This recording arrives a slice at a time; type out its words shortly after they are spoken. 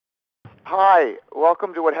Hi,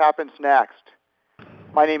 welcome to What Happens Next.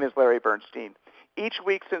 My name is Larry Bernstein. Each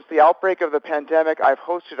week since the outbreak of the pandemic, I've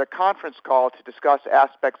hosted a conference call to discuss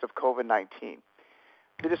aspects of COVID-19.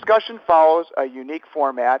 The discussion follows a unique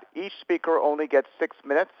format. Each speaker only gets 6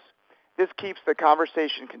 minutes. This keeps the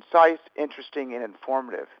conversation concise, interesting, and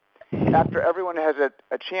informative. After everyone has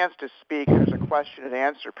a chance to speak, there's a question and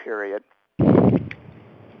answer period.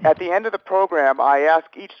 At the end of the program, I ask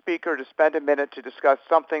each speaker to spend a minute to discuss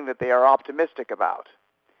something that they are optimistic about.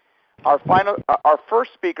 Our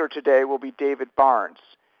first speaker today will be David Barnes.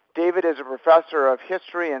 David is a professor of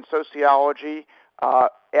history and sociology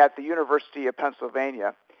at the University of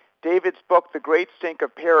Pennsylvania. David's book, The Great Stink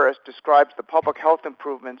of Paris, describes the public health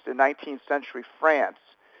improvements in 19th century France,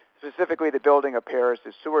 specifically the building of Paris'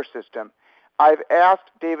 sewer system. I've asked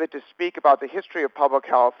David to speak about the history of public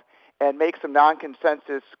health and make some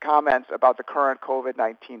non-consensus comments about the current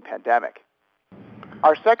COVID-19 pandemic.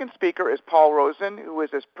 Our second speaker is Paul Rosen, who is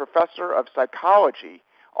a professor of psychology,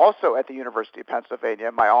 also at the University of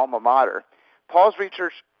Pennsylvania, my alma mater. Paul's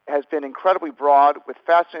research has been incredibly broad, with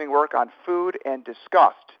fascinating work on food and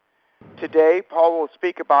disgust. Today, Paul will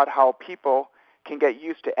speak about how people can get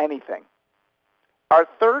used to anything. Our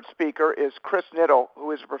third speaker is Chris Niddle, who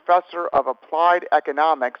is a professor of applied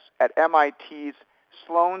economics at MIT's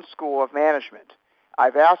Sloan School of Management.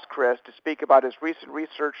 I've asked Chris to speak about his recent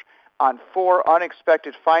research on 4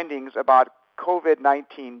 unexpected findings about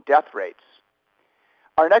COVID-19 death rates.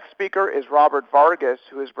 Our next speaker is Robert Vargas,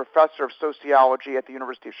 who is professor of sociology at the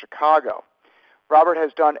University of Chicago. Robert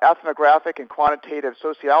has done ethnographic and quantitative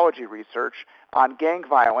sociology research on gang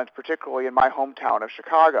violence, particularly in my hometown of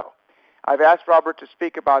Chicago. I've asked Robert to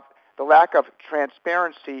speak about the lack of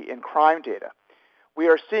transparency in crime data. We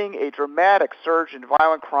are seeing a dramatic surge in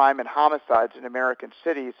violent crime and homicides in American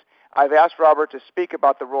cities. I've asked Robert to speak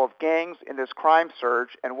about the role of gangs in this crime surge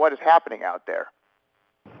and what is happening out there.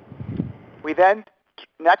 We then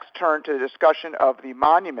next turn to the discussion of the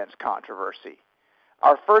monuments controversy.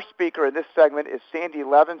 Our first speaker in this segment is Sandy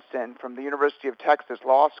Levinson from the University of Texas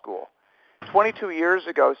Law School. 22 years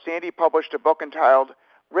ago, Sandy published a book entitled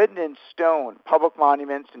Written in Stone, Public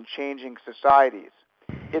Monuments and Changing Societies.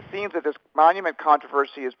 It seems that this monument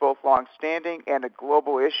controversy is both long-standing and a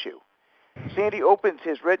global issue. Sandy opens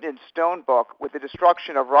his Written in Stone book with the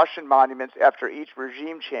destruction of Russian monuments after each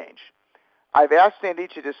regime change. I've asked Sandy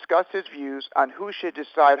to discuss his views on who should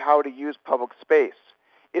decide how to use public space.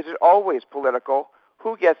 Is it always political?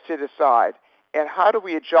 Who gets to decide? And how do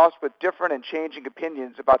we adjust with different and changing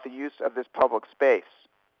opinions about the use of this public space?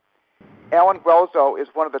 Alan Guelzo is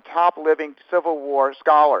one of the top living Civil War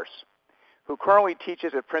scholars who currently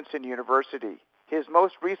teaches at Princeton University. His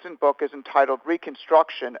most recent book is entitled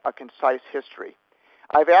Reconstruction, A Concise History.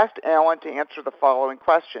 I've asked Alan to answer the following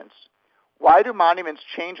questions. Why do monuments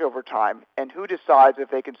change over time, and who decides if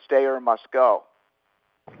they can stay or must go?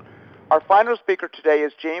 Our final speaker today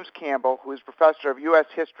is James Campbell, who is professor of U.S.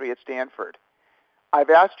 history at Stanford. I've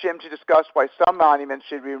asked Jim to discuss why some monuments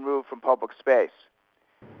should be removed from public space.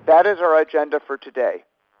 That is our agenda for today.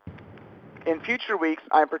 In future weeks,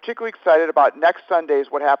 I'm particularly excited about next Sunday's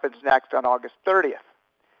What Happens Next on August 30th.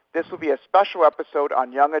 This will be a special episode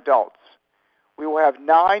on young adults. We will have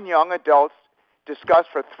 9 young adults discuss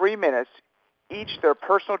for 3 minutes each their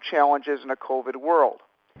personal challenges in a COVID world.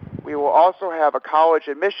 We will also have a college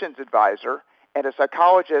admissions advisor and a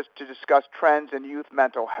psychologist to discuss trends in youth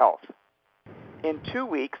mental health. In 2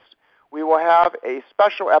 weeks, we will have a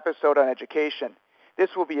special episode on education.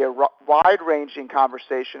 This will be a wide-ranging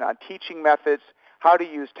conversation on teaching methods, how to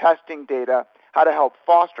use testing data, how to help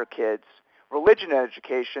foster kids, religion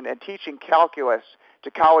education, and teaching calculus to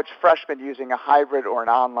college freshmen using a hybrid or an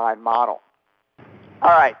online model. All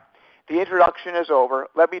right, the introduction is over.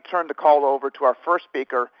 Let me turn the call over to our first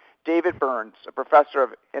speaker, David Burns, a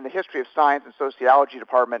professor in the History of Science and Sociology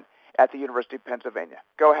Department at the University of Pennsylvania.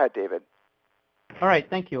 Go ahead, David. All right,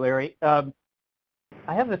 thank you, Larry.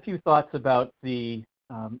 I have a few thoughts about the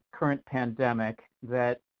current pandemic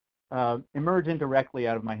that emerge indirectly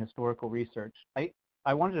out of my historical research.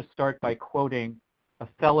 I wanted to start by quoting a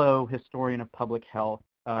fellow historian of public health,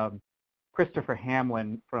 Christopher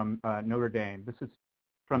Hamlin from Notre Dame. This is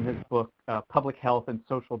from his book, Public Health and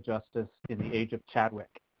Social Justice in the Age of Chadwick.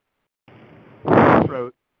 He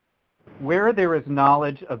wrote, "Where there is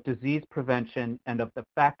knowledge of disease prevention and of the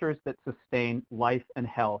factors that sustain life and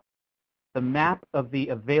health, the map of the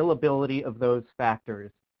availability of those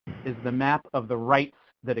factors is the map of the rights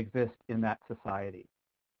that exist in that society."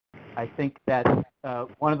 I think that's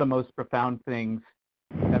one of the most profound things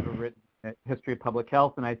ever written in history of public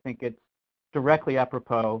health, and I think it's directly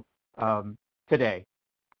apropos today.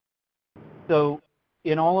 So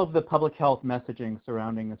in all of the public health messaging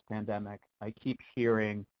surrounding this pandemic, I keep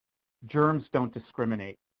hearing germs don't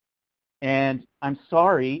discriminate. And I'm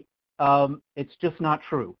sorry, it's just not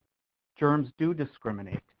true. Germs do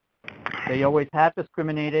discriminate. They always have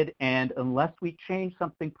discriminated, and unless we change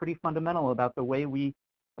something pretty fundamental about the way we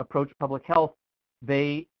approach public health,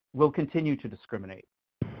 they will continue to discriminate.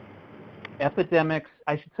 Epidemics,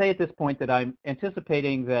 I should say at this point that I'm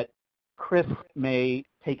anticipating that Chris may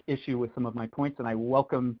take issue with some of my points, and I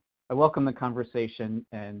welcome the conversation,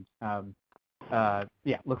 and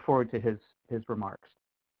look forward to his remarks.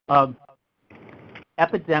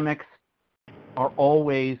 Epidemics are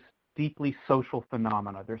always deeply social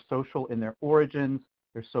phenomena. They're social in their origins,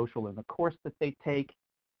 they're social in the course that they take,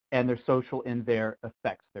 and they're social in their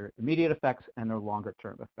effects, their immediate effects and their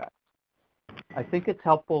longer-term effects. I think it's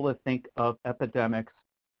helpful to think of epidemics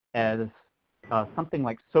as something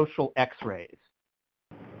like social X-rays,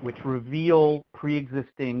 which reveal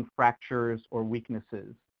pre-existing fractures or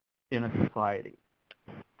weaknesses in a society.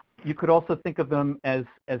 You could also think of them as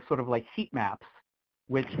sort of like heat maps,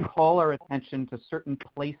 which call our attention to certain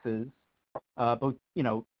places, both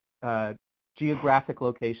geographic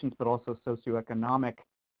locations, but also socioeconomic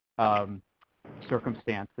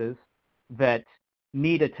circumstances that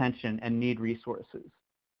need attention and need resources.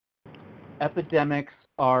 Epidemics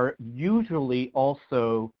are usually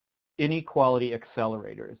also inequality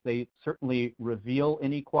accelerators. They certainly reveal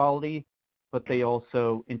inequality, but they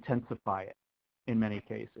also intensify it in many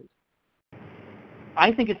cases.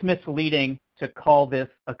 I think it's misleading to call this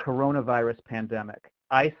a coronavirus pandemic.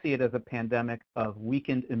 I see it as a pandemic of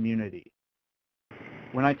weakened immunity.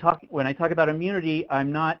 When I talk about immunity,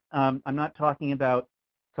 I'm not talking about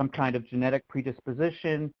some kind of genetic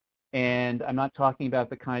predisposition, and I'm not talking about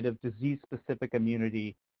the kind of disease-specific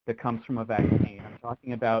immunity that comes from a vaccine. I'm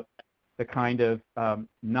talking about the kind of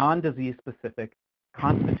non-disease-specific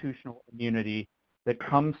constitutional immunity that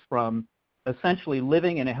comes from essentially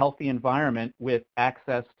living in a healthy environment with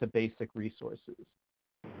access to basic resources.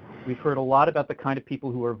 We've heard a lot about the kind of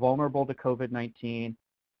people who are vulnerable to COVID-19.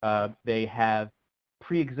 They have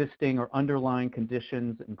pre-existing or underlying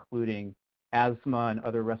conditions, including asthma and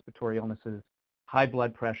other respiratory illnesses, high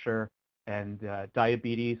blood pressure, and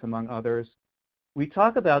diabetes, among others. We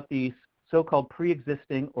talk about these so-called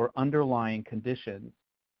pre-existing or underlying conditions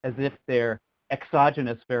as if they're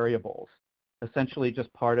exogenous variables, essentially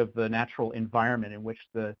just part of the natural environment in which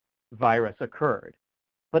the virus occurred.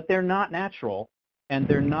 But they're not natural, and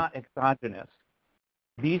they're not exogenous.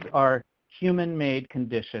 These are human-made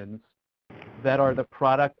conditions that are the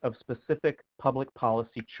product of specific public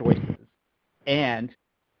policy choices, and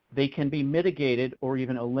they can be mitigated or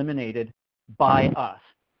even eliminated by us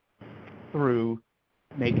through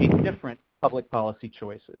making different public policy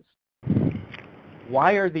choices.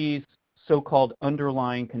 Why are these so-called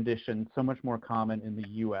underlying conditions so much more common in the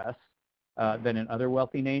U.S. Than in other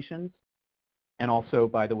wealthy nations? And also,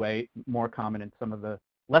 by the way, more common in some of the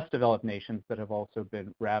less developed nations that have also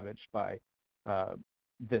been ravaged by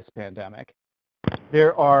this pandemic.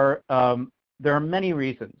 There are many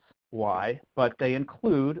reasons why, but they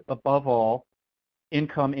include, above all,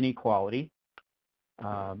 income inequality,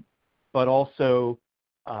 but also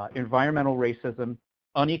environmental racism,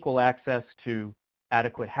 unequal access to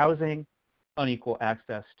adequate housing, unequal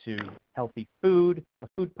access to healthy food, a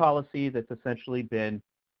food policy that's essentially been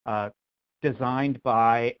designed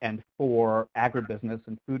by and for agribusiness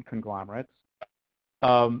and food conglomerates.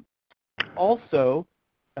 Also,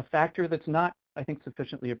 a factor that's not, I think,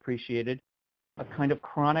 sufficiently appreciated, a kind of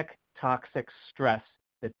chronic toxic stress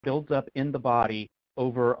that builds up in the body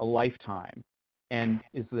over a lifetime and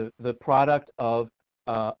is the product of,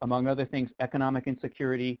 among other things, economic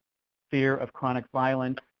insecurity, fear of chronic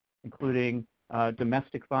violence, including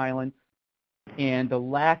domestic violence, and the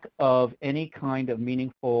lack of any kind of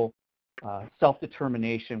meaningful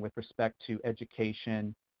self-determination with respect to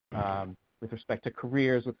education, with respect to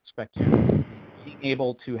careers, with respect to being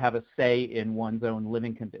able to have a say in one's own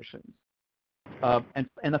living conditions. And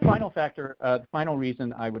the final factor, the final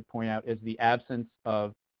reason I would point out is the absence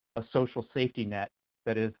of a social safety net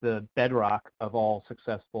that is the bedrock of all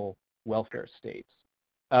successful welfare states.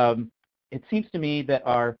 It seems to me that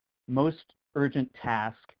our most urgent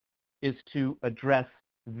task is to address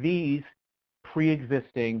these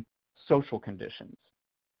pre-existing social conditions.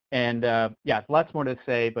 And lots more to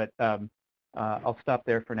say, but I'll stop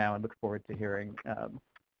there for now and look forward to hearing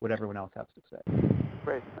what everyone else has to say.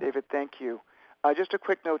 Great. David, thank you. Just a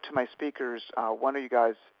quick note to my speakers. One of you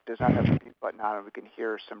guys does not have the mute button on, and we can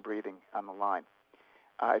hear some breathing on the line.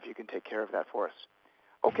 If you can take care of that for us.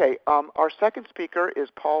 Okay, our second speaker is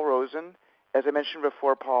Paul Rosen. As I mentioned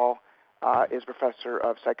before, Paul, is professor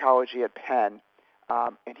of psychology at Penn,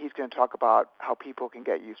 and he's going to talk about how people can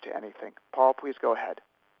get used to anything. Paul, please go ahead.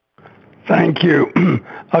 Thank you.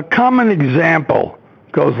 A common example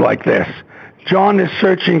goes like this. John is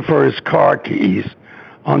searching for his car keys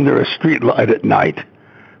under a streetlight at night.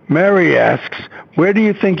 Mary asks, "Where do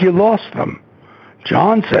you think you lost them?"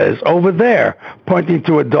 John says, "Over there," pointing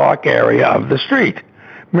to a dark area of the street.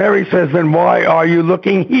 Mary says, "Then why are you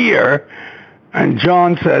looking here?" And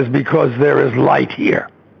John says, "Because there is light here."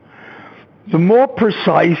 The more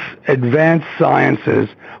precise advanced sciences,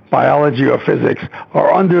 biology or physics,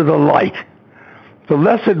 are under the light. The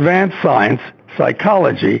less advanced science,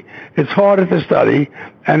 psychology, is harder to study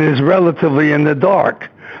and is relatively in the dark,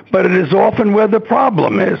 but it is often where the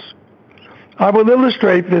problem is. I will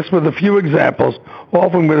illustrate this with a few examples,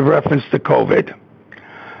 often with reference to COVID.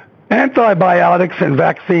 Antibiotics and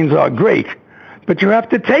vaccines are great, but you have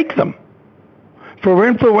to take them. For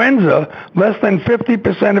influenza, less than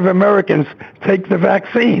 50% of Americans take the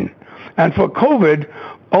vaccine. And for COVID,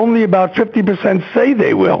 only about 50% say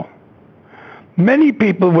they will. Many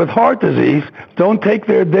people with heart disease don't take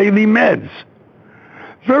their daily meds.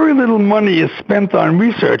 Very little money is spent on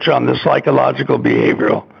research on the psychological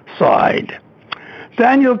behavioral side.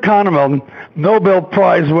 Daniel Kahneman, Nobel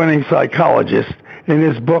Prize-winning psychologist, in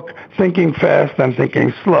his book Thinking Fast and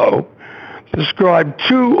Thinking Slow, described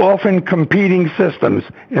two often competing systems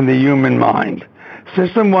in the human mind.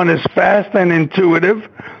 System one is fast and intuitive.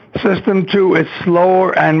 System two is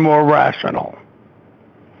slower and more rational.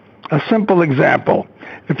 A simple example.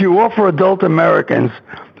 If you offer adult Americans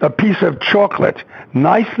a piece of chocolate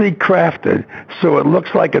nicely crafted so it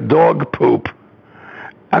looks like a dog poop,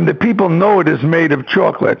 and the people know it is made of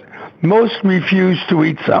chocolate, most refuse to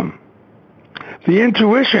eat some. The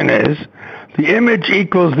intuition is the image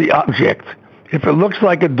equals the object. If it looks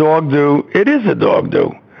like a dog do, it is a dog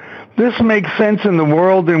do. This makes sense in the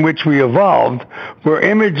world in which we evolved, where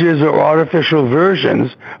images or artificial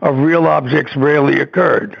versions of real objects rarely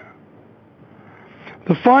occurred.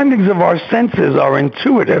 The findings of our senses are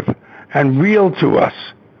intuitive and real to us.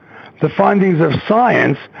 The findings of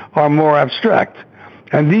science are more abstract,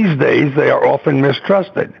 and these days they are often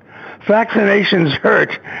mistrusted. Vaccinations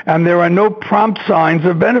hurt, and there are no prompt signs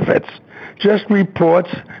of benefits, just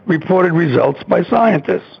reported results by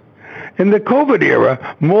scientists. In the COVID era,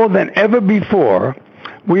 more than ever before,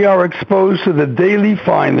 we are exposed to the daily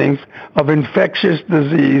findings of infectious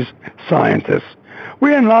disease scientists.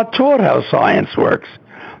 We are not taught how science works.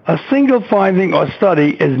 A single finding or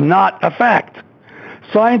study is not a fact.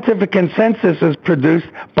 Scientific consensus is produced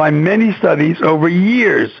by many studies over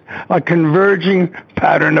years, a converging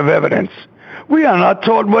pattern of evidence. We are not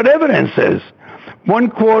taught what evidence is.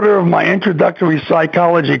 1/4 of my introductory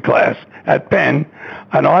psychology class at Penn,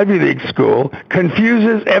 an Ivy League school,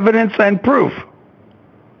 confuses evidence and proof.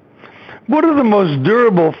 One of the most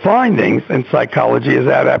durable findings in psychology is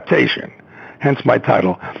adaptation, hence my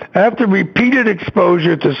title. After repeated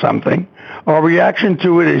exposure to something, our reaction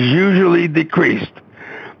to it is usually decreased.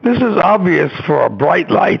 This is obvious for a bright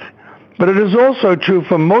light, but it is also true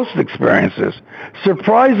for most experiences.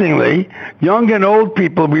 Surprisingly, young and old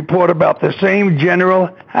people report about the same general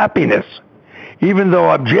happiness, even though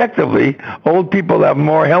objectively, old people have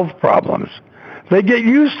more health problems. They get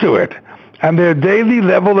used to it, and their daily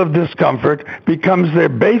level of discomfort becomes their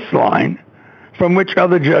baseline from which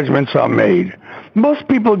other judgments are made. Most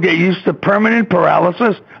people get used to permanent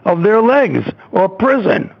paralysis of their legs or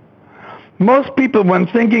prison. Most people, when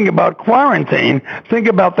thinking about quarantine, think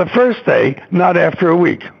about the first day, not after a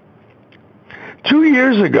week. 2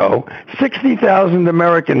 years ago, 60,000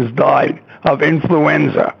 Americans died of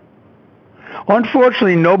influenza.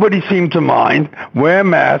 Unfortunately, nobody seemed to mind, wear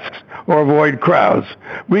masks, or avoid crowds.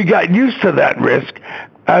 We got used to that risk,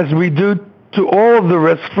 as we do to all of the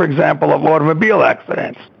risks, for example, of automobile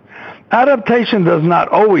accidents. Adaptation does not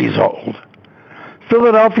always hold.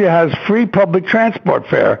 Philadelphia has free public transport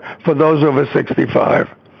fare for those over 65.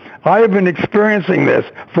 I have been experiencing this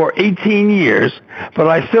for 18 years, but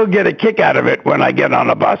I still get a kick out of it when I get on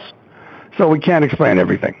a bus. So we can't explain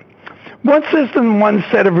everything. One system, one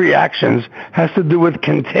set of reactions has to do with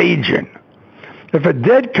contagion. If a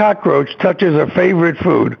dead cockroach touches a favorite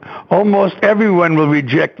food, almost everyone will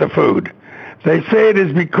reject the food. They say it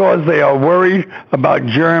is because they are worried about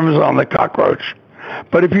germs on the cockroach.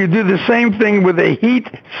 But if you do the same thing with a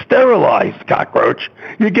heat-sterilized cockroach,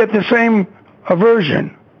 you get the same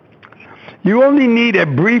aversion. You only need a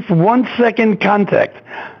brief 1-second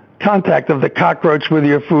contact of the cockroach with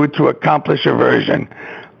your food to accomplish aversion.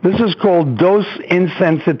 This is called dose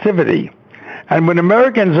insensitivity. And when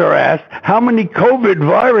Americans are asked how many COVID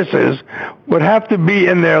viruses would have to be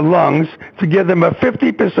in their lungs to give them a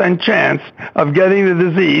 50% chance of getting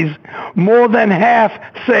the disease, more than half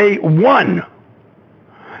say 1.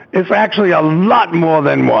 It's actually a lot more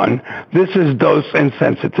than 1. This is dose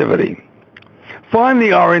insensitivity.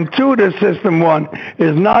 Finally, our intuitive system 1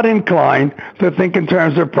 is not inclined to think in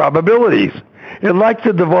terms of probabilities. It likes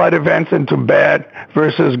to divide events into bad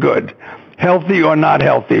versus good, healthy or not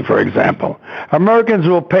healthy, for example. Americans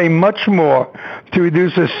will pay much more to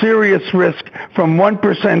reduce a serious risk from 1%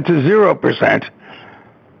 to 0%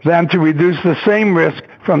 than to reduce the same risk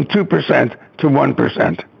from 2% to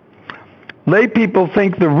 1%. Lay people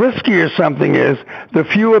think the riskier something is, the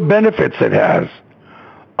fewer benefits it has.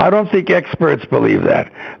 I don't think experts believe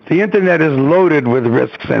that. The internet is loaded with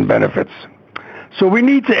risks and benefits. So we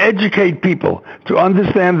need to educate people to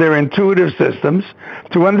understand their intuitive systems,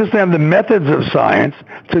 to understand the methods of science,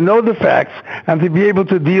 to know the facts, and to be able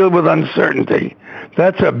to deal with uncertainty.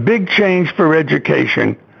 That's a big change for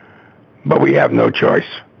education, but we have no choice.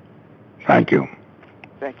 Thank you.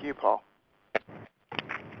 Thank you, Paul.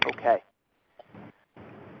 Okay.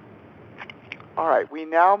 All right, we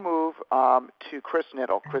now move to Chris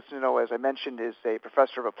Niddle. Chris Niddle, as I mentioned, is a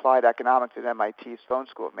professor of applied economics at MIT Sloan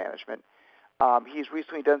School of Management. He's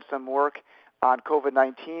recently done some work on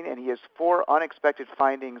COVID-19, and he has 4 unexpected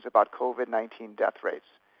findings about COVID-19 death rates.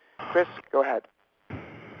 Chris, go ahead.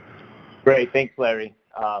 Great, thanks, Larry.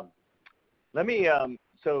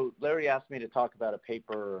 So Larry asked me to talk about a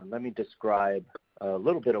paper. Let me describe a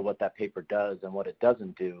little bit of what that paper does and what it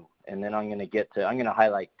doesn't do, and then I'm going to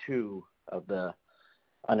highlight 2 of the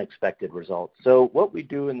unexpected results. So what we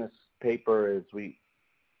do in this paper is we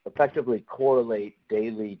effectively correlate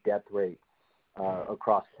daily death rates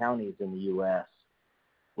across counties in the U.S.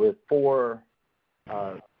 with 4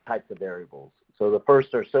 types of variables. So the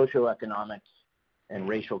first are socioeconomic and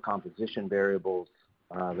racial composition variables.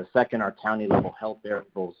 The second are county-level health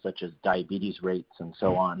variables such as diabetes rates and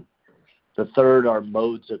so on. The third are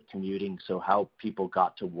modes of commuting, so how people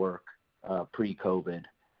got to work pre-COVID.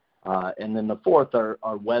 And then the fourth are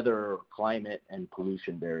weather, climate, and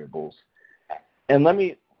pollution variables. And let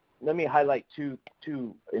me highlight two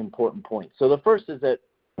important points. So the first is that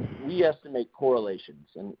we estimate correlations,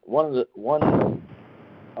 and one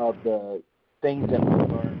of the things that we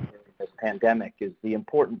learned during this pandemic is the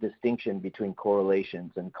important distinction between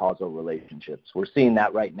correlations and causal relationships. We're seeing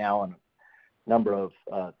that right now on a number of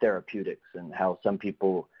therapeutics, and how some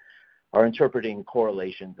people are interpreting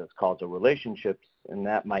correlations as causal relationships, and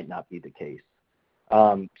that might not be the case.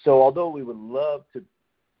 So although we would love to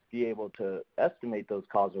be able to estimate those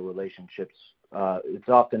causal relationships, it's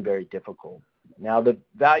often very difficult. Now, the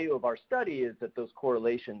value of our study is that those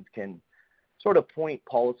correlations can sort of point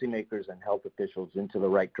policymakers and health officials into the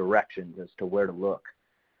right directions as to where to look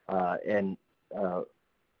and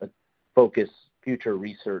focus future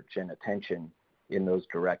research and attention in those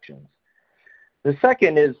directions. The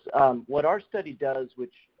second is what our study does,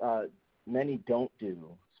 which many don't do,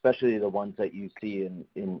 especially the ones that you see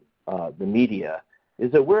in the media,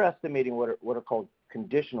 is that we're estimating what are called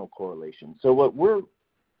conditional correlations. So what we're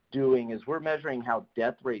doing is we're measuring how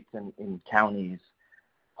death rates in counties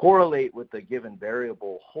correlate with a given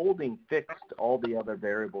variable, holding fixed all the other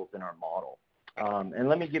variables in our model. And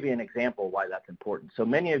let me give you an example why that's important. So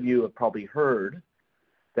many of you have probably heard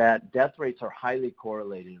that death rates are highly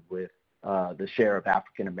correlated with the share of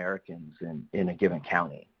African Americans in a given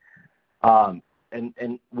county.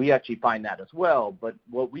 And we actually find that as well, but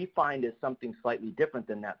what we find is something slightly different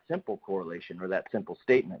than that simple correlation or that simple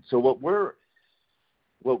statement. So what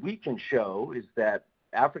we can show is that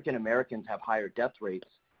African Americans have higher death rates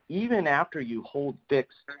even after you hold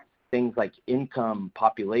fixed things like income,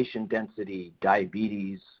 population density,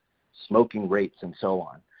 diabetes, smoking rates, and so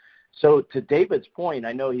on. So to David's point,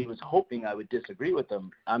 I know he was hoping I would disagree with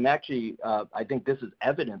him. I'm actually, I think this is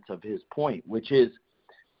evidence of his point, which is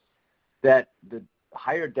that the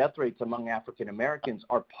higher death rates among African Americans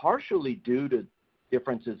are partially due to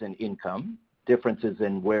differences in income, differences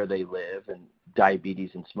in where they live, and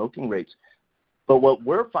diabetes and smoking rates. But what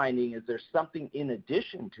we're finding is there's something in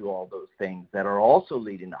addition to all those things that are also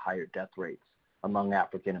leading to higher death rates among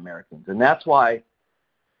African Americans. And that's why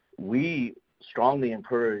we strongly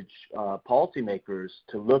encourage policymakers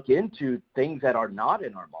to look into things that are not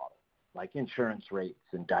in our model, like insurance rates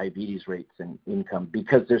and diabetes rates and income,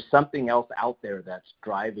 because there's something else out there that's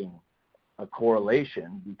driving a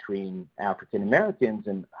correlation between African Americans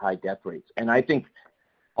and high death rates. And I think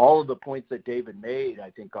all of the points that David made, I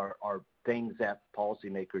think, are things that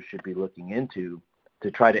policymakers should be looking into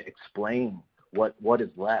to try to explain what is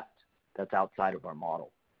left that's outside of our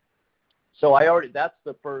model. So that's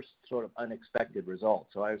the first sort of unexpected result.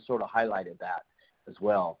 So I sort of highlighted that as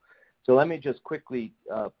well. So let me just quickly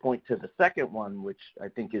point to the second one, which I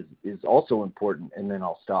think is also important, and then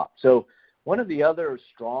I'll stop. So one of the other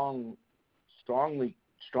strong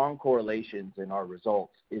correlations in our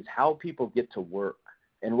results is how people get to work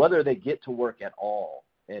and whether they get to work at all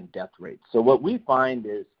and death rates. So what we find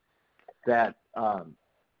is that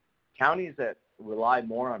counties that rely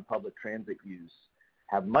more on public transit use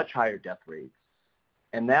have much higher death rates,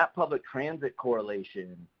 and that public transit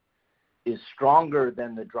correlation is stronger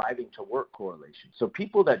than the driving to work correlation. So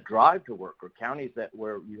people that drive to work, or counties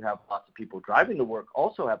where you have lots of people driving to work,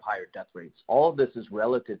 also have higher death rates. All of this is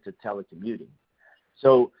relative to telecommuting.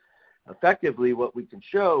 So effectively what we can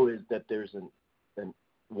show is that there's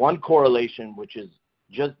one correlation, which is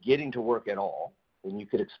just getting to work at all, and you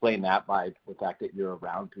could explain that by the fact that you're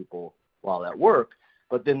around people while at work.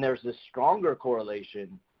 But then there's this stronger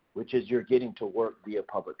correlation, which is you're getting to work via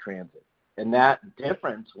public transit. And that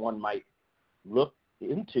difference one might look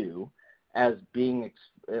into as being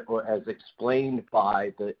or as explained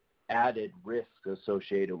by the added risk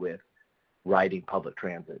associated with riding public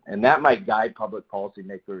transit. And that might guide public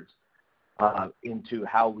policymakers into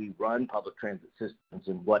how we run public transit systems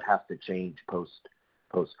and what has to change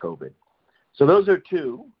post-COVID. So those are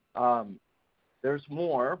two. There's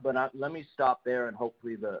more, but let me stop there, and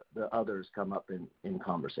hopefully the others come up in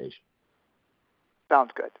conversation.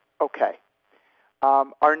 Sounds good. Okay.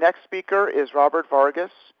 Our next speaker is Robert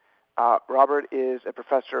Vargas. Robert is a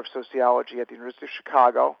professor of sociology at the University of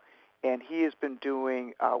Chicago, and he has been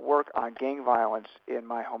doing work on gang violence in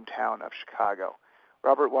my hometown of Chicago.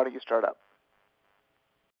 Robert, why don't you start up?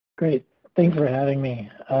 Great. Thanks for having me.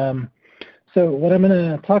 So what I'm going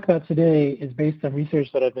to talk about today is based on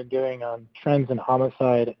research that I've been doing on trends in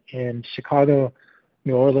homicide in Chicago,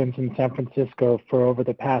 New Orleans, and San Francisco for over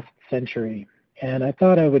the past century. And I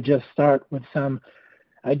thought I would just start with some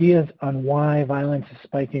ideas on why violence is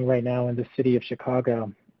spiking right now in the city of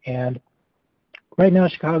Chicago. And right now,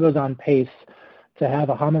 Chicago's on pace to have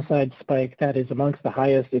a homicide spike that is amongst the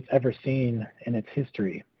highest it's ever seen in its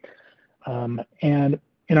history. And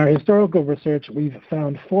in our historical research, we've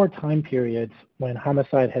found 4 time periods when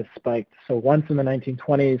homicide has spiked. So once in the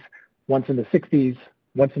 1920s, once in the 60s,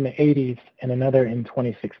 once in the 80s, and another in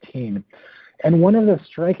 2016. And one of the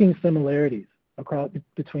striking similarities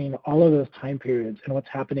between all of those time periods and what's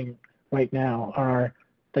happening right now are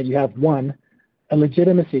that you have, one, a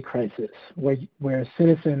legitimacy crisis where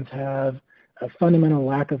citizens have a fundamental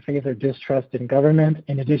lack of faith or distrust in government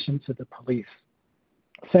in addition to the police.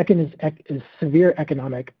 Second is severe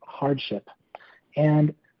economic hardship.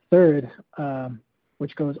 And third,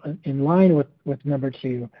 which goes in line with number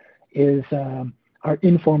 2, is our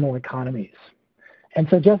informal economies. And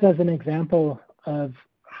so just as an example of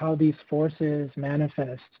how these forces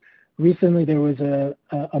manifest, recently there was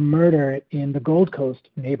a murder in the Gold Coast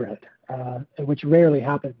neighborhood, which rarely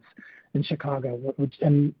happens in Chicago,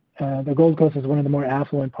 the Gold Coast is one of the more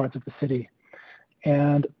affluent parts of the city.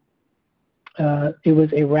 And it was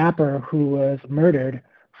a rapper who was murdered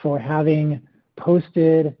for having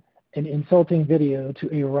posted an insulting video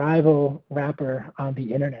to a rival rapper on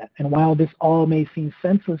the internet. And while this all may seem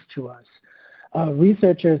senseless to us,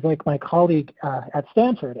 researchers like my colleague at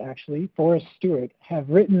Stanford, actually, Forrest Stewart, have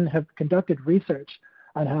conducted research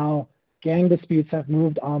on how gang disputes have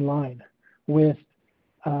moved online with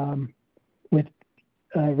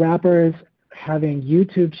rappers having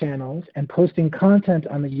YouTube channels and posting content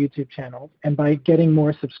on the YouTube channels, and by getting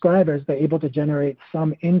more subscribers, they're able to generate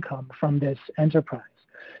some income from this enterprise.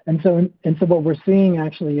 And so what we're seeing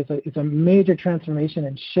actually is a major transformation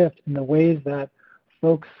and shift in the ways that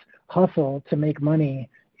folks hustle to make money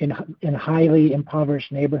in highly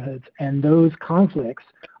impoverished neighborhoods, and those conflicts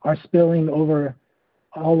are spilling over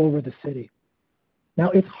all over the city. Now,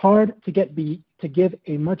 it's hard to give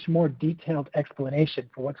a much more detailed explanation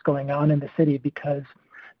for what's going on in the city because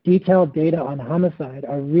detailed data on homicide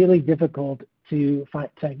are really difficult to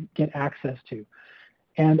get access to.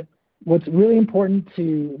 And what's really important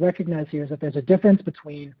to recognize here is that there's a difference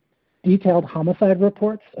between detailed homicide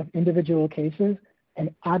reports of individual cases and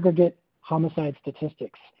aggregate homicide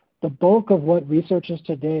statistics. The bulk of what researchers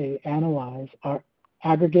today analyze are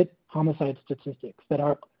aggregate homicide statistics that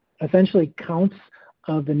are essentially counts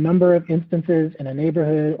of the number of instances in a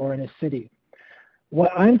neighborhood or in a city.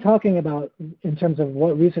 What I'm talking about in terms of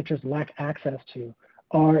what researchers lack access to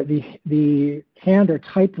are the hand or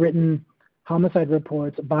typewritten homicide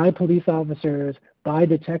reports by police officers, by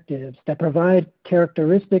detectives that provide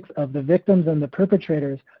characteristics of the victims and the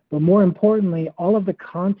perpetrators, but more importantly, all of the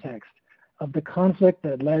context of the conflict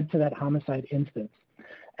that led to that homicide instance.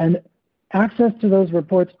 And access to those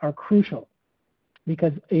reports are crucial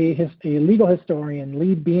because a legal historian,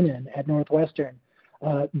 Lee Beenan at Northwestern,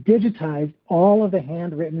 digitized all of the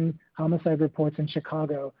handwritten homicide reports in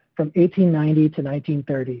Chicago from 1890 to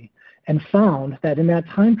 1930 and found that in that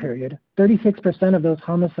time period, 36% of those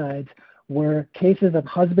homicides were cases of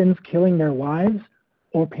husbands killing their wives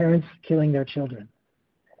or parents killing their children.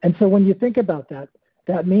 And so when you think about that,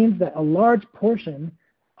 that means that a large portion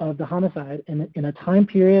of the homicide in a time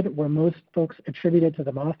period where most folks attributed to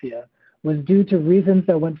the mafia was due to reasons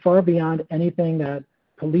that went far beyond anything that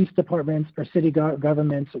police departments or city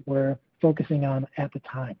governments were focusing on at the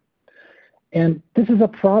time. And this is a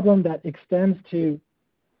problem that extends to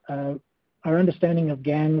our understanding of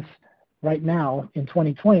gangs right now in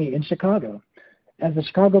 2020 in Chicago, as the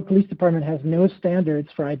Chicago Police Department has no standards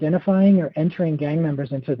for identifying or entering gang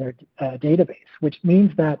members into their database, which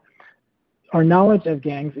means that our knowledge of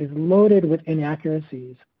gangs is loaded with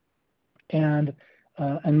inaccuracies and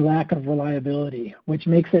lack of reliability, which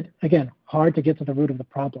makes it, again, hard to get to the root of the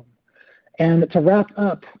problem. And to wrap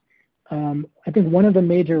up, I think one of the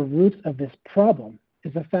major roots of this problem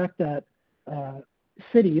is the fact that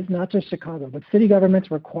cities, not just Chicago, but city governments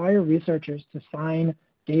require researchers to sign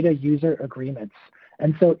data user agreements.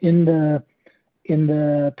 And so in the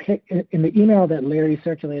email that Larry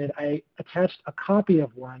circulated, I attached a copy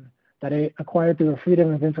of one that I acquired through the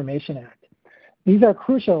Freedom of Information Act. These are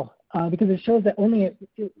crucial because it shows that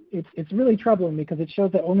it's really troubling because it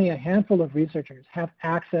shows that only a handful of researchers have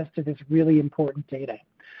access to this really important data.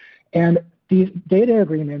 And these data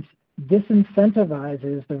agreements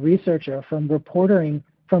disincentivizes the researcher from reporting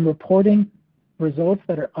results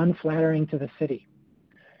that are unflattering to the city.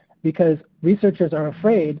 Because researchers are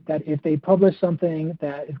afraid that if they publish something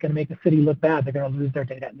that is going to make the city look bad, they're going to lose their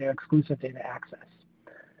data, their exclusive data access.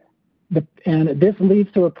 And this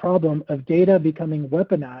leads to a problem of data becoming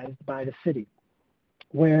weaponized by the city,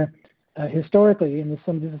 where historically, and this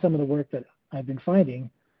is some of the work that I've been finding,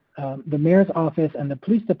 the mayor's office and the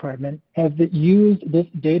police department have used this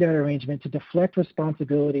data arrangement to deflect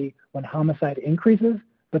responsibility when homicide increases,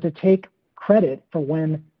 but to take credit for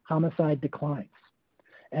when homicide declines.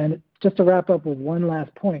 And just to wrap up with one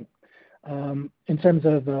last point, in terms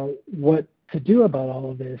of what to do about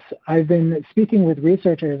all of this, I've been speaking with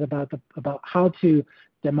researchers about how to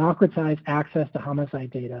democratize access to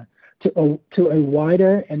homicide data to a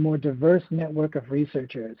wider and more diverse network of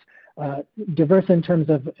researchers, diverse in terms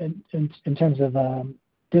of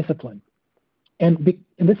discipline. And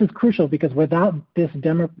this is crucial because without this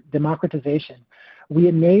democratization, we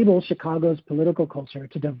enable Chicago's political culture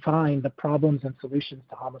to define the problems and solutions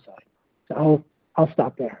to homicide. So I'll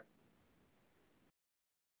stop there.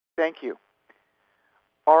 Thank you.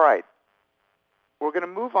 All right. We're going to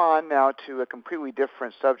move on now to a completely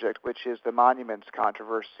different subject, which is the monuments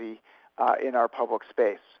controversy in our public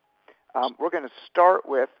space. We're going to start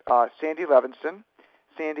with Sandy Levinson.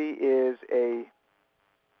 Sandy is a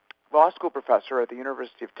law school professor at the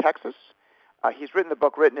University of Texas. He's written the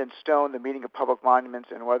book Written in Stone, The Meaning of Public Monuments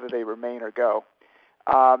and Whether They Remain or Go.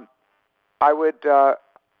 I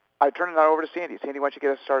turn it over to Sandy. Sandy, why don't you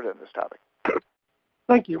get us started on this topic?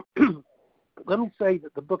 Thank you. Let me say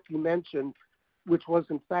that the book you mentioned, which was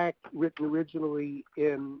in fact written originally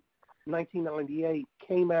in 1998,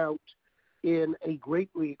 came out in a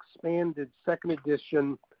greatly expanded second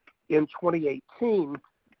edition in 2018,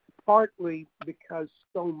 partly because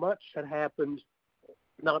so much had happened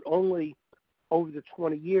not only over the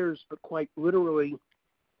 20 years, but quite literally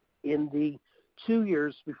in the 2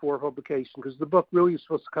 years before publication, because the book really is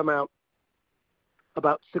supposed to come out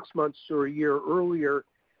about 6 months or a year earlier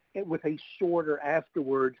with a shorter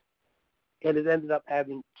afterword, and it ended up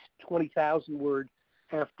having 20,000 word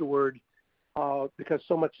afterward because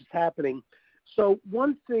so much is happening. So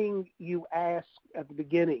one thing you asked at the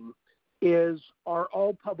beginning is, are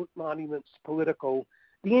all public monuments political?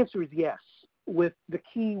 The answer is yes, with the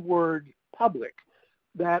key word public,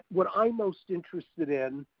 that what I'm most interested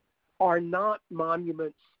in are not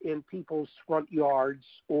monuments in people's front yards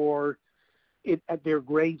or at their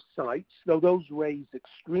grave sites, though those raise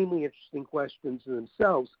extremely interesting questions in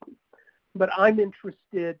themselves. But I'm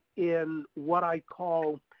interested in what I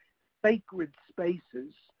call sacred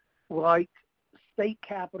spaces, like state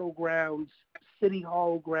capitol grounds, city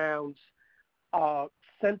hall grounds,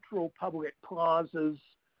 central public plazas,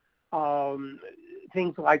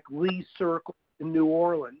 things like Lee Circle in New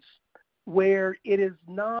Orleans, where it is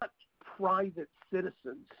not private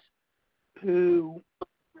citizens who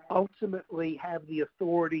ultimately have the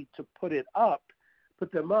authority to put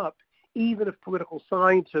them up, even if political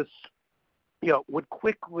scientists, would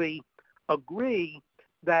quickly agree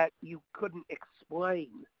that you couldn't explain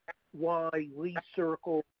why Lee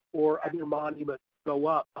Circle or other monuments go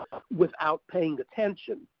up without paying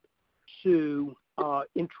attention to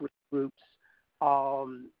interest groups,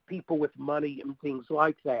 people with money and things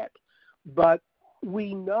like that. But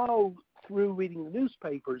we know through reading the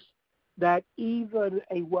newspapers that even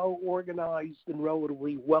a well-organized and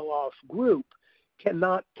relatively well-off group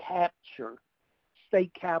cannot capture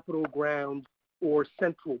State Capitol grounds or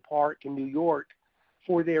Central Park in New York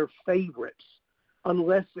for their favorites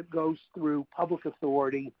unless it goes through public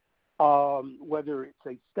authority, whether it's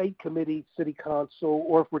a state committee, city council,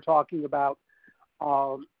 or if we're talking about,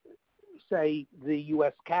 say, the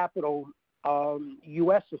U.S. Capitol,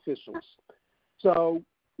 U.S. officials. So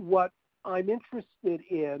what I'm interested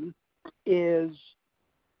in is,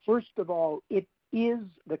 first of all, it is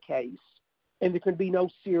the case, and there can be no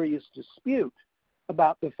serious dispute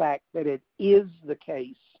about the fact that it is the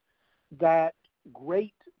case that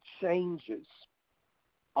great changes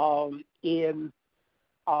in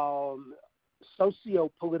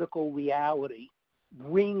socio-political reality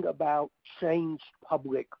bring about changed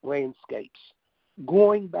public landscapes.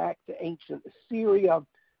 Going back to ancient Assyria,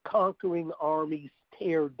 conquering armies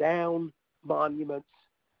tear down monuments.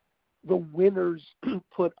 The winners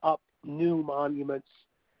put up new monuments,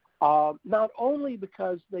 not only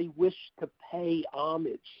because they wish to pay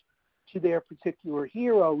homage to their particular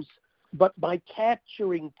heroes, but by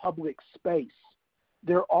capturing public space.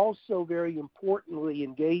 They're also very importantly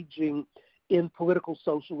engaging in political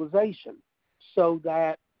socialization, so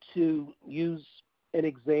that, to use an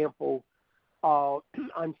example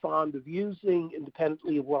I'm fond of using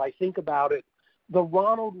independently of what I think about it, the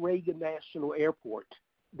Ronald Reagan National Airport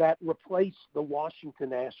that replaced the Washington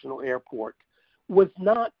National Airport was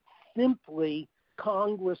not simply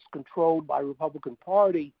Congress controlled by Republican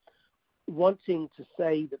Party wanting to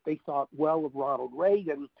say that they thought well of Ronald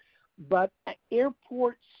Reagan, but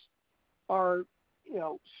airports are,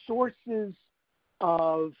 sources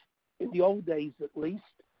of, in the old days at least,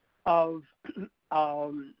 of,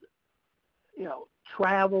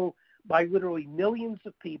 travel by literally millions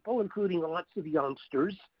of people, including lots of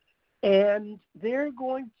youngsters, and they're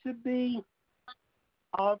going to be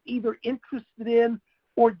either interested in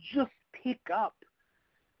or just pick up,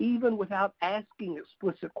 even without asking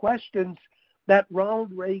explicit questions, that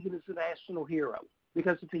Ronald Reagan is a national hero.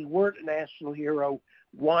 Because if he weren't a national hero,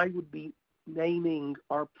 why would we be naming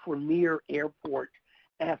our premier airport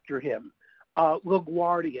after him?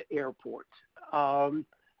 LaGuardia Airport.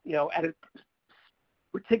 At a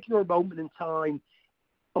particular moment in time,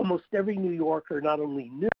 almost every New Yorker not only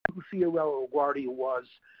knew who Fiorello LaGuardia was,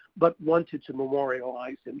 but wanted to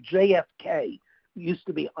memorialize him. JFK used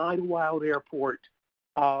to be Idlewild Airport.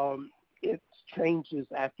 It changes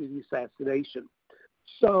after the assassination.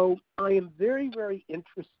 So I am very, very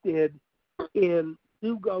interested in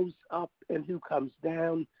who goes up and who comes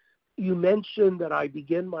down. You mentioned that I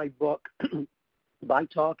begin my book by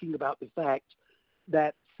talking about the fact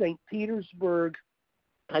that St. Petersburg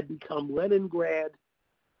had become Leningrad.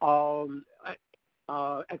 Actually,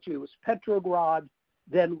 it was Petrograd,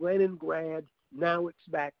 then Leningrad. Now it's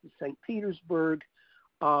back to St. Petersburg.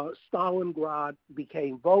 Stalingrad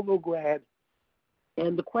became Volgograd.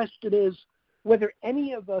 And the question is whether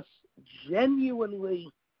any of us genuinely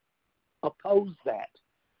oppose that.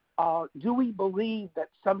 Do we believe that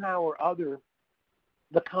somehow or other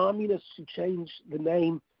the communists who changed the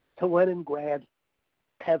name to Leningrad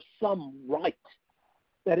have some right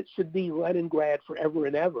that it should be Leningrad forever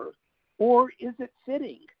and ever? Or is it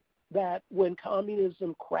fitting that when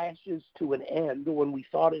communism crashes to an end, or when we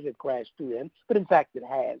thought it had crashed to an end, but in fact it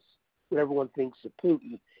has, when everyone thinks of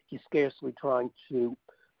Putin, he's scarcely trying to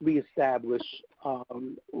reestablish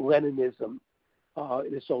Leninism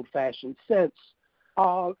in its old-fashioned sense,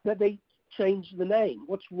 that they changed the name.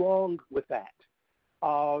 What's wrong with that?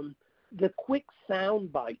 The quick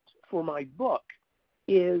soundbite for my book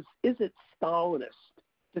is it Stalinist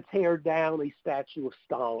to tear down a statue of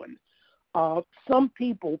Stalin? Some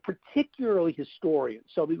people, particularly historians,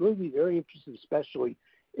 so we will be very interested especially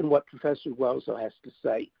in what Professor Guelzo has to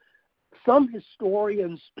say. Some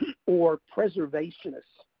historians or preservationists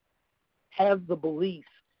have the belief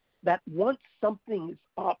that once something is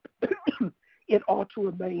up, it ought to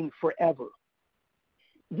remain forever.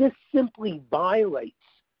 This simply violates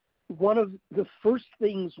one of the first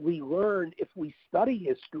things we learn if we study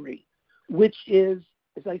history, which is,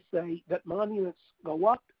 as I say, that monuments go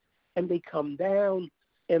up and they come down,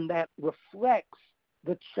 and that reflects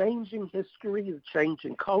the changing history, the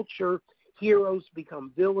changing culture. Heroes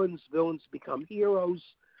become villains, villains become heroes,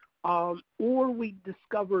 or we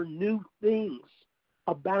discover new things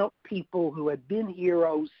about people who had been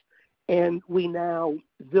heroes and we now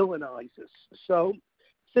villainize this. So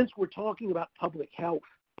since we're talking about public health,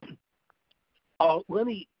 let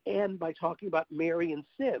me end by talking about Marion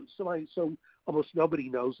Sims, somebody so almost nobody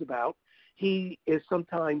knows about. He is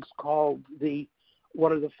sometimes called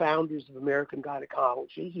one of the founders of American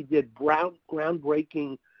gynecology. He did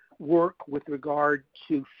groundbreaking work with regard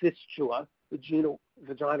to fistula, vaginal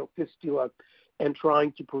fistula, and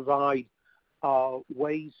trying to provide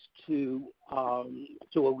ways to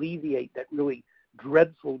alleviate that really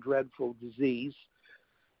dreadful disease.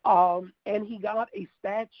 And he got a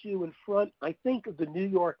statue in front, I think, of the New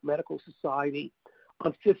York Medical Society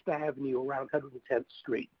on Fifth Avenue around 110th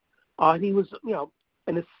Street. He was,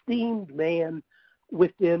 an esteemed man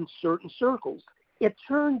within certain circles. It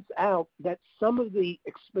turns out that some of the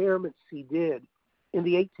experiments he did in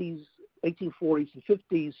the 1840s and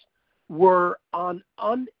 50s were on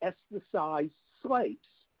unesthetized slaves,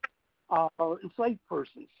 enslaved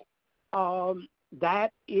persons.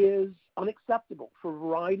 That is unacceptable for a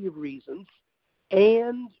variety of reasons.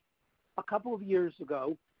 And a couple of years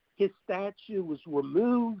ago, his statue was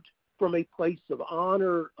removed from a place of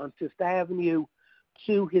honor on Fifth Avenue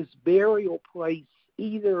to his burial place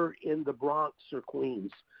either in the Bronx or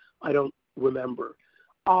Queens. I don't remember.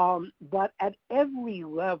 But at every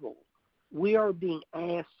level, we are being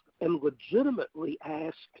asked, and legitimately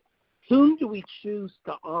asked, whom do we choose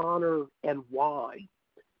to honor and why?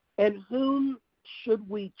 And whom should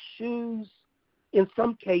we choose, in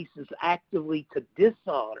some cases, actively to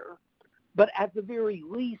dishonor, but at the very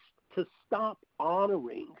least to stop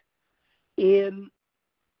honoring in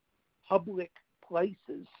public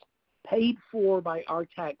places paid for by our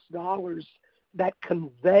tax dollars that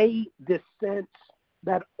convey this sense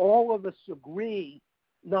that all of us agree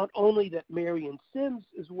not only that Marion Sims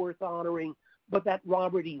is worth honoring, but that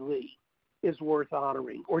Robert E. Lee is worth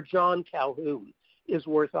honoring, or John Calhoun is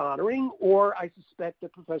worth honoring, or I suspect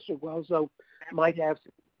that Professor Guelzo might have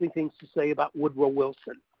some things to say about Woodrow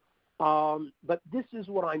Wilson. But this is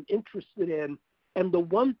what I'm interested in, and the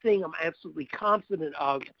one thing I'm absolutely confident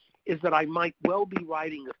of is that I might well be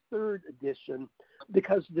writing a third edition,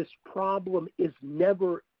 because this problem is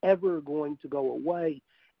never, ever going to go away,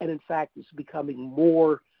 and in fact is becoming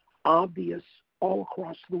more obvious all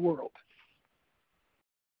across the world.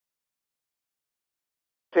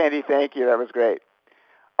 Sandy, thank you. That was great.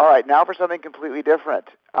 All right, now for something completely different.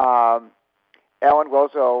 Alan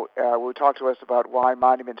Guelzo will talk to us about why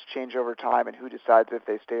monuments change over time and who decides if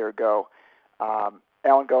they stay or go.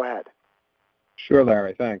 Alan, go ahead. Sure,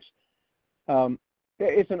 Larry, thanks.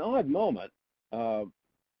 It's an odd moment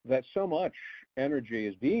that so much energy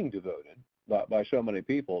is being devoted by so many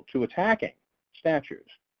people to attacking statues.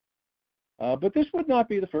 But this would not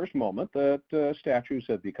be the first moment that statues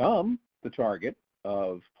have become the target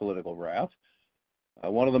of political wrath.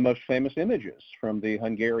 One of the most famous images from the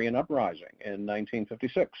Hungarian uprising in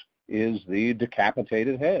 1956 is the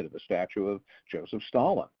decapitated head of a statue of Joseph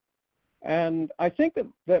Stalin. And I think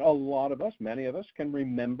that a lot of us, many of us, can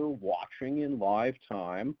remember watching in live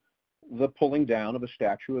time the pulling down of a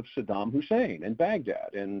statue of Saddam Hussein in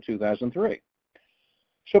Baghdad in 2003.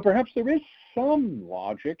 So perhaps there is some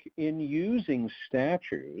logic in using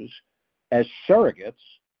statues as surrogates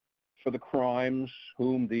for the crimes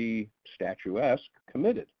whom the statuesque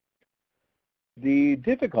committed. The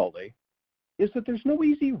difficulty is that there's no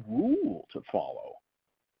easy rule to follow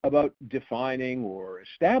about defining or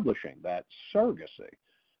establishing that surrogacy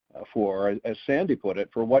for, as Sandy put it,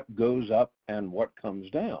 for what goes up and what comes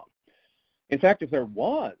down. In fact, if there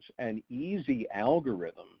was an easy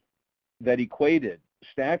algorithm that equated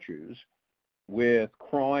statues with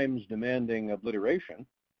crimes demanding obliteration,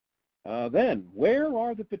 then where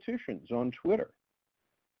are the petitions on Twitter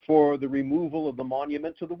for the removal of the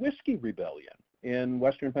monument to the Whiskey Rebellion in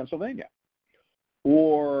Western Pennsylvania,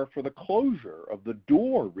 or for the closure of the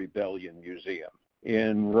Dorr Rebellion Museum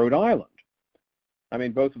in Rhode Island? I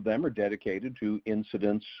mean, both of them are dedicated to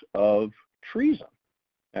incidents of treason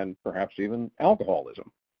and perhaps even alcoholism.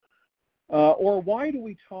 Or why do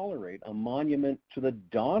we tolerate a monument to the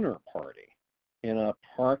Donner Party in a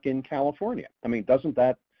park in California? I mean, doesn't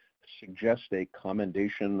that suggest a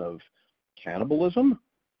commendation of cannibalism?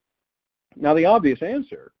 Now, the obvious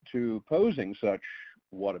answer to posing such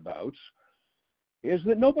whatabouts is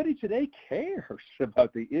that nobody today cares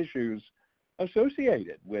about the issues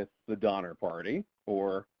associated with the Donner Party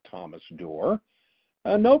or Thomas Dorr.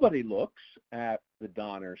 Nobody looks at the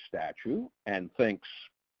Donner statue and thinks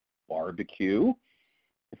barbecue.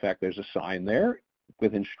 In fact, there's a sign there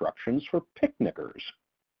with instructions for picnickers.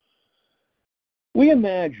 We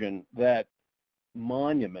imagine that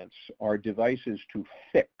monuments are devices to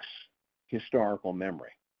fix historical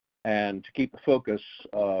memory. and to keep the focus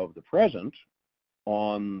of the present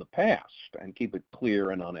on the past and keep it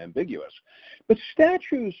clear and unambiguous. But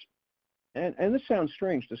statues, and this sounds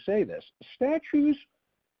strange to say this, statues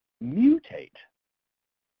mutate.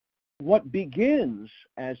 What begins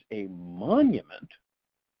as a monument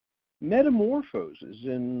metamorphoses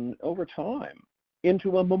over time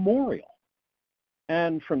into a memorial,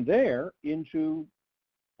 and from there into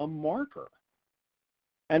a marker.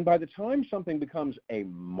 And by the time something becomes a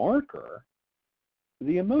marker,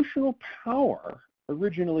 the emotional power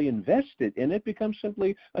originally invested in it becomes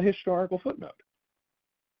simply a historical footnote.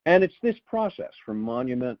 And it's this process from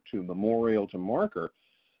monument to memorial to marker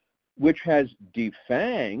which has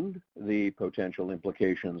defanged the potential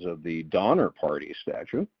implications of the Donner Party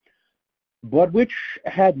statue, but which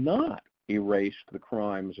had not erased the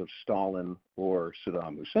crimes of Stalin or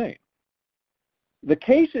Saddam Hussein. The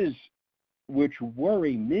cases which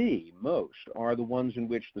worry me most are the ones in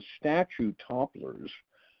which the statue topplers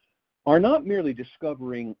are not merely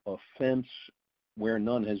discovering offense where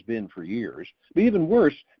none has been for years, but even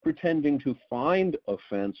worse, pretending to find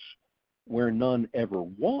offense where none ever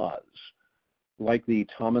was, like the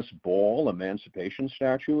Thomas Ball Emancipation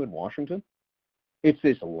statue in Washington. It's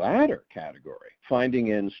this latter category, finding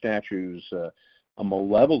in statues a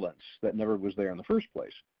malevolence that never was there in the first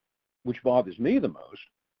place, which bothers me the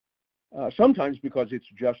most, sometimes because it's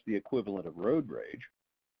just the equivalent of road rage,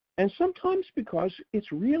 and sometimes because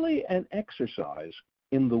it's really an exercise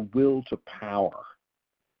in the will to power,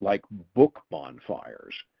 like book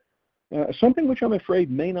bonfires, something which I'm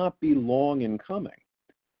afraid may not be long in coming.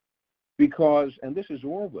 Because, and this is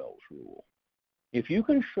Orwell's rule, if you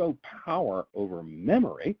can show power over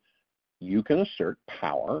memory, you can assert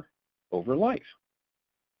power over life.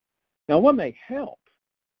 Now, what may help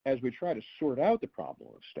as we try to sort out the problem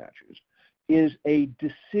of statues is a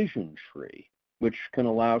decision tree, which can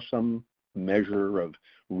allow some measure of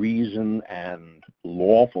reason and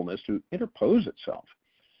lawfulness to interpose itself.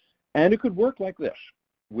 And it could work like this,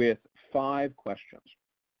 with 5 questions.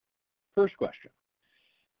 First question: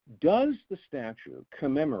 does the statue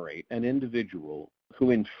commemorate an individual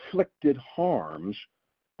who inflicted harms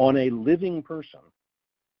on a living person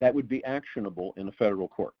that would be actionable in a federal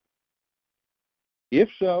court? If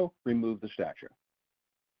so, remove the statue.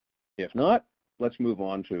 If not, let's move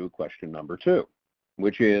on to question number 2,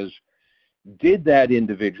 which is, did that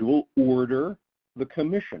individual order the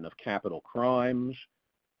commission of capital crimes,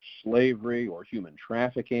 slavery or human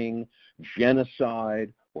trafficking,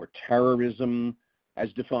 genocide or terrorism,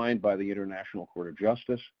 as defined by the International Court of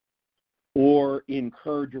Justice, or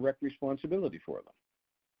incur direct responsibility for them?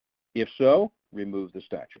 If so, remove the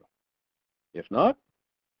statue. If not,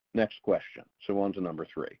 next question. So on to number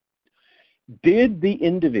 3. Did the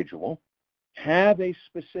individual have a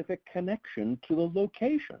specific connection to the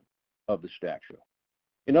location of the statue?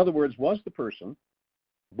 In other words, was the person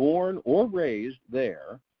born or raised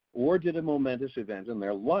there, or did a momentous event in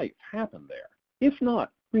their life happen there? If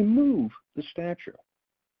not, remove the statue.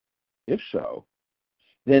 If so,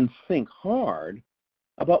 then think hard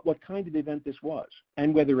about what kind of event this was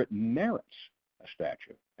and whether it merits a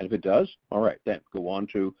statue. And if it does, all right, then go on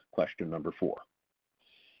to question number 4.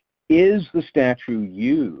 Is the statue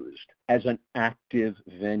used as an active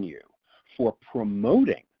venue for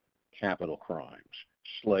promoting capital crimes,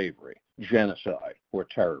 slavery, genocide, or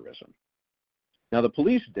terrorism? Now, the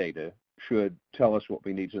police data should tell us what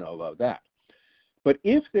we need to know about that. But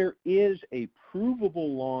if there is a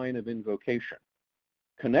provable line of invocation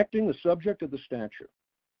connecting the subject of the statue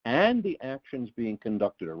and the actions being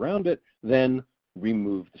conducted around it, then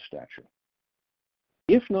remove the statue.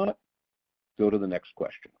 If not, go to the next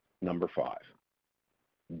question, number 5.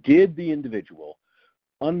 Did the individual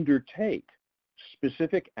undertake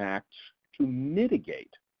specific acts to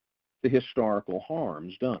mitigate the historical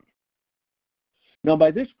harms done? Now,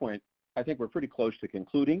 by this point, I think we're pretty close to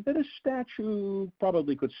concluding that a statue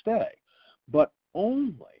probably could stay, but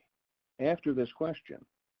only after this question,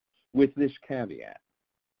 with this caveat: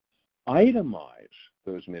 itemize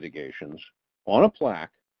those mitigations on a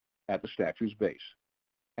plaque at the statue's base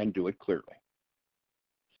and do it clearly.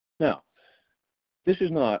 Now, this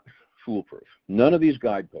is not foolproof. None of these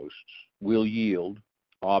guideposts will yield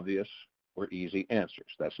obvious or easy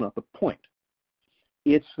answers. That's not the point.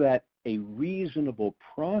 It's that a reasonable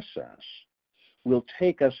process will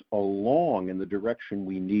take us along in the direction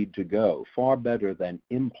we need to go, far better than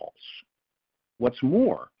impulse. What's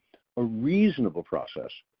more, a reasonable process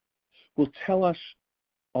will tell us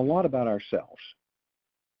a lot about ourselves,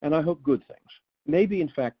 and I hope good things. Maybe, in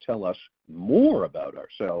fact, tell us more about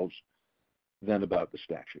ourselves than about the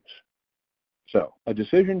statutes. So, a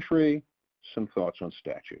decision tree some thoughts on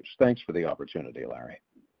statues. Thanks for the opportunity, Larry.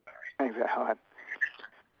 Thanks, Alan.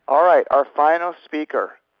 All right, our final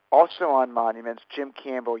speaker, also on monuments, Jim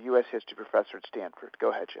Campbell, U.S. History Professor at Stanford.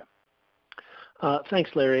 Go ahead, Jim. Thanks,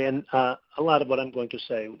 Larry. And a lot of what I'm going to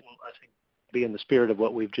say will, I think, be in the spirit of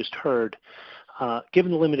what we've just heard.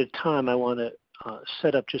 Given the limited time, I want to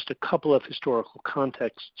set up just a couple of historical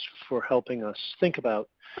contexts for helping us think about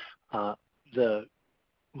the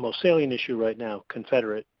most salient issue right now,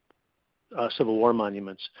 Confederate Civil War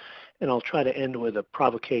monuments. And I'll try to end with a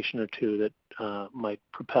provocation or two that might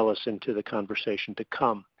propel us into the conversation to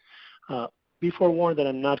come. Be forewarned that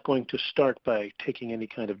I'm not going to start by taking any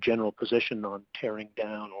kind of general position on tearing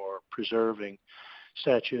down or preserving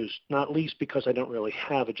statues, not least because I don't really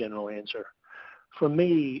have a general answer. For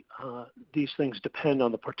me, these things depend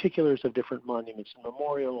on the particulars of different monuments and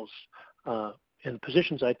memorials, and the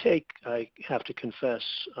positions I take, I have to confess,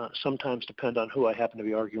 sometimes depend on who I happen to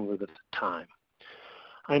be arguing with at the time.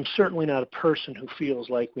 I'm certainly not a person who feels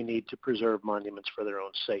like we need to preserve monuments for their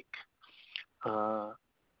own sake.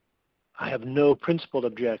 I have no principled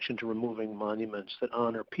objection to removing monuments that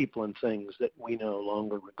honor people and things that we no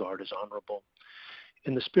longer regard as honorable.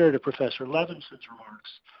 In the spirit of Professor Levinson's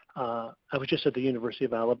remarks, I was just at the University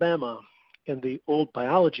of Alabama, in the old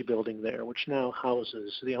biology building there, which now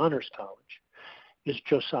houses the Honors College, is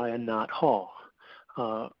Josiah Nott Hall,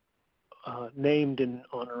 named in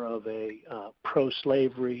honor of a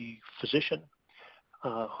pro-slavery physician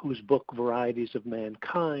whose book, Varieties of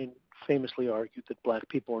Mankind, famously argued that black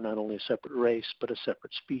people are not only a separate race, but a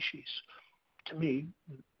separate species. To me,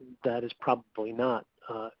 that is probably not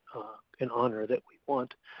an honor that we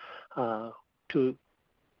want to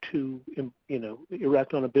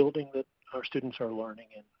erect on a building that our students are learning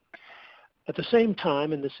in. At the same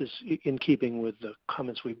time, and this is in keeping with the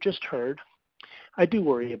comments we've just heard, I do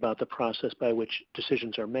worry about the process by which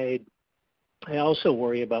decisions are made. I also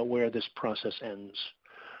worry about where this process ends.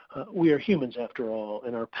 We are humans after all,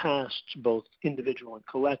 and our pasts, both individual and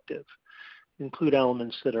collective, include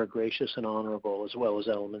elements that are gracious and honorable, as well as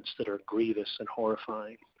elements that are grievous and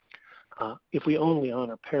horrifying. If we only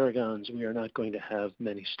honor paragons, we are not going to have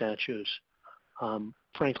many statues.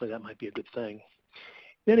 Frankly, that might be a good thing.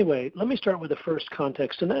 Anyway, let me start with the first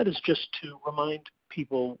context, and that is just to remind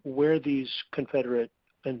people where these Confederate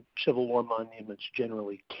and Civil War monuments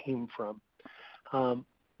generally came from.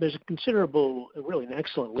 There's a considerable, really an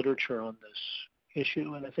excellent literature on this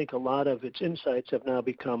issue, and I think a lot of its insights have now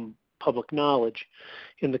become public knowledge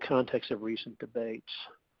in the context of recent debates.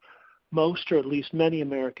 Most, or at least many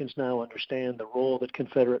Americans now understand the role that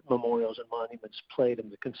Confederate memorials and monuments played in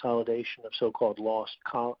the consolidation of so-called lost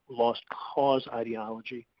cause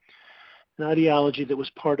ideology, an ideology that was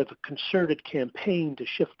part of a concerted campaign to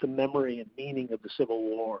shift the memory and meaning of the Civil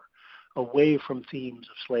War away from themes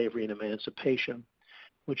of slavery and emancipation,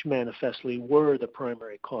 which manifestly were the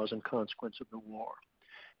primary cause and consequence of the war,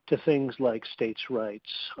 to things like states'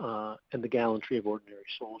 rights and the gallantry of ordinary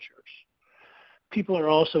soldiers. People are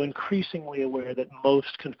also increasingly aware that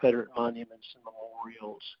most Confederate monuments and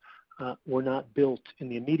memorials were not built in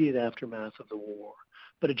the immediate aftermath of the war,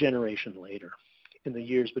 but a generation later, in the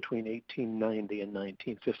years between 1890 and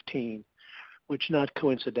 1915, which not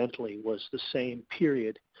coincidentally was the same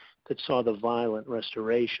period that saw the violent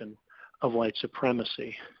restoration of white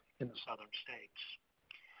supremacy in the southern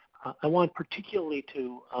states. I want particularly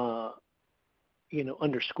to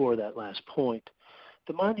underscore that last point.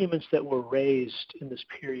 The monuments that were raised in this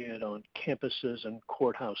period on campuses and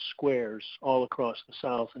courthouse squares all across the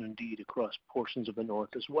South, and indeed across portions of the North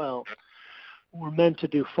as well, were meant to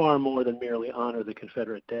do far more than merely honor the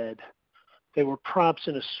Confederate dead. They were props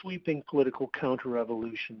in a sweeping political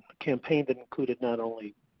counter-revolution, a campaign that included not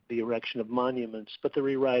only the erection of monuments, but the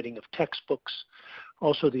rewriting of textbooks,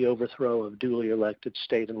 also the overthrow of duly elected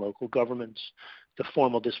state and local governments, the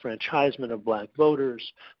formal disfranchisement of black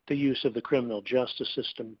voters, the use of the criminal justice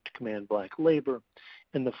system to command black labor,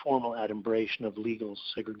 and the formal adumbration of legal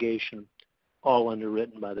segregation, all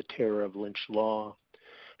underwritten by the terror of lynch law.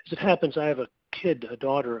 As it happens, I have a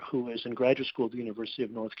daughter who is in graduate school at the University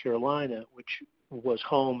of North Carolina, which was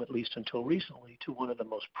home, at least until recently, to one of the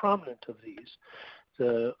most prominent of these,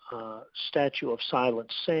 the statue of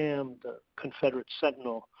Silent Sam, the Confederate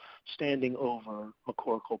sentinel standing over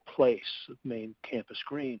McCorkle Place, main campus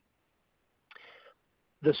green.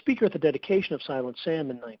 The speaker at the dedication of Silent Sam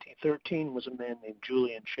in 1913 was a man named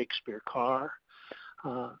Julian Shakespeare Carr,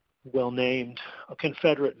 well-named, a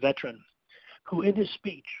Confederate veteran, who in his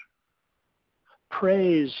speech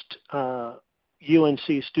praised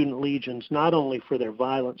UNC student legions not only for their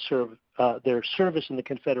their service in the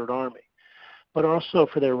Confederate Army, but also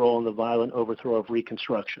for their role in the violent overthrow of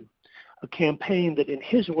Reconstruction, a campaign that, in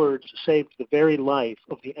his words, saved the very life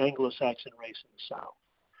of the Anglo-Saxon race in the South.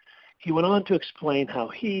 He went on to explain how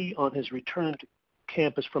he, on his return to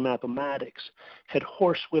campus from Appomattox, had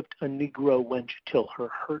horsewhipped a Negro wench till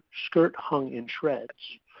her skirt hung in shreds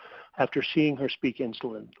after seeing her speak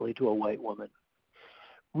insolently to a white woman.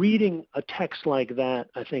 Reading a text like that,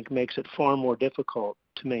 I think, makes it far more difficult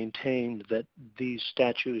to maintain that these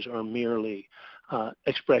statues are merely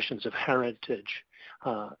expressions of heritage,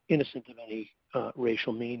 innocent of any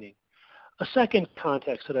racial meaning. A second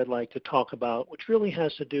context that I'd like to talk about, which really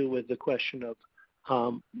has to do with the question of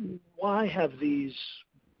why have these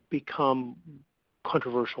become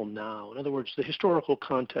controversial now? In other words, the historical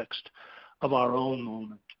context of our own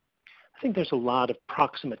moment. I think there's a lot of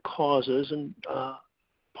proximate causes, and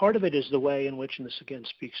part of it is the way in which, and this again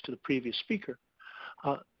speaks to the previous speaker,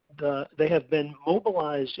 they have been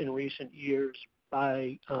mobilized in recent years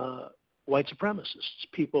by white supremacists,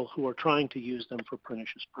 people who are trying to use them for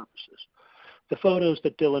pernicious purposes. The photos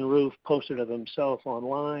that Dylann Roof posted of himself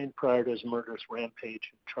online prior to his murderous rampage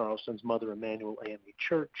in Charleston's Mother Emanuel AME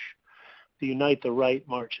Church, the Unite the Right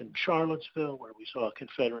march in Charlottesville, where we saw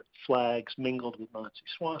Confederate flags mingled with Nazi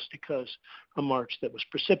swastikas, a march that was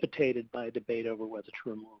precipitated by a debate over whether to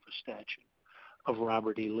remove a statue of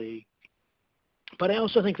Robert E. Lee. But I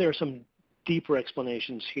also think there are some deeper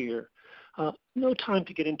explanations here. No time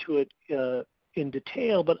to get into it in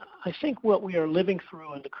detail, but I think what we are living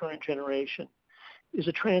through in the current generation is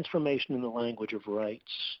a transformation in the language of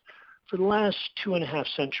rights. For the last 2.5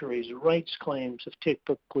 centuries, rights claims have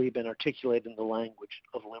typically been articulated in the language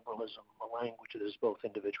of liberalism, a language that is both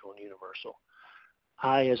individual and universal.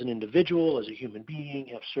 I, as an individual, as a human being,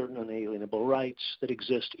 have certain unalienable rights that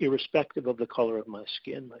exist irrespective of the color of my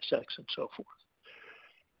skin, my sex, and so forth.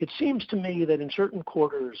 It seems to me that in certain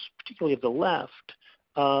quarters, particularly of the left,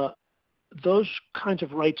 those kinds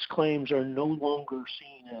of rights claims are no longer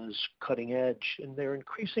seen as cutting edge, and they're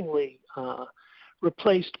increasingly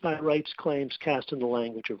replaced by rights claims cast in the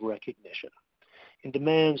language of recognition, in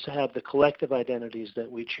demands to have the collective identities that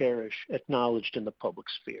we cherish acknowledged in the public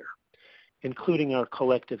sphere, including our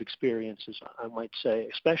collective experiences, I might say,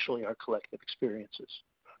 especially our collective experiences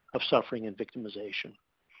of suffering and victimization.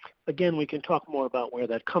 Again, we can talk more about where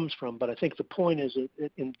that comes from, but I think the point is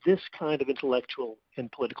that in this kind of intellectual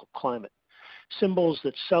and political climate, symbols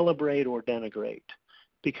that celebrate or denigrate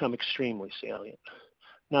become extremely salient.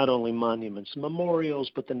 Not only monuments and memorials,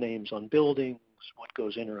 but the names on buildings, what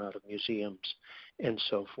goes in or out of museums, and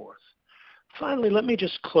so forth. Finally, let me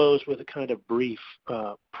just close with a kind of brief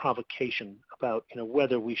provocation about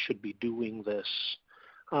whether we should be doing this.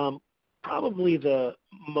 Probably the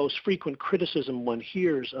most frequent criticism one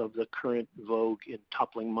hears of the current vogue in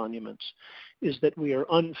toppling monuments is that we are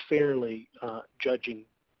unfairly judging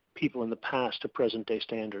people in the past to present-day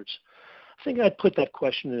standards. I think I'd put that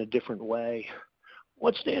question in a different way.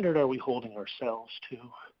 What standard are we holding ourselves to?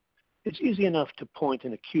 It's easy enough to point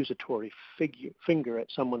an accusatory finger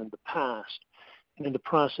at someone in the past, and in the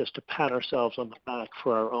process to pat ourselves on the back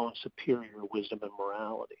for our own superior wisdom and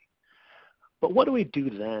morality. But what do we do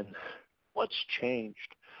then? What's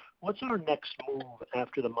changed? What's our next move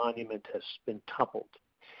after the monument has been toppled?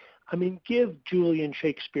 I mean, give Julian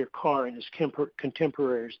Shakespeare Carr and his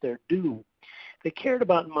contemporaries their due. They cared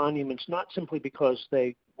about monuments not simply because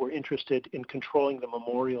they were interested in controlling the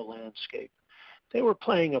memorial landscape. They were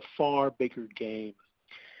playing a far bigger game.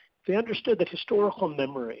 They understood that historical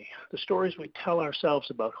memory, the stories we tell ourselves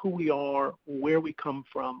about who we are, where we come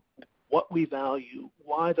from, what we value,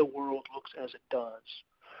 why the world looks as it does,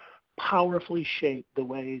 powerfully shape the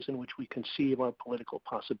ways in which we conceive our political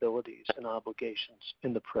possibilities and obligations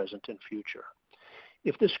in the present and future.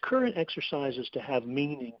 If this current exercise is to have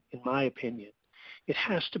meaning, in my opinion, it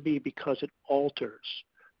has to be because it alters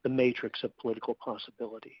the matrix of political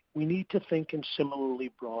possibility. We need to think in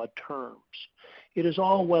similarly broad terms. It is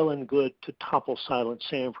all well and good to topple Silent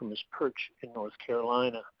Sam from his perch in North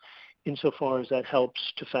Carolina, insofar as that helps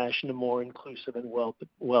to fashion a more inclusive and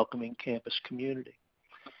welcoming campus community.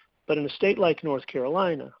 But in a state like North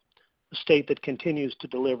Carolina, a state that continues to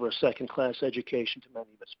deliver a second-class education to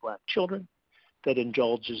many of its black children, that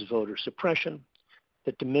indulges voter suppression,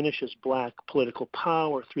 that diminishes black political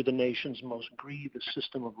power through the nation's most grievous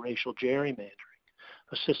system of racial gerrymandering,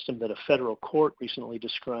 a system that a federal court recently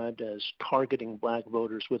described as targeting black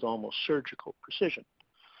voters with almost surgical precision.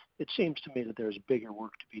 It seems to me that there's bigger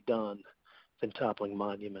work to be done than toppling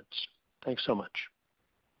monuments. Thanks so much.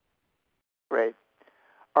 Great.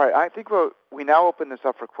 All right, I think we now open this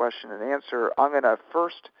up for question and answer. I'm going to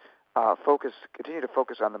first continue to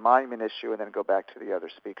focus on the monument issue and then go back to the other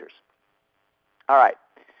speakers. All right.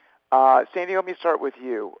 Sandy, let me start with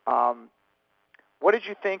you. What did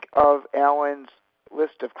you think of Alan's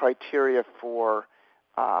list of criteria for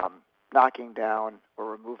knocking down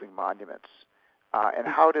or removing monuments? And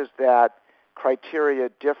how does that criteria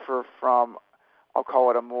differ from, I'll call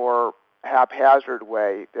it a more haphazard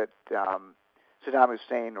way that Saddam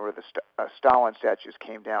Hussein or the Stalin statues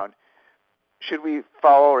came down? Should we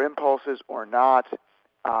follow our impulses or not?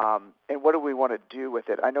 And what do we want to do with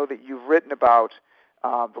it? I know that you've written about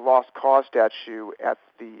the Lost Cause statue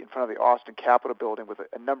in front of the Austin Capitol building with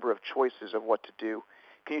a number of choices of what to do.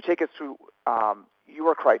 Can you take us through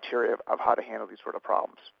your criteria of how to handle these sort of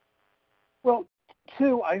problems? Well,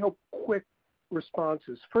 two, I hope, quick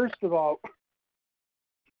responses. First of all,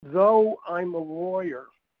 though I'm a lawyer,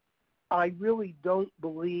 I really don't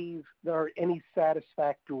believe there are any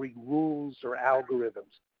satisfactory rules or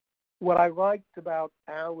algorithms. What I liked about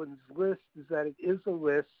Alan's list is that it is a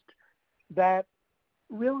list that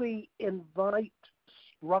really invites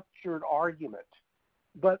structured argument.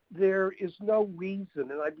 But there is no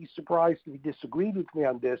reason, and I'd be surprised if you disagreed with me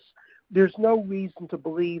on this, there's no reason to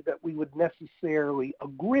believe that we would necessarily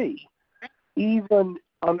agree, even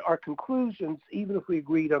on our conclusions, even if we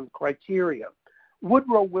agreed on the criteria.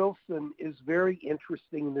 Woodrow Wilson is very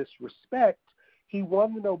interesting in this respect. He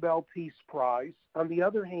won the Nobel Peace Prize. On the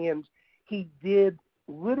other hand, he did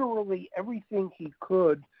literally everything he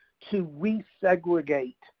could to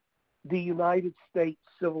resegregate the United States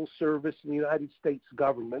civil service and the United States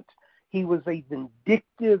government. He was a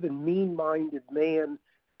vindictive and mean-minded man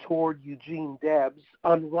toward Eugene Debs,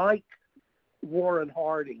 unlike Warren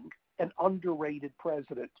Harding, an underrated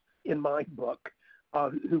president in my book,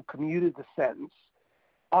 who commuted the sentence.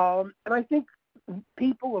 And I think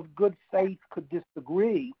people of good faith could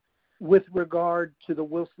disagree with regard to the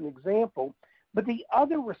Wilson example. But the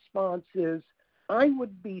other response is, I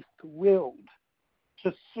would be thrilled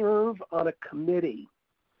to serve on a committee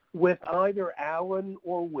with either Alan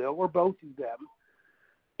or Will, or both of them,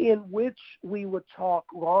 in which we would talk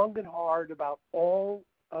long and hard about all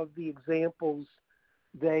of the examples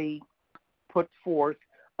they put forth.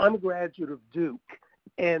 I'm a graduate of Duke,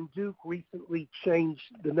 and Duke recently changed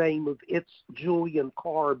the name of its Julian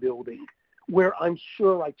Carr building, where I'm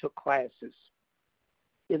sure I took classes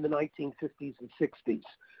in the 1950s and 60s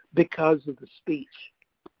because of the speech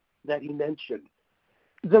that he mentioned.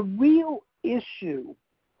 The real issue,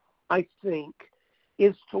 I think,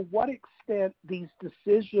 is to what extent these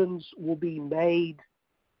decisions will be made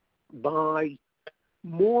by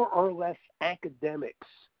more or less academics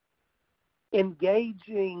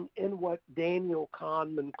engaging in what Daniel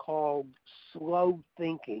Kahneman called slow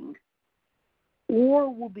thinking,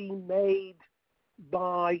 or will be made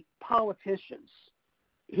by politicians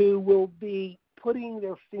who will be putting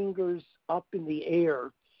their fingers up in the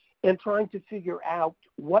air and trying to figure out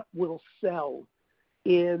what will sell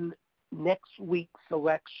in next week's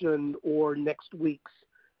election or next week's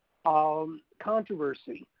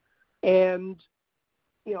controversy. And,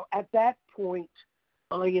 at that point,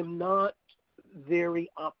 I am not very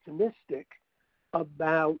optimistic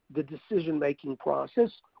about the decision-making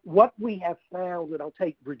process. What we have found, and I'll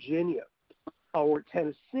take Virginia or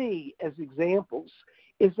Tennessee as examples,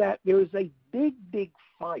 is that there is a big, big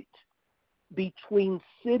fight between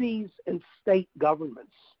cities and state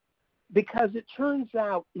governments, because it turns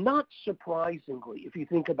out, not surprisingly, if you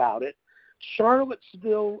think about it,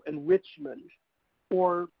 Charlottesville and Richmond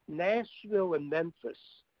or Nashville and Memphis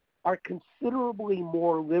are considerably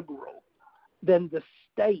more liberal than the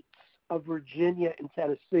states of Virginia and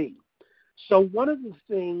Tennessee. So one of the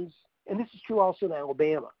things, and this is true also in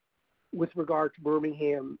Alabama with regard to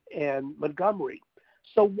Birmingham and Montgomery,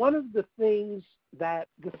 so one of the things that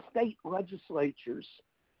the state legislatures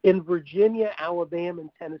in Virginia, Alabama, and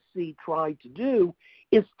Tennessee tried to do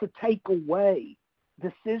is to take away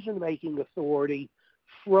decision-making authority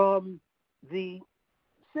from the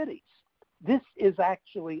cities. This is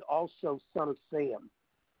actually also Son of Sam,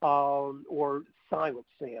 or Silent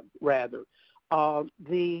Sam, rather.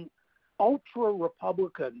 The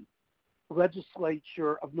ultra-Republican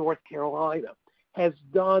legislature of North Carolina has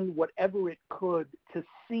done whatever it could to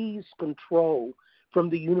seize control from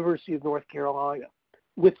the University of North Carolina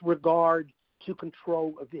with regard to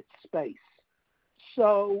control of its space.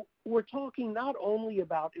 So we're talking not only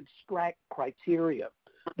about abstract criteria,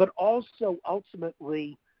 but also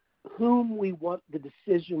ultimately whom we want the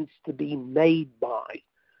decisions to be made by.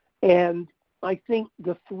 And I think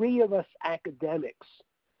the three of us academics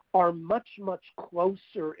are much, much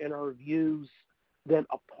closer in our views than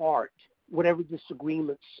apart, whatever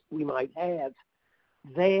disagreements we might have,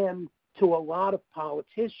 than to a lot of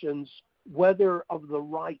politicians, whether of the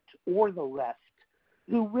right or the left,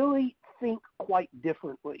 who really think quite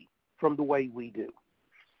differently from the way we do.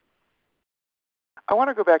 I want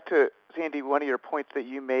to go back to, Sandy, one of your points that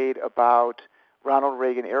you made about Ronald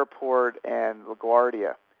Reagan Airport and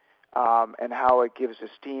LaGuardia, and how it gives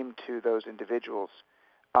esteem to those individuals.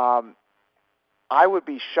 I would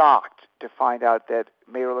be shocked to find out that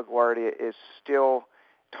Mayor LaGuardia is still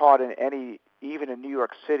taught in even a New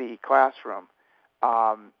York City classroom.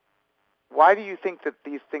 Why do you think that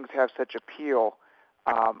these things have such appeal?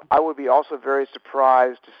 I would be also very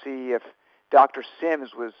surprised to see if Dr. Sims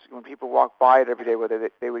was, when people walk by it every day, whether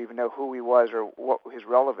they would even know who he was or what his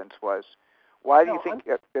relevance was. Why do you think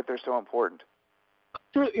that they're so important?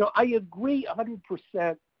 Sure, I agree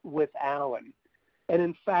 100% with Alan. And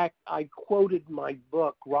in fact, I quoted my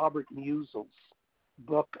book, Robert Musil's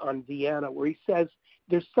book on Vienna, where he says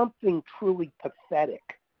there's something truly pathetic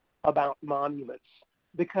about monuments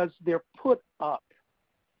because they're put up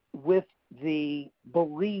with the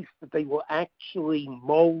belief that they will actually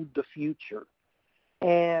mold the future.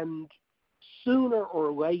 And sooner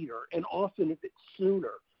or later, and often if it's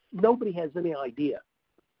sooner, nobody has any idea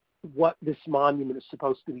what this monument is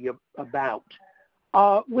supposed to be about.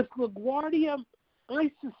 With LaGuardia,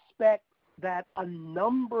 I suspect that a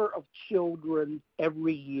number of children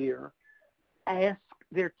every year ask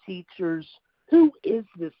their teachers, who is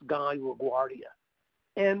this guy LaGuardia?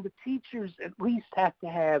 And the teachers at least have to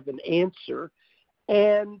have an answer.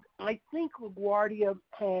 And I think LaGuardia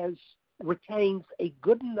retains a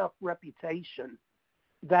good enough reputation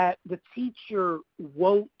that the teacher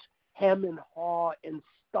won't hem and haw and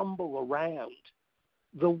stumble around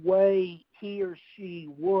the way he or she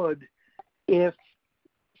would if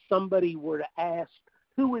somebody were to ask,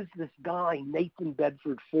 who is this guy, Nathan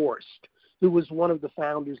Bedford Forrest, who was one of the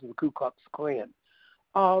founders of the Ku Klux Klan?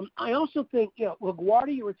 I also think,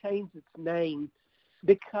 LaGuardia retains its name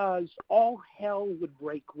because all hell would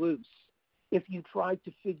break loose if you tried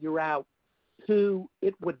to figure out who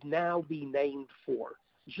it would now be named for.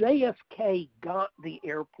 JFK got the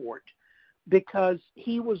airport because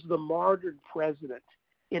he was the martyred president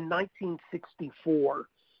in 1964,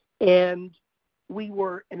 and we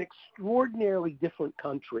were an extraordinarily different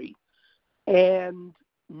country, and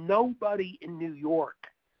nobody in New York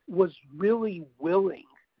was really willing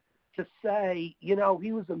to say, he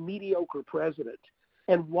was a mediocre president,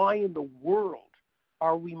 and why in the world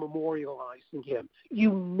are we memorializing him?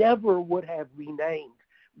 You never would have renamed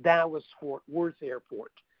Dallas-Fort Worth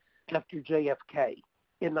Airport after JFK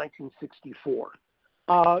in 1964.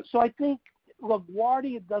 So I think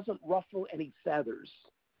LaGuardia doesn't ruffle any feathers,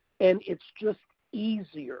 and it's just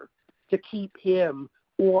easier to keep him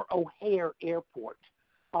or O'Hare Airport.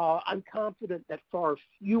 I'm confident that far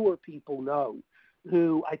fewer people know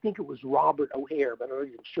who, I think it was Robert O'Hare, but I'm not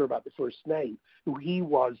even sure about the first name, who he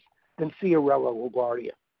was, than Fiorello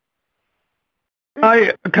LaGuardia.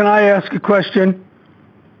 Can I ask a question?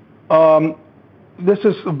 This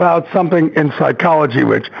is about something in psychology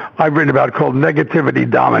which I've written about called negativity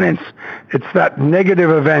dominance. It's that negative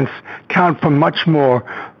events count for much more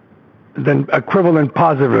than equivalent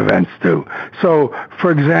positive events do. So,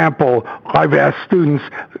 for example, I've asked students,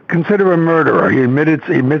 consider a murderer. He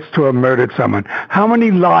admits to have murdered someone. How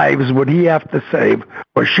many lives would he have to save,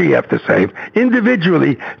 or she have to save,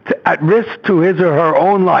 individually, at risk to his or her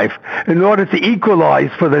own life, in order to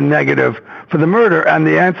equalize for the negative, for the murder? And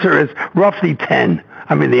the answer is roughly 10.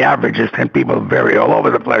 I mean, the average is 10 people, vary all over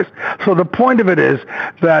the place. So the point of it is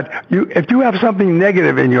that if you have something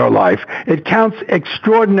negative in your life, it counts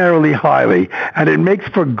extraordinarily highly, and it makes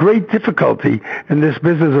for great difficulty in this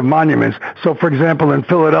business of monuments. So, for example, in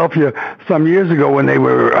Philadelphia, some years ago, when they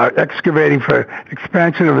were excavating for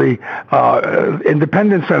expansion of the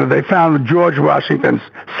Independence Center, they found George Washington's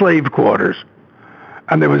slave quarters.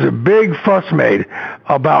 And there was a big fuss made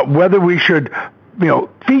about whether we should,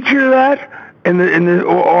 feature that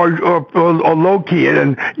or low-key it,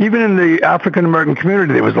 and even in the African-American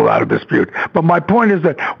community there was a lot of dispute. But my point is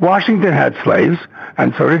that Washington had slaves,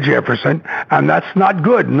 and so did Jefferson, and that's not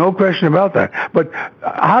good, no question about that. But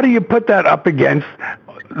how do you put that up against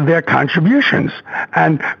their contributions?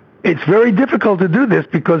 And it's very difficult to do this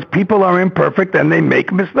because people are imperfect and they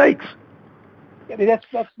make mistakes. I mean, that's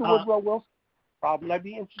the Woodrow Wilson problem. I'd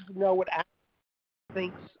be interested to know what Alan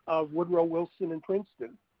thinks of Woodrow Wilson in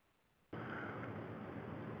Princeton.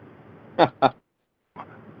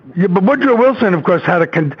 Yeah, but Woodrow Wilson, of course, had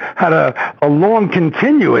a long,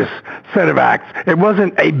 continuous set of acts. It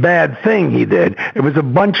wasn't a bad thing he did. It was a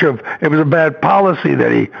bad policy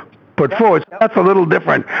that he put forward. So that's a little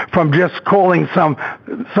different from just calling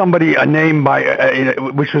somebody a name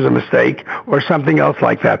which was a mistake, or something else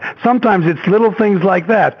like that. Sometimes it's little things like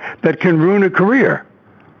that can ruin a career.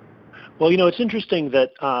 Well, it's interesting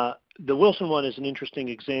that the Wilson one is an interesting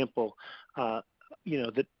example.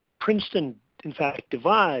 That Princeton, in fact,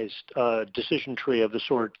 devised a decision tree of the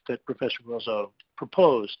sort that Professor Rousseau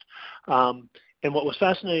proposed. And what was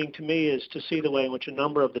fascinating to me is to see the way in which a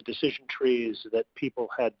number of the decision trees that people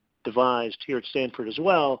had devised here at Stanford as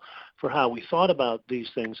well for how we thought about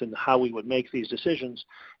these things and how we would make these decisions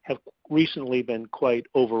have recently been quite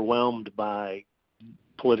overwhelmed by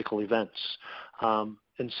political events.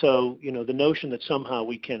 And so, the notion that somehow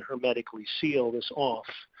we can hermetically seal this off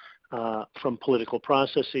from political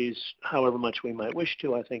processes, however much we might wish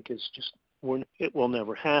to, I think is just, it will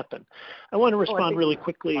never happen. I want to respond really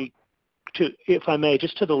quickly to, if I may,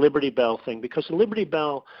 just to the Liberty Bell thing, because the Liberty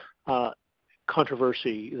Bell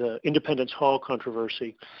controversy, the Independence Hall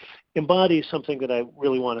controversy, embodies something that I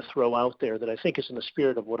really want to throw out there that I think is in the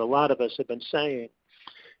spirit of what a lot of us have been saying.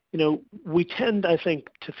 We tend, I think,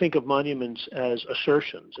 to think of monuments as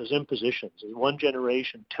assertions, as impositions, as one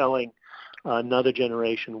generation telling another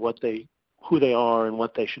generation who they are and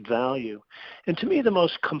what they should value. And to me, the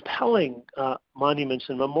most compelling monuments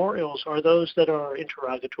and memorials are those that are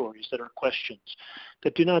interrogatories, that are questions,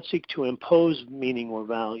 that do not seek to impose meaning or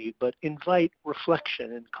value, but invite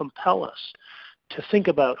reflection and compel us to think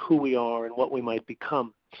about who we are and what we might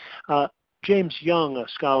become. James Young, a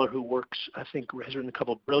scholar who works, I think, has written a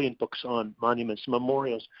couple of brilliant books on monuments and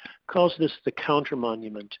memorials, calls this the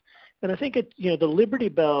counter-monument. And I think the Liberty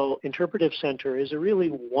Bell Interpretive Center is a really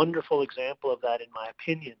wonderful example of that, in my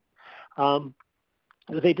opinion.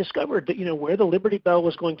 They discovered that, where the Liberty Bell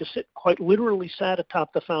was going to sit quite literally sat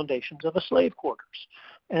atop the foundations of a slave quarters.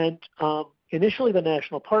 And initially the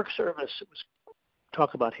National Park Service, it was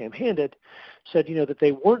talk about ham-handed, said, that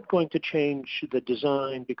they weren't going to change the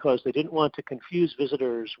design because they didn't want to confuse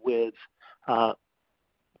visitors with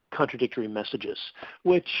contradictory messages,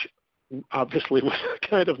 which obviously was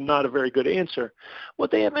kind of not a very good answer.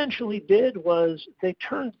 What they eventually did was they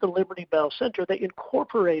turned the Liberty Bell Center, they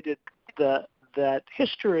incorporated that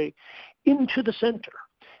history into the center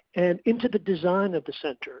and into the design of the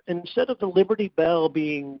center. And instead of the Liberty Bell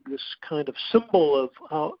being this kind of symbol of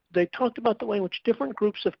how they talked about the way in which different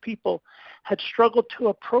groups of people had struggled to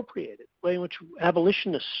appropriate it, the way in which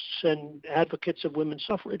abolitionists and advocates of women's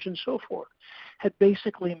suffrage and so forth had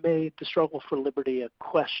basically made the struggle for liberty a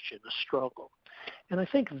question, a struggle. And I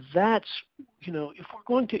think that's, if we're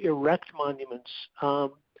going to erect monuments, I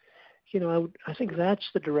think that's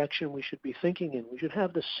the direction we should be thinking in. We should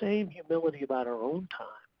have the same humility about our own time.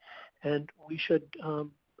 And we should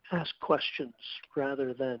ask questions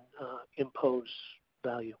rather than impose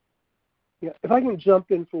value. Yeah, if I can jump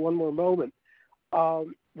in for one more moment, the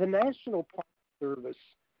National Park Service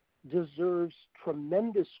deserves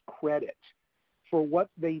tremendous credit for what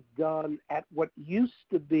they've done at what used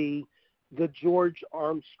to be the George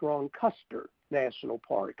Armstrong Custer National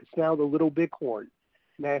Park. It's now the Little Bighorn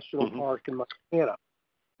National Park in Montana.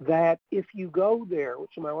 That if you go there, which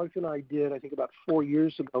my wife and I did, I think about 4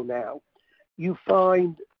 years ago now, you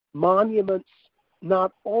find monuments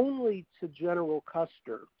not only to General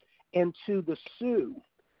Custer and to the Sioux,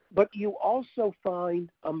 but you also find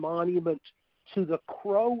a monument to the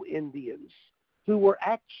Crow Indians, who were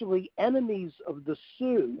actually enemies of the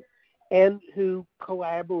Sioux and who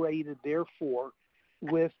collaborated, therefore,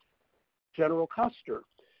 with General Custer.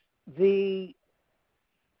 The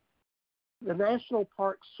National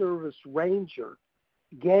Park Service ranger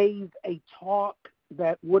gave a talk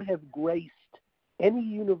that would have graced any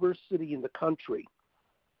university in the country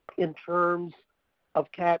in terms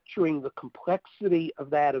of capturing the complexity of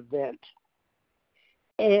that event.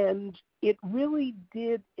 And it really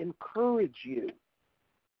did encourage you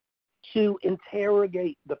to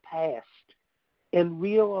interrogate the past and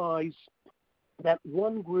realize that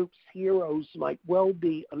one group's heroes might well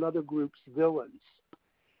be another group's villains.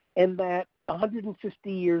 And that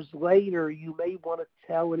 150 years later, you may want to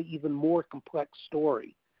tell an even more complex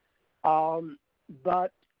story.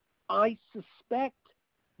 But I suspect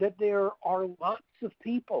that there are lots of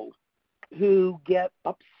people who get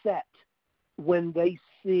upset when they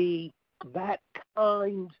see that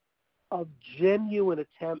kind of genuine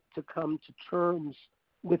attempt to come to terms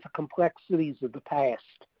with the complexities of the past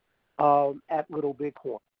at Little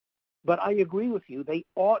Bighorn. But I agree with you. They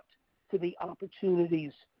ought to be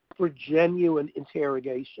opportunities for genuine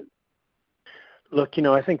interrogation. Look,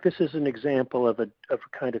 I think this is an example of a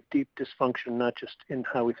kind of deep dysfunction, not just in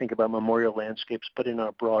how we think about memorial landscapes, but in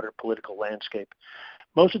our broader political landscape.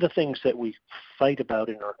 Most of the things that we fight about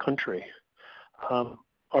in our country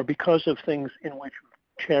are because of things in which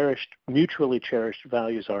mutually cherished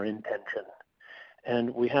values are in tension.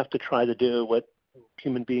 And we have to try to do what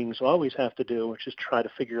human beings always have to do, which is try to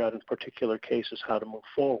figure out in particular cases how to move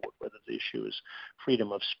forward, whether the issue is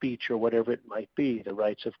freedom of speech or whatever it might be, the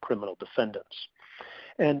rights of criminal defendants.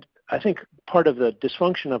 And I think part of the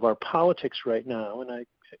dysfunction of our politics right now, and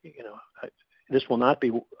this will not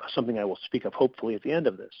be something I will speak of hopefully at the end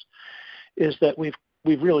of this, is that we've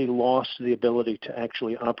really lost the ability to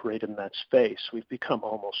actually operate in that space. We've become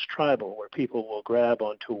almost tribal, where people will grab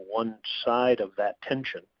onto one side of that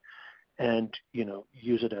tension and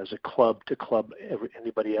use it as a club to club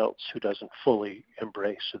anybody else who doesn't fully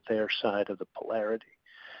embrace their side of the polarity.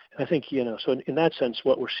 And I think so in that sense,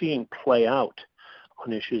 what we're seeing play out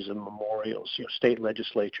on issues of memorials, state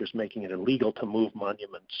legislatures making it illegal to move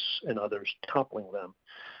monuments and others toppling them,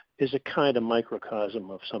 is a kind of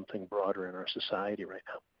microcosm of something broader in our society right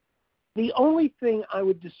now. The only thing I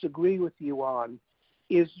would disagree with you on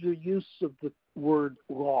is your use of the word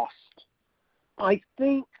lost. I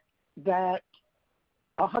think that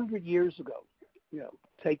 100 years ago,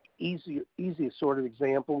 take easiest sort of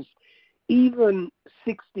examples, even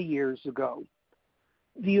 60 years ago,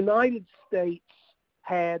 the United States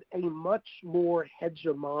had a much more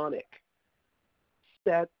hegemonic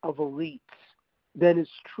set of elites than is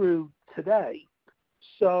true today.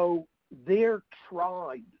 So their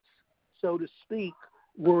tribes, so to speak,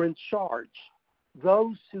 were in charge.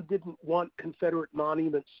 Those who didn't want Confederate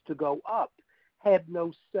monuments to go up had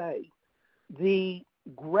no say. The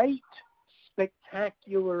great,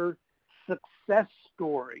 spectacular success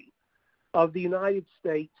story of the United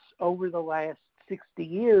States over the last 60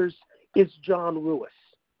 years is John Lewis.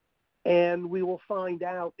 And we will find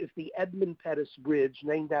out if the Edmund Pettus Bridge,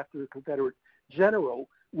 named after a Confederate general,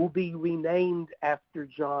 will be renamed after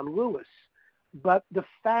John Lewis. But the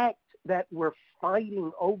fact that we're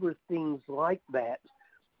fighting over things like that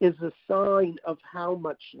is a sign of how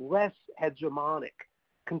much less hegemonic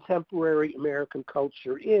contemporary American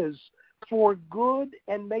culture is, for good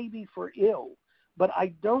and maybe for ill. But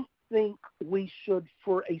I don't think we should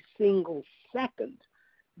for a single second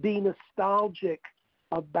be nostalgic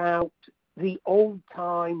about the old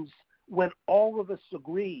times when all of us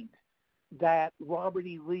agreed that Robert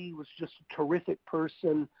E. Lee was just a terrific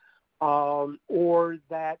person, or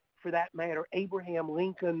that, for that matter, Abraham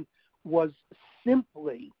Lincoln was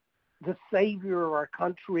simply the savior of our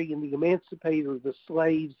country and the emancipator of the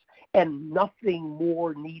slaves, and nothing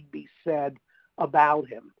more need be said about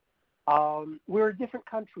him. We're a different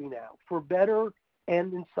country now, for better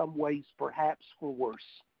and in some ways perhaps for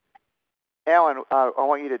worse. Alan, I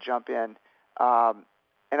want you to jump in, and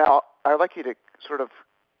I'd like you to sort of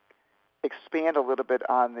expand a little bit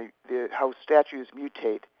on the how statues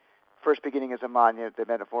mutate, first beginning as a monument, then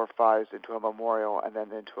metamorphosed into a memorial, and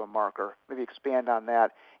then into a marker. Maybe expand on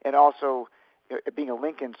that, and also, being a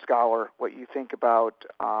Lincoln scholar, what you think about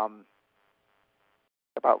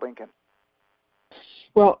Lincoln.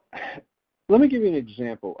 Well, let me give you an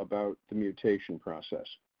example about the mutation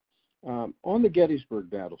process. On the Gettysburg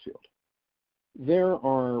battlefield, there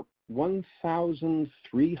are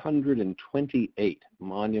 1,328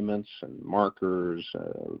 monuments and markers,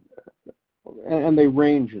 and they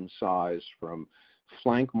range in size from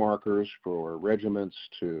flank markers for regiments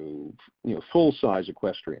to full-size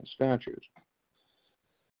equestrian statues.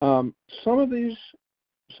 Some of these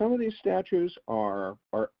statues are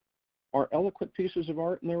eloquent pieces of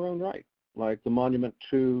art in their own right, like the monument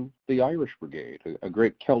to the Irish Brigade, a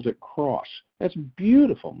great Celtic cross. That's a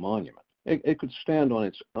beautiful monument. It could stand on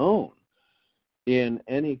its own in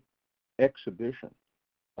any exhibition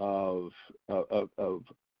of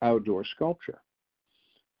outdoor sculpture.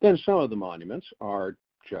 Then some of the monuments are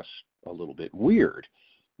just a little bit weird.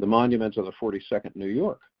 The monument of the 42nd New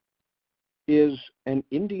York is an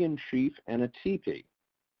Indian chief and a teepee.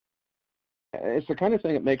 It's the kind of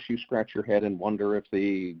thing that makes you scratch your head and wonder if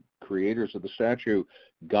the creators of the statue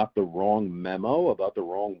got the wrong memo about the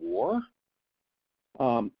wrong war.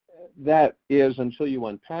 That is until you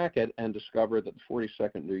unpack it and discover that the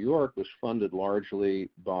 42nd New York was funded largely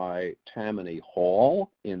by Tammany Hall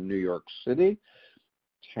in New York City.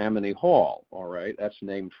 Tammany Hall, all right, that's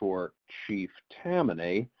named for Chief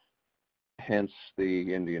Tammany, hence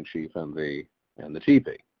the Indian chief and the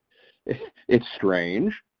teepee. It's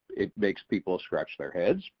strange. It makes people scratch their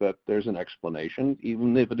heads, but there's an explanation,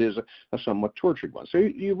 even if it is a somewhat tortured one. So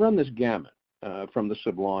you run this gamut from the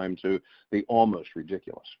sublime to the almost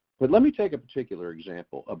ridiculous. But let me take a particular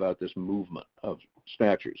example about this movement of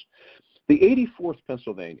statues. The 84th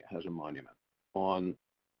Pennsylvania has a monument on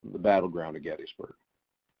the battleground of Gettysburg.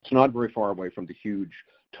 It's not very far away from the huge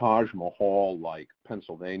Taj Mahal-like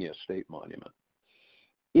Pennsylvania State Monument.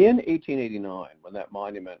 In 1889, when that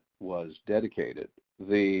monument was dedicated,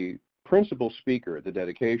 the principal speaker at the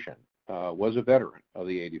dedication was a veteran of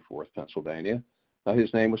the 84th Pennsylvania.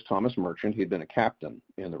 His name was Thomas Merchant. He'd been a captain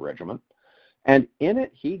in the regiment. And in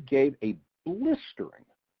it, he gave a blistering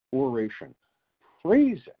oration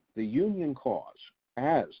praising the Union cause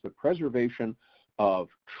as the preservation of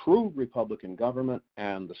true Republican government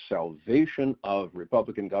and the salvation of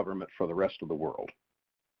Republican government for the rest of the world.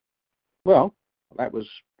 Well, that was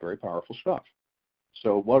very powerful stuff.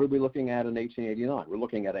 So what are we looking at in 1889? We're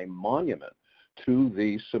looking at a monument to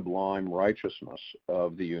the sublime righteousness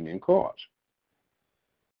of the Union cause.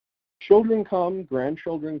 Children come,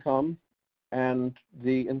 grandchildren come, and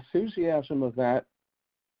the enthusiasm of that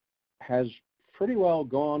has pretty well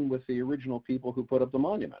gone with the original people who put up the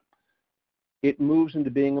monument. It moves into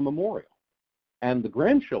being a memorial. And the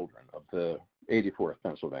grandchildren of the 84th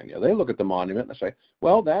Pennsylvania, they look at the monument and they say,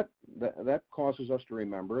 well, that causes us to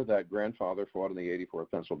remember that grandfather fought in the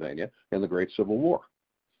 84th Pennsylvania in the Great Civil War.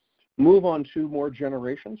 Move on 2 more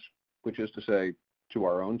generations, which is to say to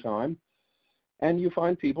our own time, and you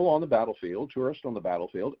find people on the battlefield, tourists on the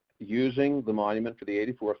battlefield, using the monument for the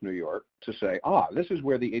 84th New York to say, this is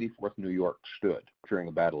where the 84th New York stood during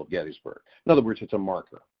the Battle of Gettysburg. In other words, it's a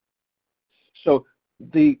marker. So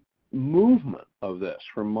the movement of this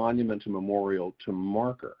from monument to memorial to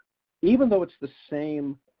marker, even though it's the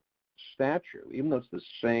same statue, even though it's the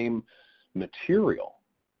same material,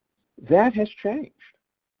 that has changed.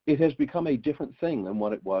 It has become a different thing than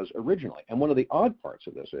what it was originally. And one of the odd parts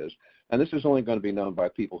of this is, and this is only going to be known by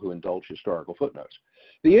people who indulge historical footnotes,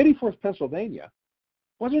 the 84th Pennsylvania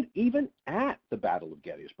wasn't even at the Battle of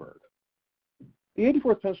Gettysburg. The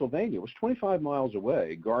 84th Pennsylvania was 25 miles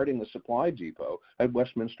away guarding the supply depot at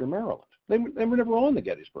Westminster, Maryland. They were never on the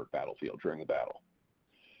Gettysburg battlefield during the battle.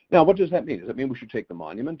 Now, what does that mean? Does that mean we should take the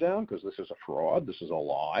monument down because this is a fraud, this is a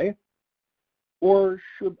lie? Or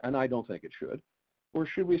should, and I don't think it should, or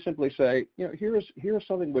should we simply say, here's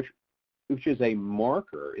something which is a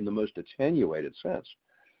marker in the most attenuated sense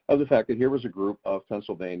of the fact that here was a group of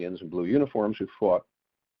Pennsylvanians in blue uniforms who fought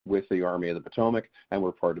with the Army of the Potomac and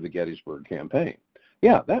were part of the Gettysburg campaign.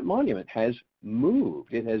 Yeah, that monument has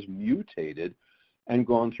moved. It has mutated and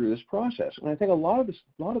gone through this process. And I think a lot of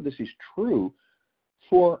this is true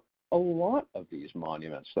for a lot of these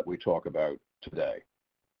monuments that we talk about today.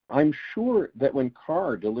 I'm sure that when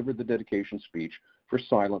Carr delivered the dedication speech for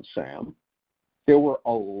Silent Sam, there were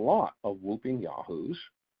a lot of whooping yahoos,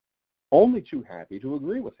 only too happy to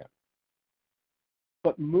agree with him.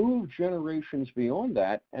 But move generations beyond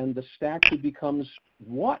that, and the statue becomes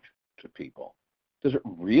what to people? Does it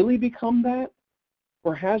really become that?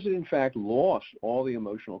 Or has it, in fact, lost all the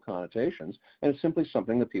emotional connotations, and it's simply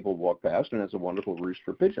something that people walk past, and it's a wonderful roost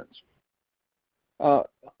for pigeons?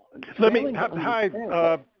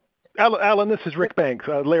 Alan, this is Rick Banks,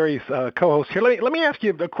 Larry's co-host here. Let me ask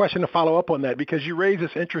you a question to follow up on that, because you raise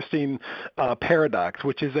this interesting paradox,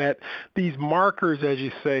 which is that these markers, as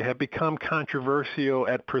you say, have become controversial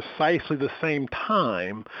at precisely the same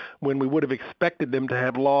time when we would have expected them to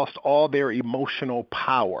have lost all their emotional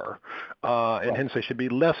power, and hence they should be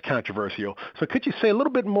less controversial. So could you say a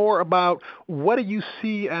little bit more about what do you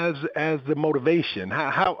see as the motivation?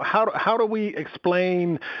 How do we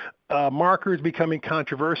explain markers becoming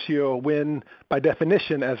controversial when, by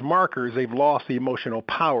definition, as markers, they've lost the emotional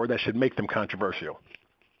power that should make them controversial?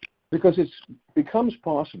 Because it becomes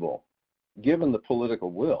possible, given the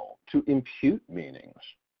political will, to impute meanings,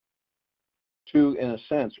 to, in a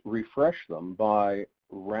sense, refresh them by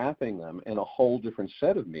wrapping them in a whole different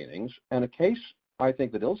set of meanings. And a case, I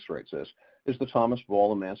think, that illustrates this is the Thomas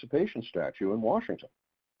Ball Emancipation statue in Washington.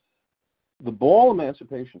 The Ball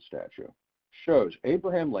Emancipation statue shows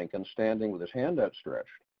Abraham Lincoln standing with his hand outstretched,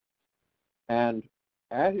 and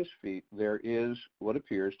at his feet there is what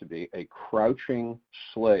appears to be a crouching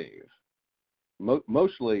slave,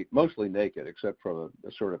 mostly naked except for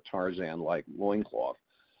a sort of Tarzan-like loincloth.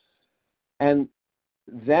 And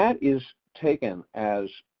that is taken as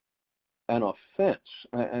an offense.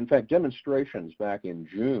 In fact, demonstrations back in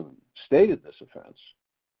June stated this offense.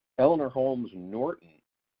 Eleanor Holmes Norton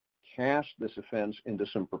cast this offense into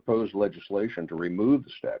some proposed legislation to remove the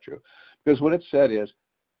statue, because what it said is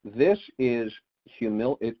this is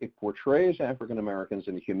it portrays African Americans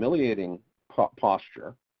in a humiliating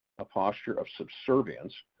posture, a posture of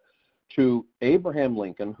subservience to Abraham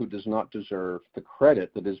Lincoln, who does not deserve the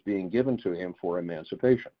credit that is being given to him for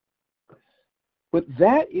emancipation. But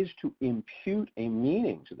that is to impute a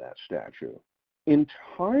meaning to that statue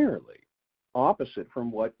entirely opposite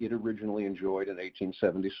from what it originally enjoyed in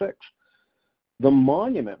 1876. The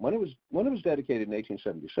monument, when it was dedicated in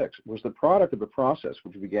 1876, was the product of a process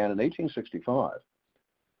which began in 1865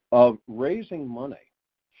 of raising money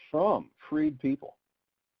from freed people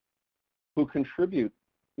who contribute,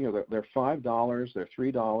 their $5, their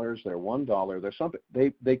 $3, their $1, their something.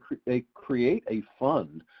 They create a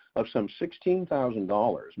fund of some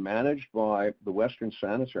 $16,000 managed by the Western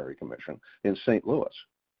Sanitary Commission in St. Louis.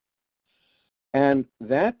 And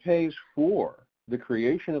that pays for the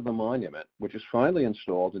creation of the monument, which is finally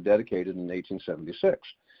installed and dedicated in 1876.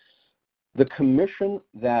 The commission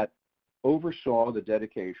that oversaw the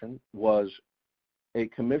dedication was a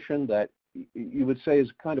commission that you would say is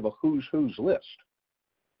kind of a who's list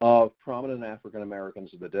of prominent African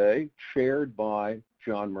Americans of the day, chaired by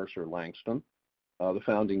John Mercer Langston, the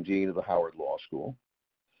founding dean of the Howard Law School.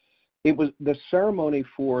 It was the ceremony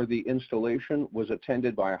for the installation was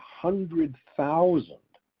attended by 100,000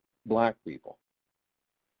 black people,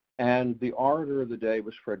 and the orator of the day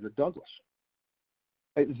was Frederick Douglass.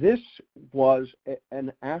 This was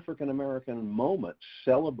an African American moment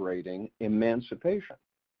celebrating emancipation.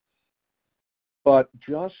 But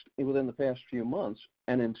just within the past few months,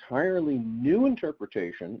 an entirely new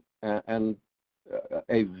interpretation and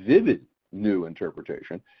a vivid new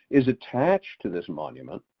interpretation is attached to this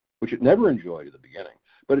monument, which it never enjoyed at the beginning,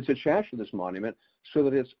 but it's attached to this monument so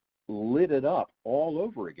that it's lit it up all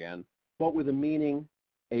over again, but with a meaning,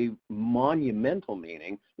 a monumental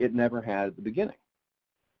meaning it never had at the beginning.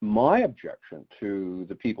 My objection to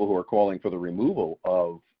the people who are calling for the removal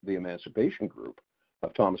of the Emancipation Group,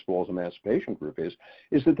 of Thomas Ball's Emancipation Group,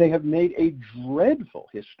 is that they have made a dreadful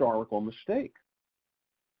historical mistake.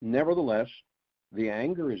 Nevertheless, the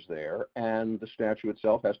anger is there, and the statue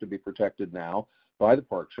itself has to be protected now by the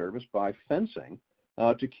Park Service by fencing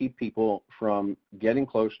to keep people from getting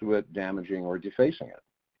close to it, damaging, or defacing it.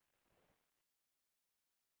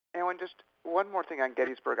 And just one more thing on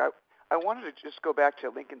Gettysburg. I wanted to just go back to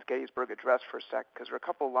Lincoln's Gettysburg Address for a sec, because there are a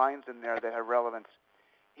couple lines in there that have relevance.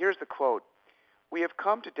 Here's the quote. "We have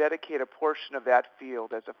come to dedicate a portion of that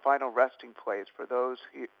field as a final resting place for those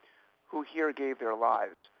who here gave their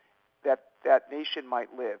lives, that nation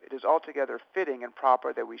might live. It is altogether fitting and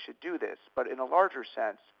proper that we should do this, but in a larger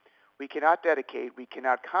sense, we cannot dedicate, we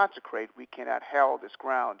cannot consecrate, we cannot hallow this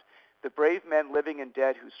ground. The brave men living and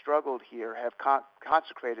dead who struggled here have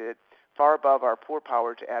consecrated it far above our poor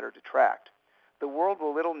power to add or detract. The world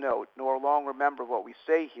will little note nor long remember what we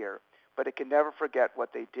say here, but it can never forget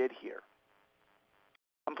what they did here."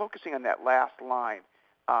 I'm focusing on that last line,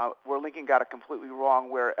 where Lincoln got it completely wrong,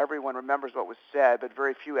 where everyone remembers what was said, but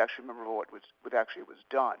very few actually remember what actually was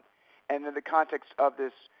done. And in the context of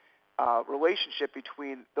this relationship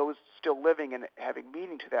between those still living and having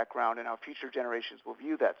meaning to that ground and how future generations will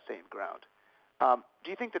view that same ground.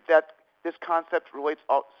 Do you think that this concept relates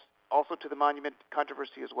also to the monument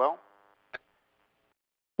controversy as well?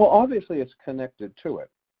 Well, obviously it's connected to it,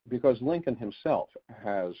 because Lincoln himself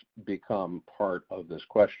has become part of this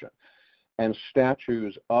question, and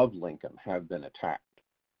statues of Lincoln have been attacked.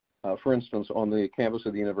 For instance, on the campus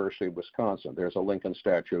of the University of Wisconsin, there's a Lincoln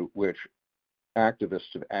statue which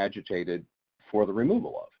activists have agitated for the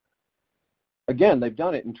removal of. Again, they've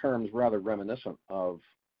done it in terms rather reminiscent of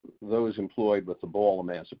those employed with the Ball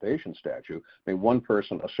Emancipation statue. I mean, one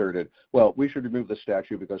person asserted, well, we should remove the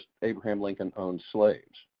statue because Abraham Lincoln owned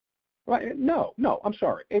slaves. Right? No, I'm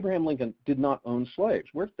sorry. Abraham Lincoln did not own slaves.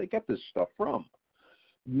 Where did they get this stuff from?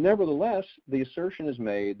 Nevertheless, the assertion is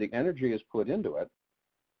made, the energy is put into it,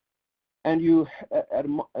 and you,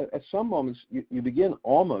 at some moments, you begin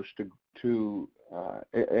almost to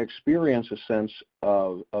experience a sense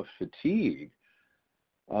of fatigue.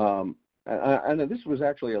 And this was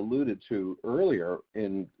actually alluded to earlier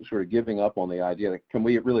in sort of giving up on the idea that can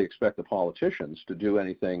we really expect the politicians to do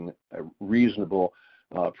anything reasonable,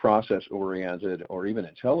 process-oriented, or even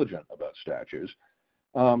intelligent about statues.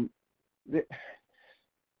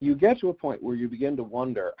 You get to a point where you begin to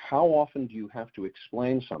wonder, how often do you have to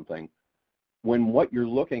explain something when what you're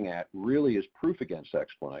looking at really is proof against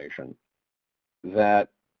explanation, that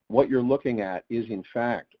what you're looking at is in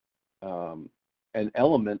fact an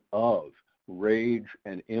element of rage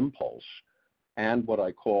and impulse and what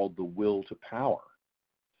I call the will to power,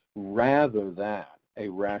 rather than a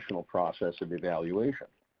rational process of evaluation.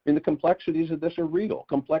 And the complexities of this are real.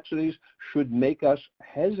 Complexities should make us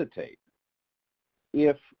hesitate.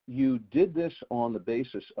 If you did this on the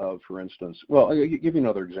basis of, for instance, well, I'll give you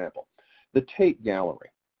another example. The Tate Gallery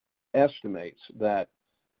estimates that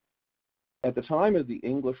at the time of the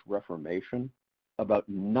English Reformation, about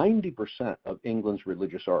 90% of England's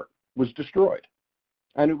religious art was destroyed.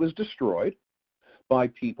 And it was destroyed by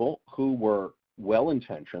people who were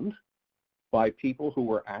well-intentioned, by people who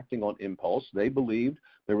were acting on impulse. They believed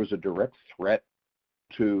there was a direct threat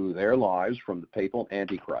to their lives from the papal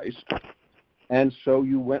Antichrist, And so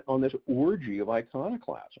you went on this orgy of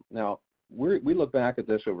iconoclasm. Now, we look back at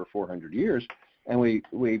this over 400 years, and we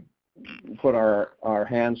put our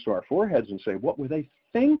hands to our foreheads and say, what were they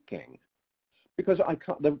thinking? Because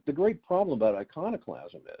the great problem about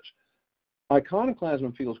iconoclasm is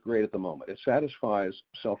iconoclasm feels great at the moment. It satisfies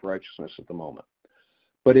self-righteousness at the moment,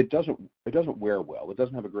 but it doesn't wear well. It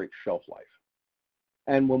doesn't have a great shelf life.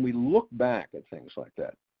 And when we look back at things like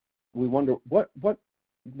that, we wonder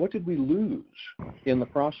what did we lose in the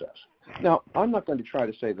process? Now, I'm not going to try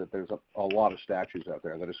to say that there's a lot of statues out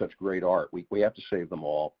there that are such great art. We have to save them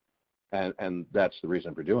all, and that's the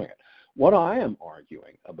reason for doing it. What I am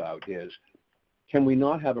arguing about is, can we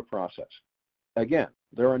not have a process? Again,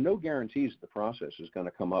 there are no guarantees that the process is going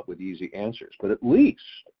to come up with easy answers, but at least,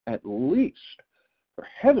 for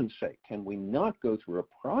heaven's sake, can we not go through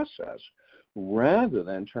a process rather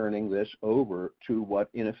than turning this over to what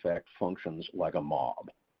in effect functions like a mob?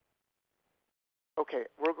 Okay,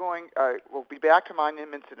 we'll be back to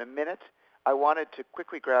monuments in a minute. I wanted to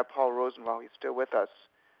quickly grab Paul Rosen while he's still with us.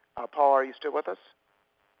 Paul, are you still with us?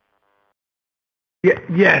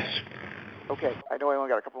 Yes. Okay, I know I only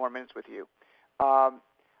got a couple more minutes with you.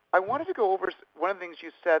 I wanted to go over one of the things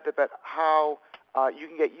you said about how you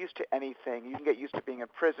can get used to anything. You can get used to being in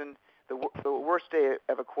prison. The worst day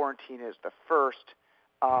of a quarantine is the first.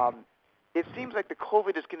 It seems like the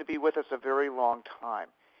COVID is going to be with us a very long time.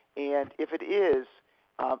 And if it is,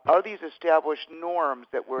 are these established norms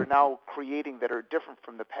that we're now creating that are different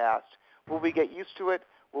from the past? Will we get used to it?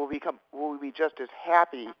 Will we be just as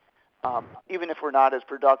happy, even if we're not as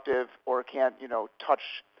productive or can't, touch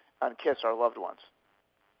and kiss our loved ones?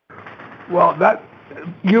 Well,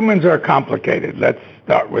 humans are complicated. Let's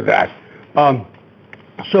start with that.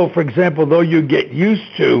 So, for example, though you get used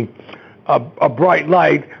to a bright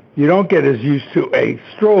light, you don't get as used to a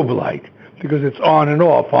strobe light because it's on and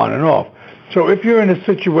off, on and off. So if you're in a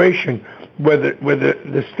situation where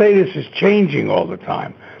the status is changing all the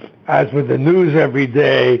time, as with the news every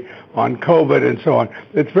day on COVID and so on,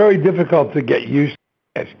 it's very difficult to get used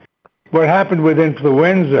to it. What happened with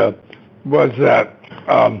influenza was that,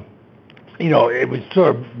 it was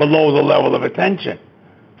sort of below the level of attention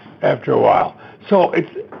after a while. So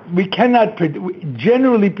we cannot predict.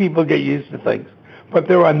 Generally, people get used to things, but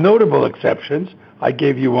there are notable exceptions. I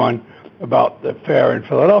gave you one about the fair in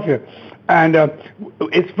Philadelphia, and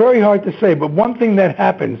it's very hard to say. But one thing that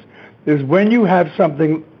happens is when you have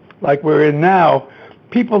something like we're in now,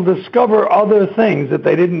 people discover other things that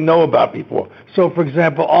they didn't know about before. So, for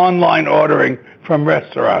example, online ordering from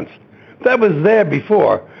restaurants. That was there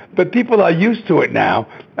before, but people are used to it now.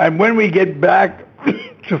 And when we get back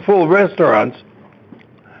to full restaurants,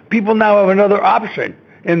 people now have another option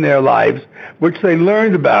in their lives, which they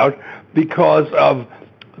learned about because of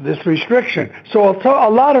this restriction. So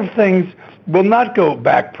a lot of things will not go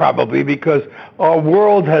back probably because our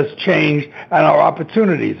world has changed and our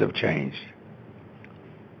opportunities have changed.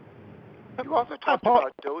 You also talked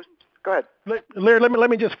about those. Go ahead. Larry, let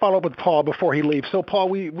me just follow up with Paul before he leaves. So, Paul,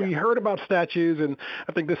 we heard about statues, and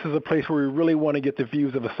I think this is a place where we really want to get the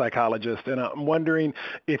views of a psychologist. And I'm wondering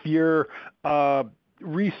if your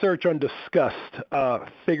research on disgust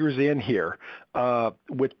figures in here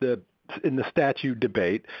with in the statue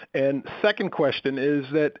debate. And second question is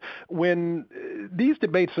that when these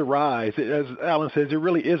debates arise, as Alan says, there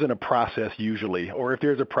really isn't a process usually, or if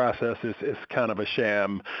there's a process, it's kind of a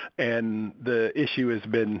sham, and the issue has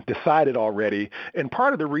been decided already. And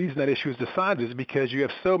part of the reason that issue is decided is because you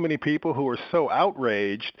have so many people who are so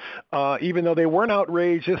outraged, even though they weren't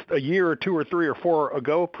outraged just a year or two or three or four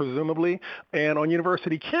ago, presumably. And on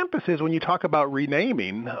university campuses, when you talk about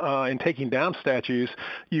renaming and taking down statues,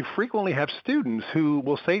 you frequently have students who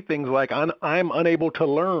will say things like, I'm unable to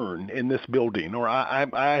learn in this building, or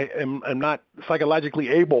I am not psychologically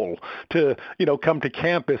able to, come to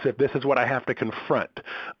campus if this is what I have to confront.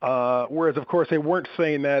 Whereas, of course, they weren't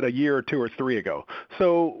saying that a year or two or three ago.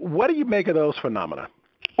 So what do you make of those phenomena?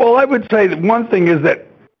 Well, I would say that one thing is that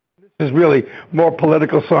this is really more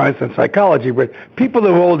political science than psychology, but people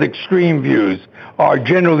who hold extreme views are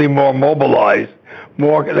generally more mobilized.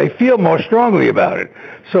 They feel more strongly about it.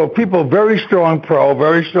 So people very strong pro,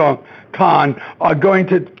 very strong con are going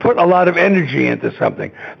to put a lot of energy into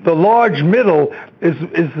something. The large middle is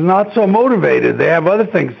not so motivated. They have other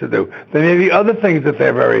things to do. There may be other things that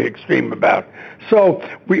they're very extreme about. So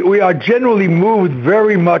we are generally moved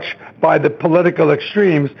very much by the political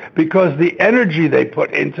extremes because the energy they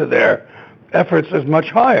put into their efforts is much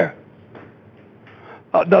higher.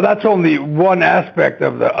 Now that's only one aspect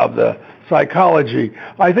of the psychology.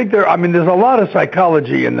 I think there's a lot of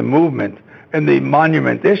psychology in the movement, in the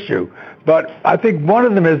monument issue. But I think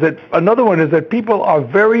another one is that people are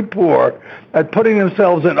very poor at putting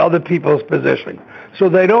themselves in other people's position. So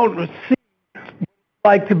they don't see what it's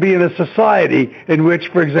like to be in a society in which,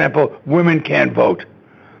 for example, women can't vote.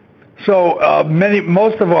 So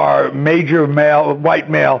most of our major white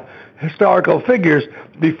male historical figures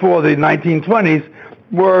before the 1920s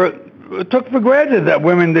took for granted that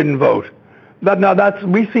women didn't vote.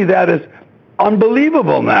 We see that as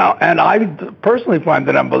unbelievable now, and I personally find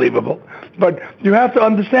it unbelievable. But you have to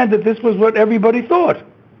understand that this was what everybody thought,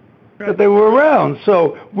 that they were around.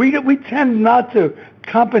 So we tend not to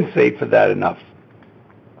compensate for that enough.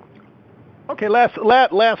 Okay,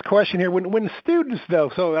 last question here. When students,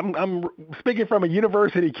 though, so I'm speaking from a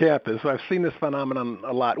university campus. I've seen this phenomenon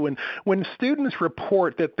a lot. When students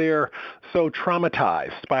report that they're so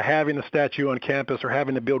traumatized by having a statue on campus or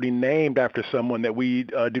having a building named after someone that we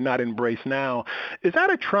do not embrace now, is that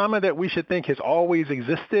a trauma that we should think has always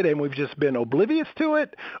existed and we've just been oblivious to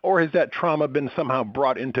it, or has that trauma been somehow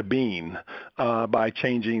brought into being by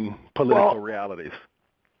changing political realities?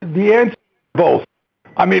 The answer is both.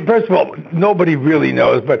 I mean, first of all, nobody really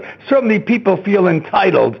knows, but certainly people feel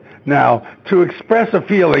entitled now to express a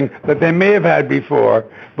feeling that they may have had before,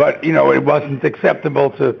 but, it wasn't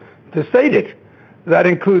acceptable to state it. That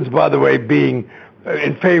includes, by the way, being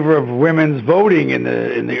in favor of women's voting in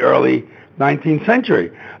the early 19th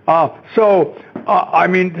century. Though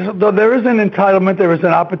there is an entitlement, there is an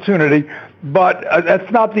opportunity, but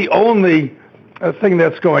that's not the only thing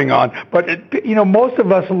that's going on. But, most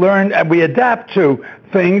of us learn and we adapt to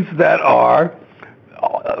things that are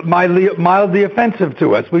mildly offensive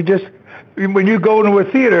to us. When you go into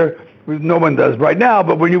a theater, no one does right now,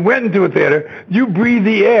 but when you went into a theater, you breathe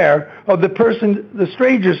the air of the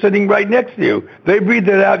stranger sitting right next to you. They breathe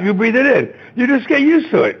it out, you breathe it in. You just get used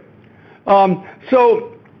to it.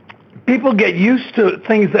 So people get used to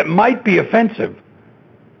things that might be offensive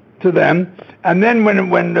to them, and then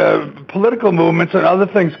when political movements and other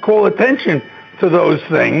things call attention to those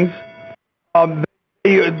things,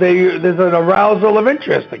 there's an arousal of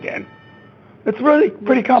interest again. It's really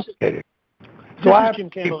pretty complicated. So I have Jim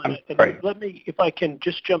Campbell, and let me, if I can,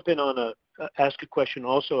 just jump in on ask a question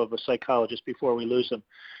also of a psychologist before we lose him.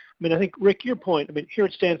 I mean, I think Rick, your point. I mean, here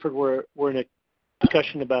at Stanford, we're in a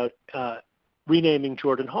discussion about renaming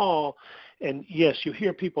Jordan Hall. And yes, you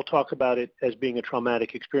hear people talk about it as being a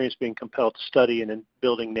traumatic experience, being compelled to study in a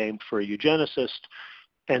building named for a eugenicist.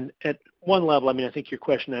 And at one level, I mean, I think your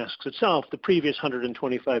question asks itself, the previous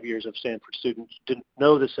 125 years of Stanford students didn't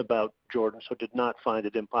know this about Jordan, so did not find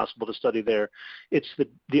it impossible to study there. It's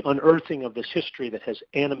the unearthing of this history that has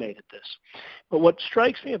animated this. But what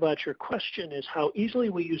strikes me about your question is how easily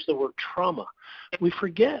we use the word trauma. We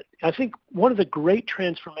forget. I think one of the great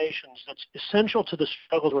transformations that's essential to the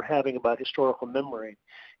struggles we're having about historical memory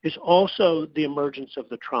is also the emergence of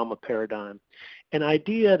the trauma paradigm, an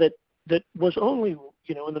idea that was only,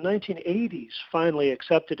 in the 1980s, finally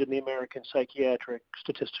accepted in the American Psychiatric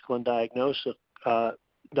Statistical and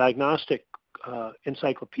Diagnostic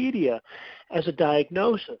Encyclopedia as a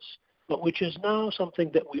diagnosis, but which is now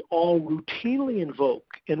something that we all routinely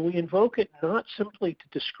invoke. And we invoke it not simply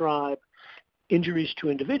to describe injuries to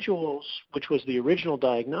individuals, which was the original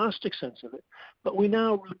diagnostic sense of it, but we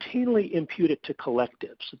now routinely impute it to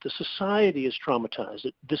collectives, that the society is traumatized,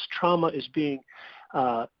 that this trauma is being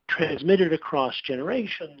transmitted across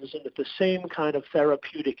generations, and that the same kind of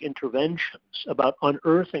therapeutic interventions about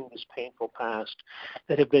unearthing this painful past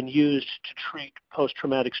that have been used to treat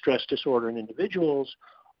post-traumatic stress disorder in individuals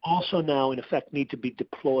also now, in effect, need to be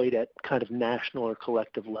deployed at kind of national or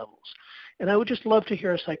collective levels. And I would just love to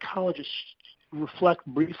hear a psychologist reflect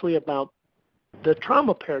briefly about the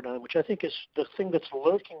trauma paradigm, which I think is the thing that's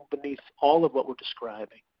lurking beneath all of what we're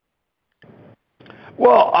describing.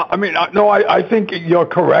 Well, I think you're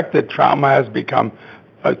correct that trauma has become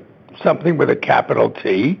something with a capital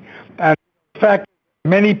T. And in fact,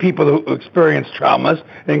 many people who experience traumas,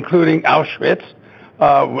 including Auschwitz,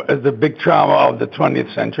 the big trauma of the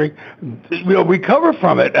 20th century, recover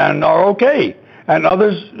from it and are okay, and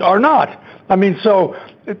others are not. I mean, so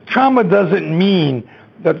trauma doesn't mean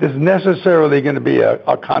that there's necessarily going to be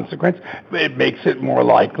a consequence. It makes it more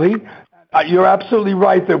likely. You're absolutely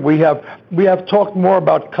right that we have talked more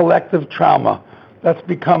about collective trauma. That's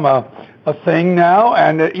become a thing now,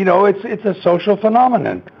 and it's a social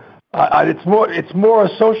phenomenon. It's more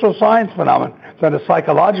a social science phenomenon than a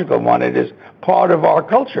psychological one. It is part of our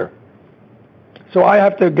culture. So I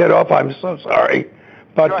have to get off. I'm so sorry,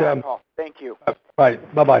 but go ahead, Paul. Thank you.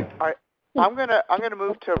 Right. Bye-bye. All right. I'm gonna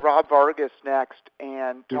move to Rob Vargas next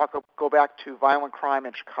and go back to violent crime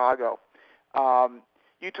in Chicago.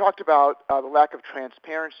 You talked about the lack of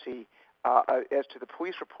transparency as to the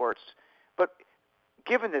police reports, but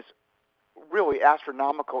given this really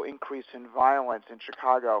astronomical increase in violence in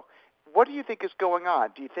Chicago, what do you think is going on?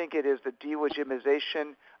 Do you think it is the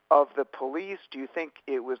delegitimization of the police? Do you think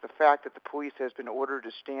it was the fact that the police has been ordered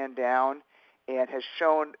to stand down and has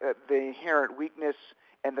shown the inherent weakness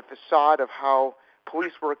and the facade of how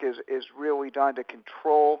police work is really done to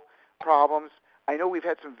control problems? I know we've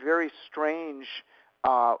had some very strange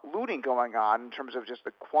looting going on in terms of just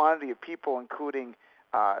the quantity of people, including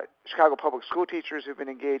Chicago public school teachers who've been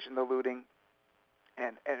engaged in the looting,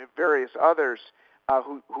 and various others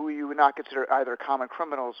who you would not consider either common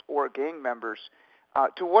criminals or gang members.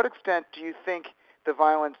 To what extent do you think the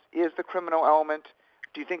violence is the criminal element?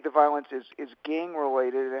 Do you think the violence is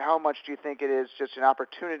gang-related? And how much do you think it is just an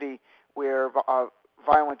opportunity where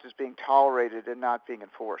violence is being tolerated and not being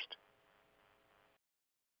enforced?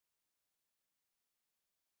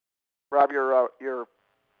 Rob, you are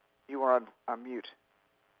on mute.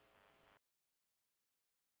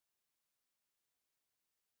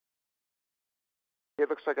 It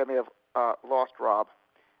looks like I may have lost Rob.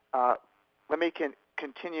 Let me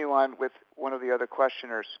continue on with one of the other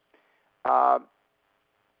questioners. Let's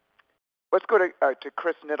go to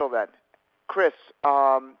Chris Niddle then. Chris,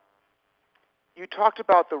 you talked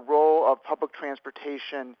about the role of public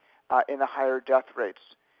transportation in the higher death rates.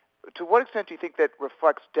 To what extent do you think that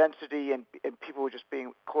reflects density and people just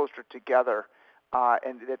being closer together,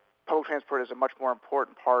 and that public transport is a much more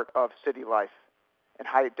important part of city life and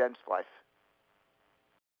high dense life?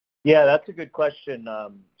 Yeah, that's a good question.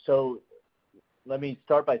 So let me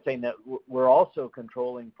start by saying that we're also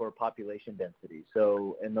controlling for population density.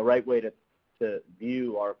 So, and the right way to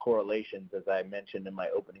view our correlations, as I mentioned in my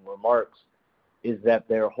opening remarks, is that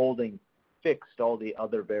they're holding fixed all the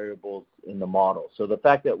other variables in the model. So the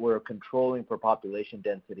fact that we're controlling for population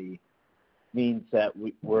density means that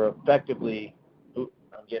we're effectively,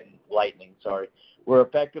 I'm getting lightning, sorry. We're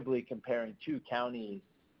effectively comparing two counties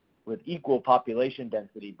with equal population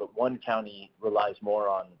density, but one county relies more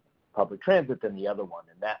on public transit than the other one,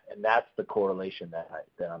 and that's the correlation that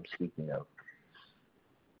I'm speaking of.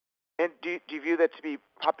 And do you view that to be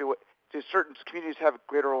popular? Do certain communities have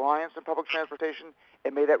greater reliance on public transportation,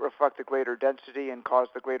 and may that reflect the greater density and cause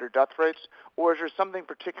the greater death rates? Or is there something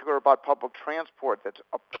particular about public transport that's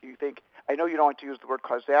you think? I know you don't like to use the word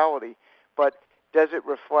causality, but does it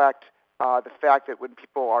reflect the fact that when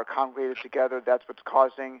people are congregated together, that's what's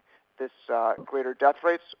causing this greater death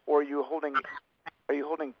rates? Or are you holding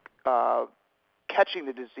catching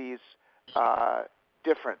the disease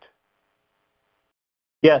different?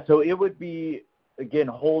 Yeah, so it would be, again,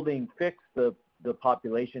 holding fixed the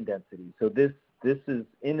population density. So this is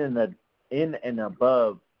in and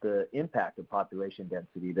above the impact of population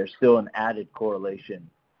density. There's still an added correlation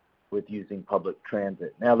with using public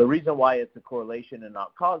transit. Now, the reason why it's a correlation and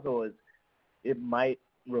not causal is it might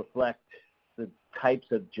reflect the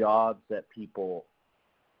types of jobs that people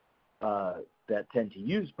that tend to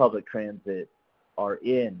use public transit are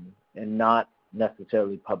in, and not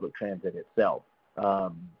necessarily public transit itself.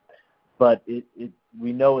 But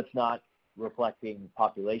we know it's not reflecting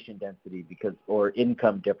population density or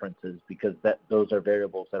income differences, because those are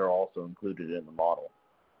variables that are also included in the model.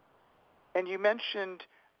 And you mentioned,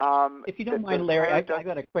 if you don't mind, Larry, I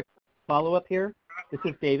got a quick follow-up here. This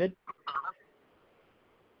is David.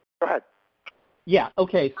 Go ahead. Yeah.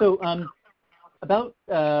 Okay. So about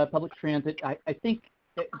public transit, I think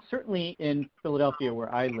that certainly in Philadelphia,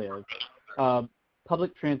 where I live,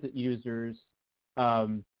 public transit users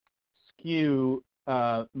skew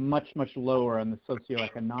much lower on the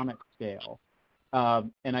socioeconomic scale,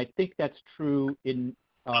 and I think that's true in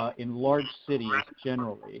large cities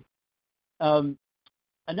generally. I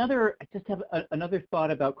just have another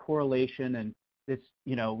thought about correlation, and this,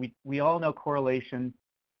 we all know correlation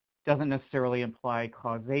doesn't necessarily imply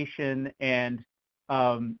causation, and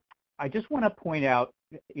I just want to point out,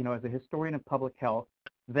 as a historian of public health,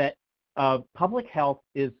 that public health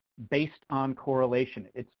is based on correlation.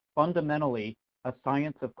 It's fundamentally a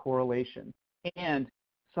science of correlation. And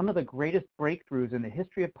some of the greatest breakthroughs in the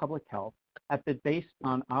history of public health have been based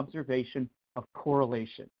on observation of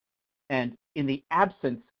correlation, and in the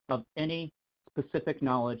absence of any specific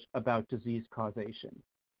knowledge about disease causation.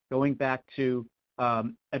 Going back to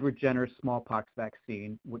Edward Jenner's smallpox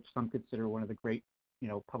vaccine, which some consider one of the great,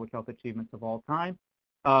 public health achievements of all time.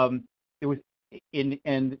 It was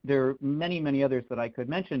and there are many others that I could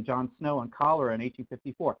mention. John Snow on cholera in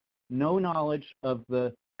 1854. No knowledge of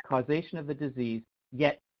the causation of the disease,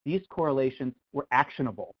 yet these correlations were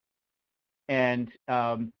actionable, and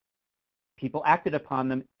people acted upon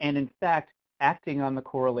them. And in fact, acting on the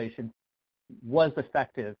correlation was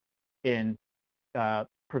effective in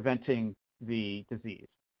preventing the disease.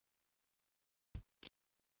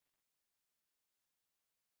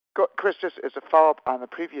 Chris, just as a follow-up on the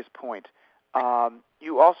previous point,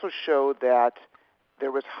 you also showed that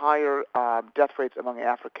there was higher death rates among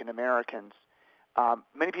African Americans.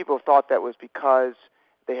 Many people thought that was because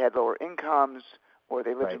they had lower incomes or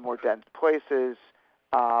they lived in more dense places,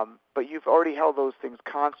 but you've already held those things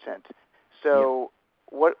constant. So,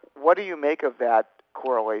 what do you make of that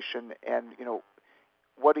correlation, and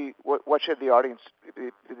what should the audience,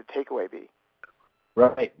 the takeaway be?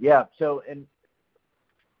 Right. Yeah. So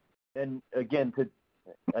and again,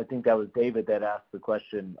 I think that was David that asked the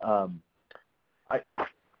question.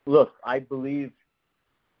 I believe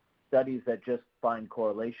studies that just find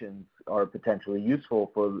correlations are potentially useful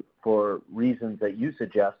for reasons that you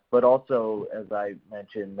suggest, but also, as I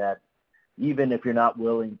mentioned, that even if you're not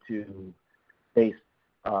willing to base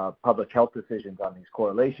public health decisions on these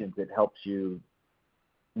correlations, it helps you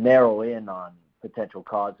narrow in on potential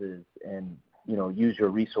causes and use your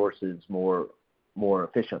resources more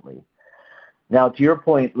efficiently. Now, to your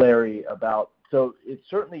point, Larry, so it's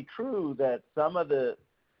certainly true that some of the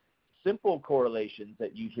simple correlations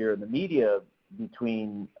that you hear in the media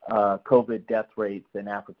between COVID death rates and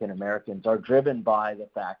African Americans are driven by the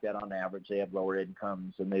fact that on average they have lower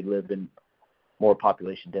incomes and they live in more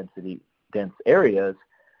population dense areas.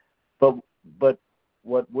 But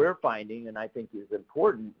what we're finding, and I think is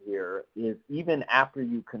important here, is even after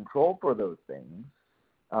you control for those things,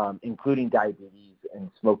 including diabetes and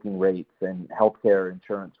smoking rates and healthcare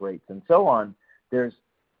insurance rates and so on, there's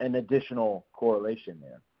an additional correlation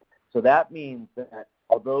there. So that means that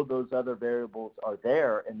although those other variables are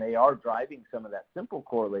there and they are driving some of that simple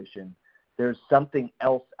correlation, there's something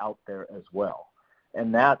else out there as well.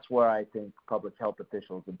 And that's where I think public health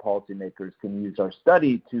officials and policymakers can use our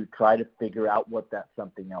study to try to figure out what that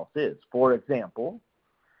something else is. For example,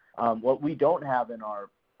 what we don't have in our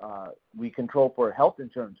we control for health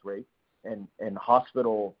insurance rates and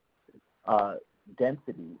hospital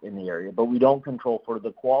density in the area, but we don't control for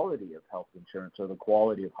the quality of health insurance or the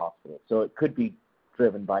quality of hospitals. So it could be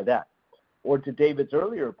driven by that. Or to David's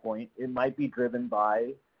earlier point, it might be driven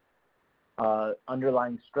by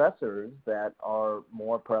underlying stressors that are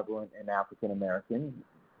more prevalent in African American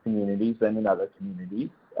communities than in other communities,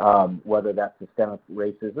 whether that's systemic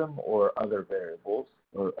racism or other variables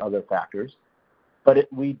or other factors. But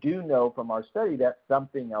we do know from our study that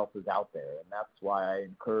something else is out there, and that's why I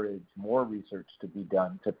encourage more research to be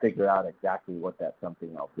done to figure out exactly what that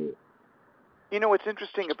something else is. What's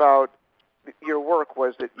interesting about your work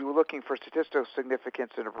was that you were looking for statistical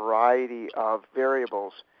significance in a variety of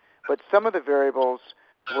variables, but some of the variables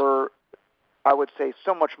were, I would say,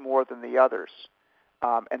 so much more than the others.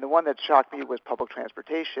 And the one that shocked me was public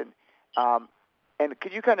transportation. And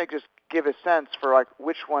could you kind of just give a sense for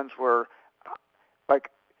which ones were,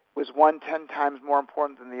 was one 10 times more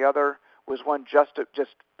important than the other? Was one just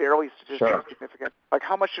barely statistically significant?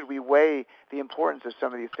 How much should we weigh the importance of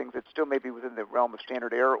some of these things that still may be within the realm of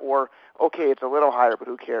standard error, or, okay, it's a little higher, but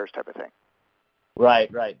who cares type of thing?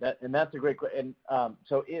 Right. That's a great question. And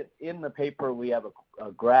so in the paper, we have a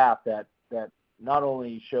graph that not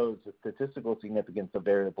only shows the statistical significance of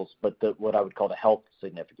variables, but what I would call the health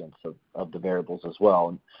significance of the variables as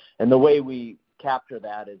well. And the way we capture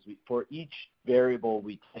that is for each variable,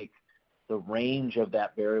 we take the range of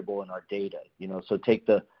that variable in our data. So take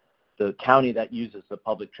the county that uses the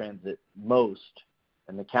public transit most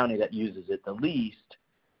and the county that uses it the least,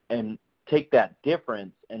 and take that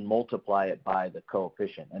difference and multiply it by the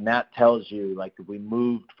coefficient. And that tells you, if we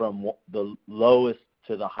moved from the lowest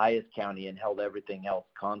to the highest county and held everything else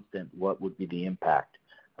constant, what would be the impact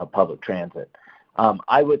of public transit?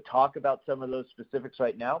 I would talk about some of those specifics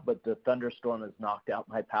right now, but the thunderstorm has knocked out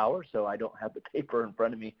my power, so I don't have the paper in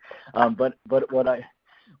front of me. But what I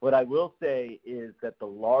will say is that the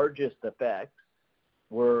largest effects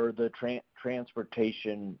were the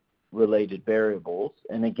transportation-related variables.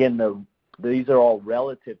 And again, these are all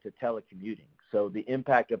relative to telecommuting. So the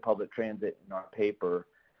impact of public transit in our paper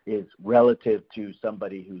is relative to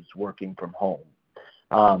somebody who's working from home.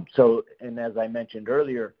 And as I mentioned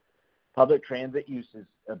earlier, public transit use is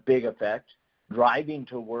a big effect. Driving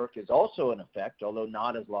to work is also an effect, although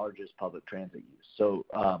not as large as public transit use. So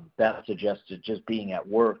that suggests that just being at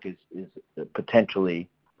work is potentially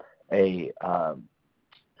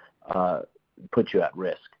puts you at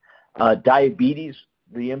risk. Diabetes,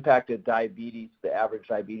 the impact of diabetes, the average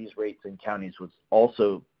diabetes rates in counties was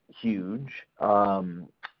also huge. And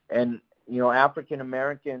African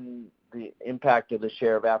American, the impact of the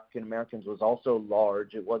share of African Americans was also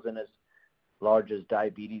large. It wasn't as large as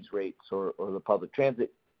diabetes rates or the public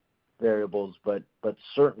transit variables, but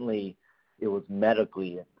certainly it was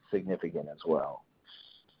medically significant as well.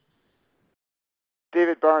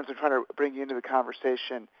 David Barnes, I'm trying to bring you into the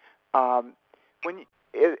conversation. As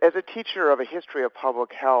a teacher of a history of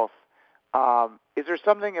public health, is there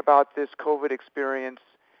something about this COVID experience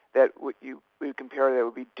that you would compare that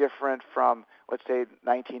would be different from, let's say,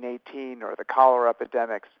 1918 or the cholera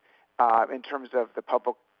epidemics in terms of the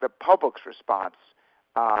public's response,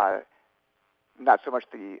 not so much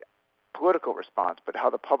the political response, but how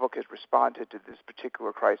the public has responded to this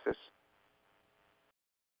particular crisis?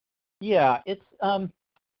 Yeah, it's.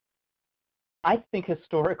 I think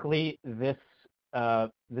historically this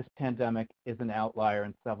pandemic is an outlier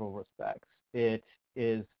in several respects. It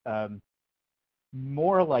is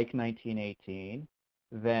more like 1918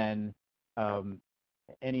 than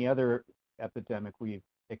any other epidemic we've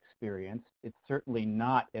experienced. It's certainly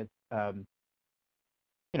not as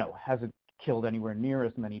hasn't killed anywhere near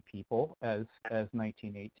as many people as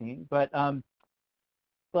 1918, but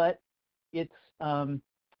it's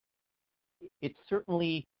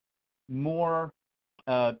certainly more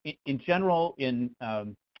in general in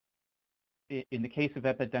the case of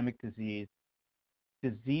epidemic diseases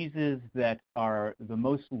that are the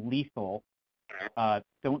most lethal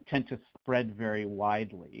don't tend to spread very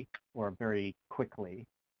widely or very quickly,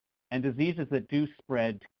 and diseases that do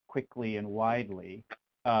spread quickly and widely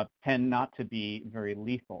tend not to be very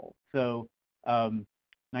lethal. So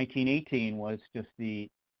 1918 was just the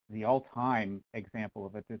all-time example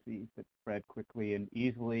of a disease that spread quickly and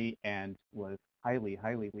easily and was highly,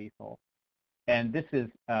 highly lethal. And this is,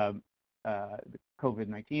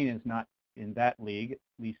 COVID-19 is not in that league, at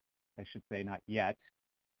least I should say not yet,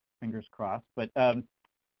 fingers crossed, but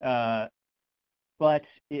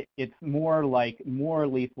it's more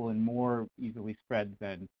lethal and more easily spread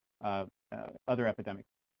than other epidemics.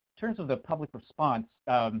 In terms of the public response,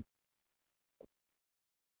 I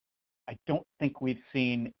don't think we've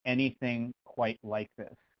seen anything quite like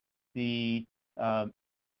this. The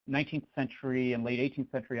 19th century and late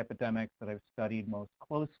 18th century epidemics that I've studied most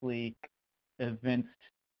closely evinced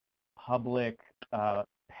public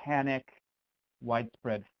panic,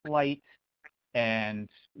 widespread flight, and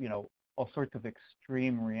all sorts of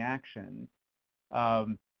extreme reactions.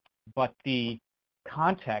 But the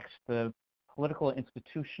context, the political,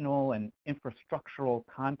 institutional, and infrastructural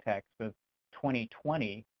context of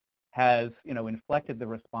 2020 has, inflected the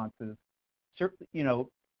responses. Certainly,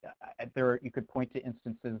 there you could point to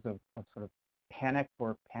instances of sort of panic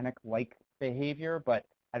or panic-like behavior, but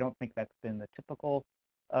I don't think that's been the typical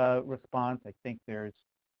response. I think there's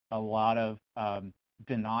a lot of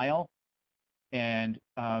denial. And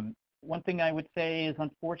one thing I would say is,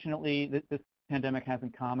 unfortunately, this pandemic has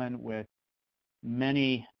in common with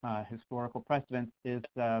many historical precedents is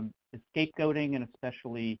scapegoating, and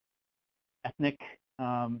especially ethnic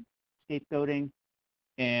scapegoating,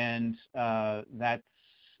 and that's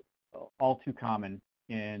all too common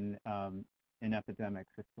in epidemics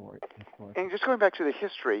historically. And just going back to the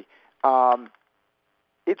history,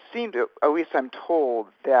 it seemed, at least I'm told,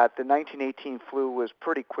 that the 1918 flu was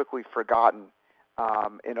pretty quickly forgotten,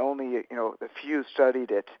 and only the few studied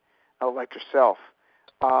it, like yourself.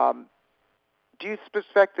 Do you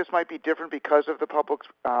suspect this might be different because of the public's,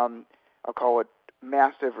 I'll call it,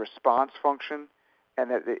 massive response function, and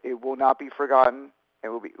that it will not be forgotten? It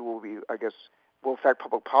will be, I guess, will affect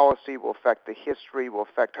public policy, will affect the history, will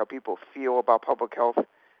affect how people feel about public health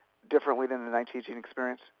differently than the 1918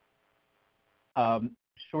 experience?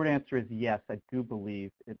 Short answer is yes. I do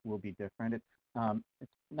believe it will be different. It's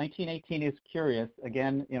 1918 is curious.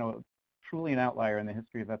 Again, truly an outlier in the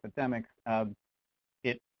history of epidemics.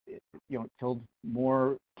 It killed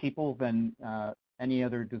more people than any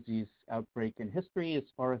other disease outbreak in history, as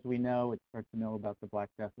far as we know. It's hard to know about the Black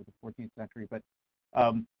Death of the 14th century,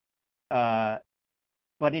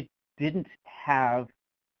 but it didn't have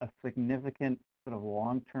a significant sort of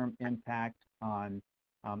long-term impact on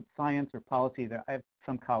science or policy. I have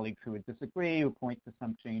some colleagues who would disagree, who point to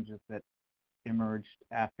some changes that emerged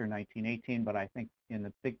after 1918, but I think in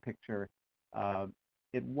the big picture,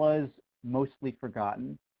 it was mostly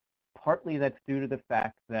forgotten. Partly that's due to the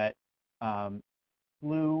fact that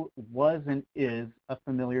flu was and is a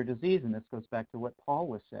familiar disease, and this goes back to what Paul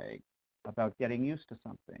was saying about getting used to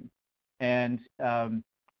something. And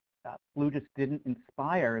flu just didn't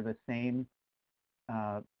inspire the same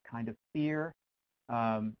kind of fear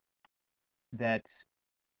that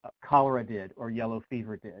cholera did or yellow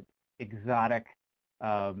fever did, exotic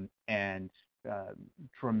and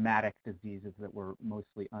dramatic diseases that were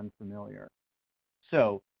mostly unfamiliar.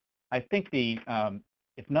 So I think the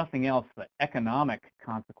if nothing else, the economic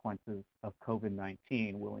consequences of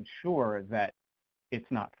COVID-19 will ensure that it's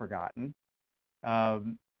not forgotten.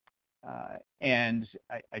 And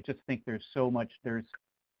I just think there's so much, there's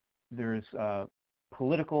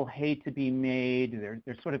political hate to be made.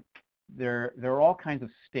 There are all kinds of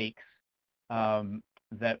stakes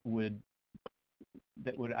that would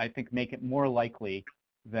I think make it more likely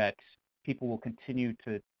that people will continue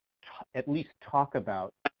to at least talk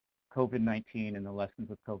about COVID-19 and the lessons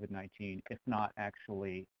of COVID-19, if not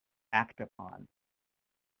actually act upon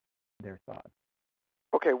their thoughts.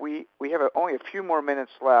 Okay, we have only a few more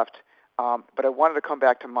minutes left, but I wanted to come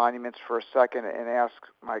back to monuments for a second and ask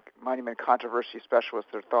my monument controversy specialist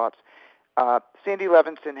their thoughts. Sandy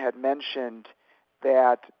Levinson had mentioned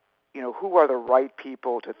that, who are the right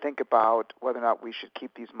people to think about whether or not we should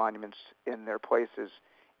keep these monuments in their places,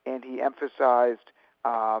 and he emphasized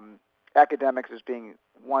academics as being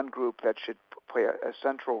one group that should play a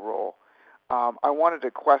central role. I wanted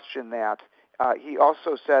to question that. He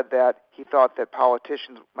also said that he thought that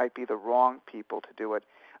politicians might be the wrong people to do it.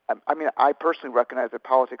 I personally recognize that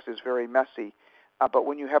politics is very messy, but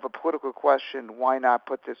when you have a political question, why not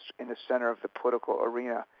put this in the center of the political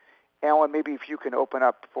arena? Alan, maybe if you can open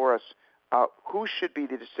up for us, who should be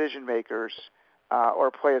the decision makers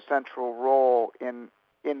or play a central role in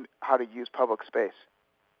how to use public space?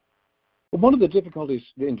 Well, one of the difficulties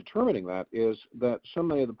in determining that is that so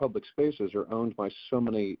many of the public spaces are owned by so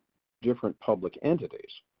many different public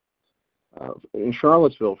entities. In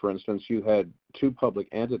Charlottesville, for instance, you had two public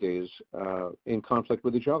entities in conflict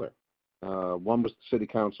with each other. One was the City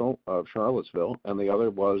Council of Charlottesville, and the other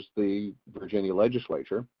was the Virginia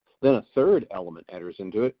legislature. Then a third element enters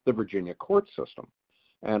into it, the Virginia court system.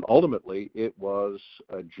 And ultimately, it was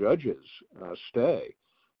a judge's stay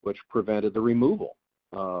which prevented the removal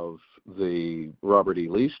of the Robert E.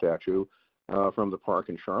 Lee statue from the park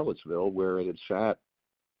in Charlottesville, where it had sat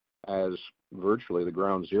as virtually the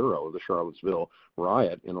ground zero of the Charlottesville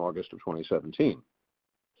riot in August of 2017.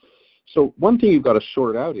 So one thing you've got to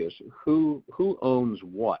sort out is who owns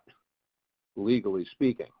what, legally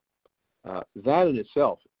speaking. That in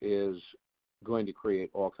itself is going to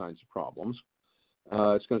create all kinds of problems.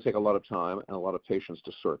 It's going to take a lot of time and a lot of patience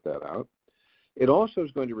to sort that out. It also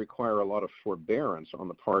is going to require a lot of forbearance on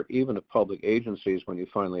the part even of public agencies when you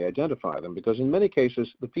finally identify them, because in many cases,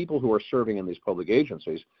 the people who are serving in these public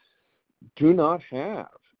agencies do not have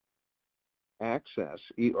access,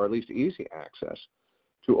 or at least easy access,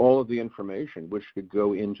 to all of the information which could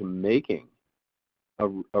go into making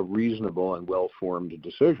a reasonable and well-formed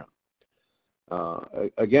decision.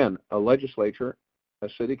 Again, a legislature, a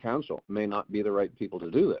city council may not be the right people to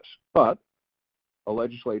do this, but a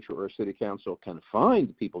legislature or a city council can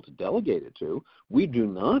find people to delegate it to. We do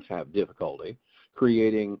not have difficulty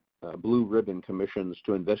creating blue ribbon commissions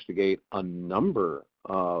to investigate a number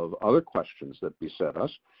of other questions that beset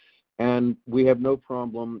us, and we have no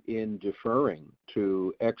problem in deferring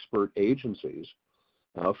to expert agencies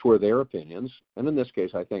for their opinions, and in this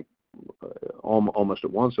case, I think almost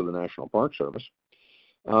at once of the National Park Service.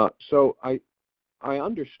 So I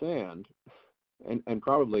understand and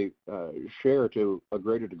probably share to a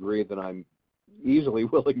greater degree than I'm easily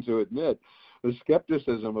willing to admit the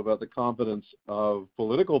skepticism about the competence of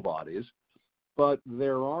political bodies, but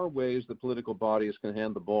there are ways that political bodies can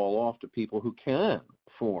hand the ball off to people who can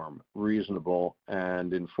form reasonable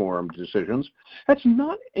and informed decisions. That's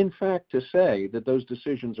not, in fact, to say that those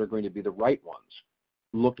decisions are going to be the right ones,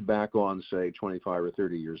 looked back on, say, 25 or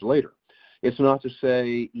 30 years later. It's not to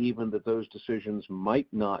say even that those decisions might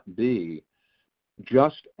not be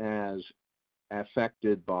just as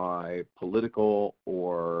affected by political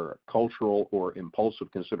or cultural or impulsive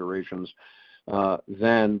considerations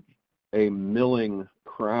than a milling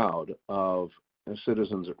crowd of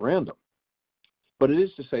citizens at random. But it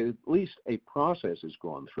is to say that at least a process has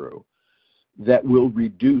gone through that will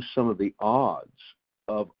reduce some of the odds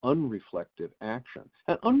of unreflective action.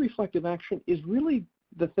 And unreflective action is really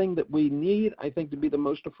the thing that we need, I think, to be the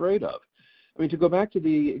most afraid of. I mean, to go back to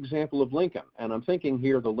the example of Lincoln, and I'm thinking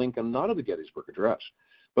here the Lincoln not of the Gettysburg Address,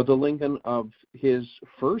 but the Lincoln of his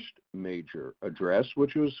first major address,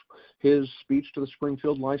 which was his speech to the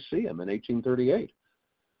Springfield Lyceum in 1838,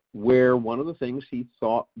 where one of the things he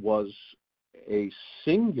thought was a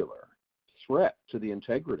singular threat to the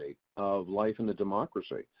integrity of life in a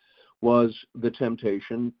democracy was the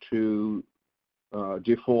temptation to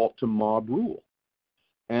default to mob rule.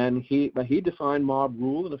 And he defined mob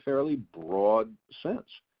rule in a fairly broad sense.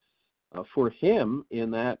 For him, in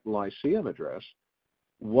that Lyceum address,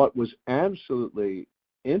 what was absolutely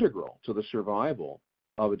integral to the survival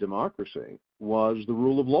of a democracy was the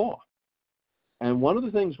rule of law. And one of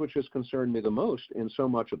the things which has concerned me the most in so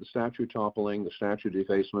much of the statue toppling, the statue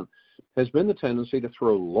defacement, has been the tendency to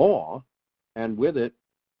throw law, and with it,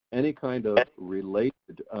 any kind of related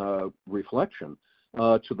reflection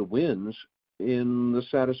to the winds in the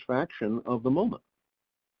satisfaction of the moment.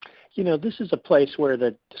 You know, this is a place where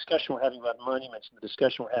the discussion we're having about monuments and the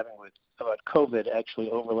discussion we're having about COVID actually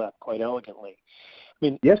overlap quite elegantly. I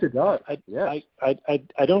mean, yes, it does.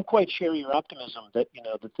 I don't quite share your optimism that, you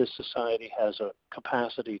know, that this society has a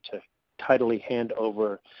capacity to tidily hand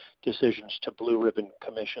over decisions to blue ribbon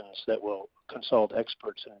commissions that will consult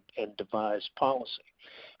experts and devise policy.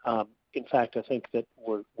 In fact, I think that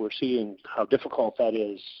we're seeing how difficult that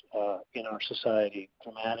is in our society,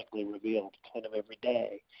 dramatically revealed kind of every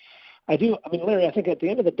day. Larry, I think at the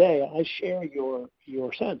end of the day, I share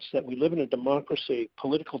your sense that we live in a democracy.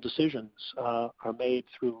 Political decisions are made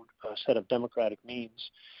through a set of democratic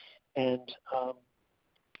means, and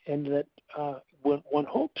that one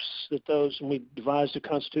hopes that and we devised a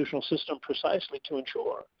constitutional system precisely to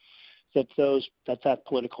ensure that that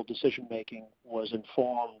political decision making was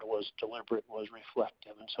informed, was deliberate, was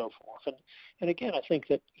reflective, and so forth. And again, I think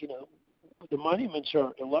that, you know, the monuments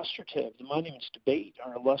are illustrative. The monuments debate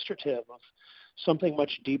are illustrative of something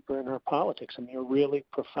much deeper in our politics. I mean, a really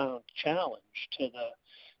profound challenge to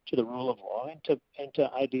the rule of law and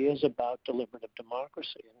to ideas about deliberative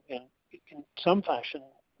democracy. And in some fashion,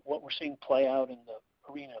 what we're seeing play out in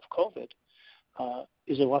the arena of COVID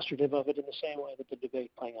is illustrative of it in the same way that the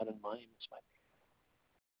debate playing out in monuments might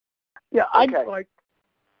be. Yeah, okay.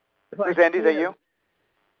 Is Andy, is that you?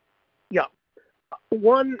 Yeah.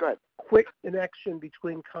 One quick connection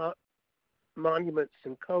between monuments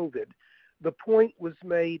and COVID. The point was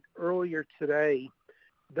made earlier today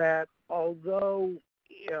that although,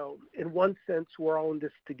 you know, in one sense we're all in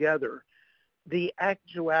this together, the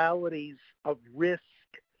actualities of risk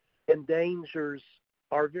and dangers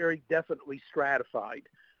are very definitely stratified.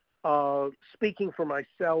 Speaking for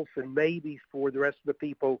myself and maybe for the rest of the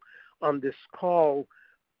people on this call,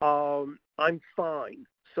 I'm fine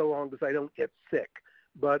so long as I don't get sick.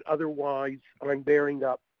 But otherwise, I'm bearing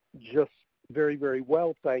up just very, very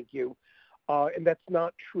well, thank you. And that's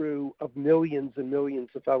not true of millions and millions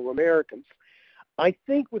of fellow Americans. I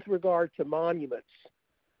think with regard to monuments,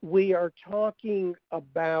 we are talking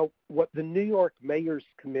about what the New York Mayor's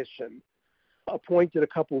Commission, appointed a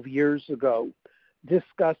couple of years ago,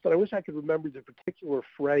 discussed, and I wish I could remember the particular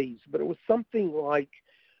phrase, but it was something like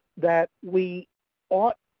that we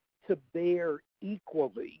ought to bear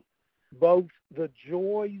equally both the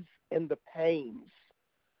joys and the pains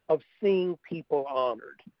of seeing people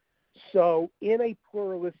honored. So in a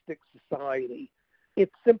pluralistic society,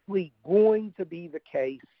 it's simply going to be the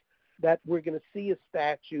case that we're going to see a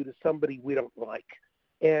statue to somebody we don't like.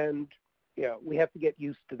 And, you know, we have to get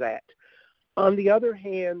used to that. On the other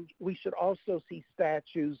hand, we should also see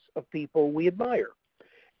statues of people we admire.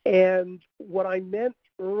 And what I meant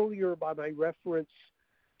earlier by my reference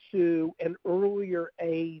to an earlier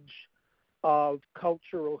age of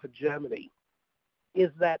cultural hegemony is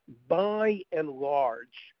that by and large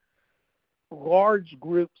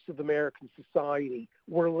groups of American society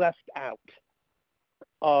were left out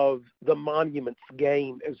of the monuments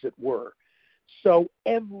game, as it were. So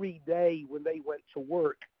every day when they went to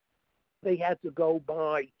work, they had to go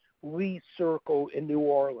by Lee Circle in New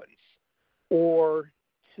Orleans, or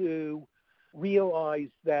to realize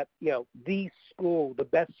that, you know, the school, the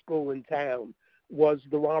best school in town, was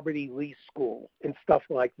the Robert E. Lee School and stuff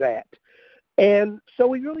like that. And so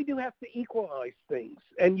we really do have to equalize things.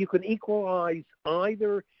 And you can equalize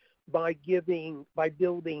either by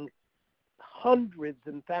building hundreds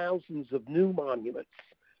and thousands of new monuments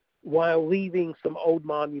while leaving some old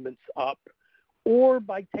monuments up, or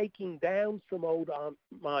by taking down some old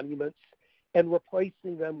monuments and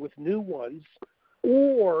replacing them with new ones,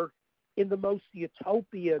 or in the most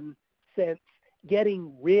utopian sense,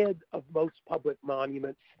 getting rid of most public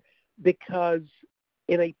monuments, because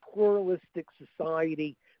in a pluralistic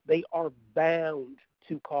society, they are bound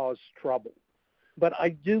to cause trouble. But I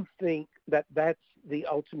do think that that's the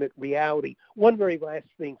ultimate reality. One very last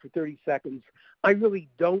thing for 30 seconds. I really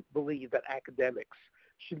don't believe that academics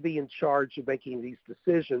should be in charge of making these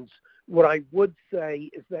decisions. What I would say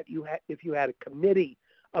is that if you had a committee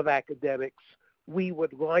of academics, we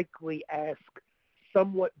would likely ask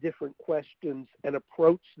somewhat different questions and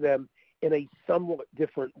approach them in a somewhat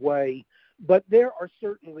different way. But there are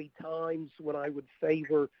certainly times when I would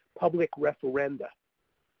favor public referenda.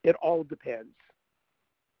 It all depends.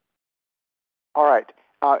 All right.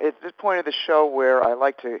 It's this point of the show where I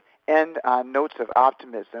like to end on notes of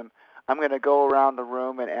optimism. I'm going to go around the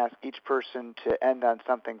room and ask each person to end on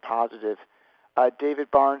something positive David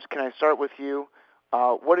Barnes, can I start with you?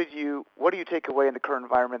 What do you take away in the current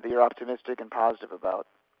environment that you're optimistic and positive about?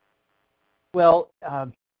 Well,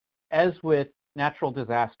 as with natural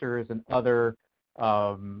disasters and other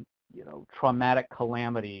traumatic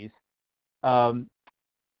calamities,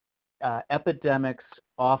 epidemics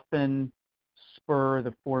often spur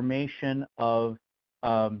the formation of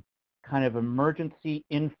kind of emergency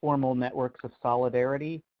informal networks of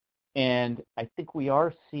solidarity. And I think we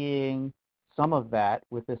are seeing some of that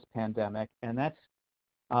with this pandemic. And that's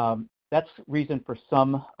reason for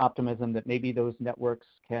some optimism that maybe those networks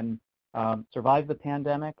can survive the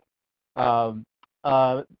pandemic.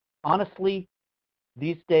 Honestly,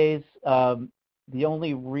 these days, the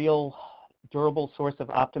only real durable source of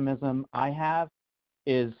optimism I have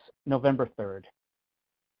is November 3rd.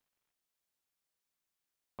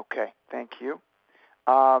 Okay, thank you.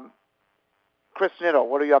 Chris Niddle,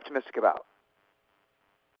 what are you optimistic about?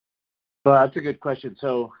 Well, that's a good question.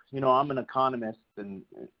 So, I'm an economist, and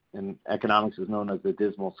economics is known as the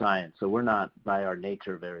dismal science. So we're not, by our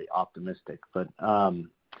nature, very optimistic. But I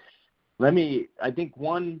think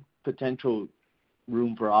one potential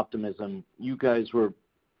room for optimism, you guys were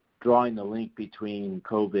drawing the link between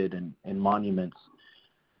COVID and monuments.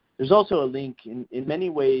 There's also a link, in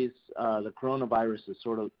many ways, the coronavirus is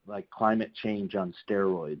sort of like climate change on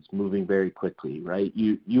steroids, moving very quickly, right?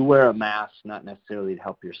 You wear a mask not necessarily to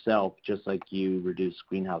help yourself, just like you reduce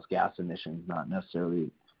greenhouse gas emissions, not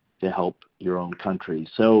necessarily to help your own country.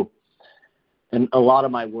 So, and a lot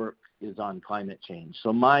of my work is on climate change.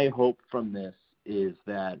 So my hope from this is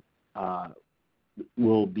that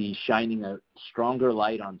we'll be shining a stronger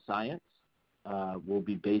light on science. We'll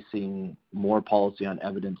be basing more policy on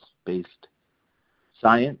evidence-based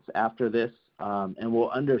science after this, and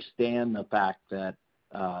we'll understand the fact that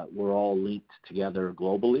we're all linked together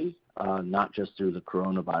globally, not just through the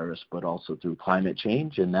coronavirus, but also through climate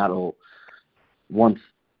change, and that'll, once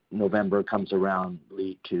November comes around,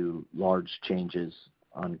 lead to large changes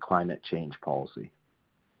on climate change policy.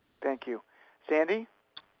 Thank you. Sandy?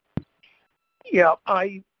 Yeah,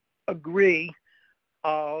 I agree.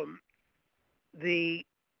 The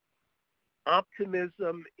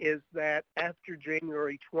optimism is that after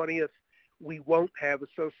January 20th, we won't have a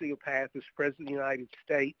sociopath as President of the United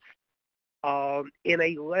States. In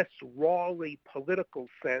a less rawly political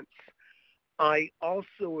sense, I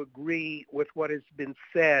also agree with what has been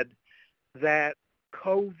said that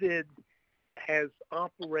COVID has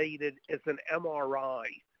operated as an MRI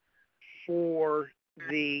for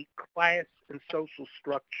the class and social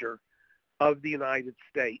structure of the United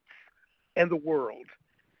States and the world.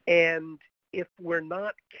 And if we're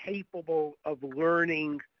not capable of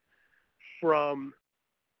learning from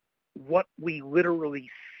what we literally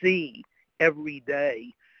see every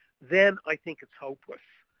day, then I think it's hopeless.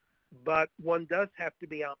 But one does have to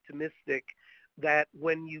be optimistic that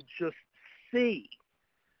when you just see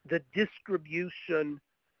the distribution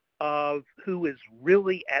of who is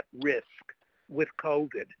really at risk with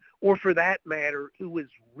COVID, or for that matter, who is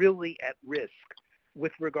really at risk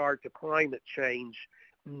with regard to climate change,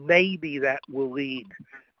 maybe that will lead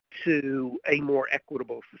to a more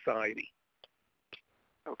equitable society.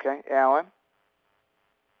 Okay, Alan?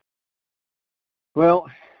 Well,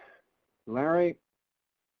 Larry,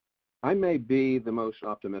 I may be the most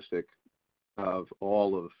optimistic of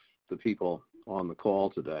all of the people on the call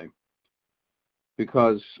today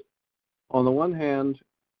because on the one hand,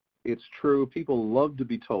 it's true, people love to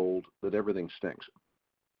be told that everything stinks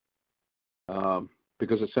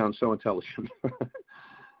because it sounds so intelligent.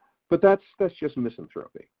 But that's just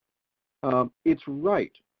misanthropy. It's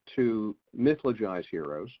right to mythologize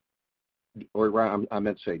heroes, or I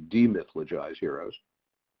meant to say demythologize heroes,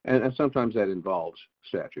 and sometimes that involves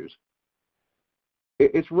statues.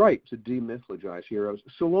 It's right to demythologize heroes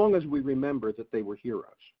so long as we remember that they were heroes.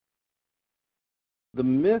 The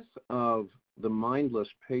myth of the mindless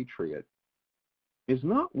patriot is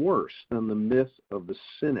not worse than the myth of the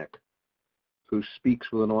cynic who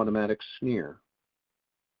speaks with an automatic sneer.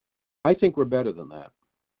 I think we're better than that,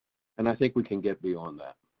 and I think we can get beyond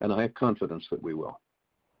that, and I have confidence that we will.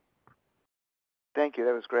 Thank you.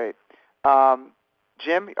 That was great.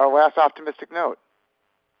 Jim, our last optimistic note.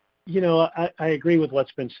 I agree with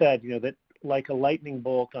what's been said, that like a lightning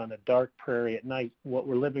bolt on a dark prairie at night, what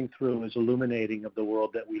we're living through is illuminating of the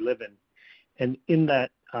world that we live in. And in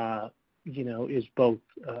that, is both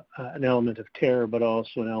an element of terror, but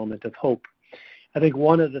also an element of hope. I think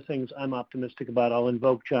one of the things I'm optimistic about, I'll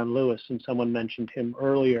invoke John Lewis, and someone mentioned him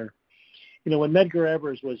earlier. When Medgar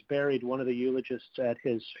Evers was buried, one of the eulogists at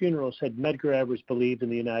his funeral said Medgar Evers believed in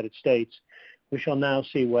the United States We shall now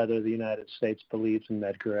see whether the United States believes in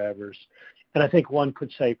Medgar Evers. And I think one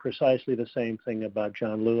could say precisely the same thing about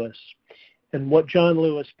John Lewis. And what John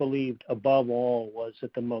Lewis believed above all was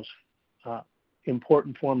that the most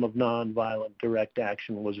important form of nonviolent direct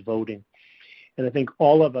action was voting. And I think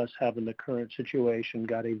all of us have in the current situation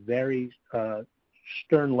got a very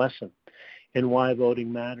stern lesson in why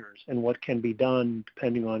voting matters and what can be done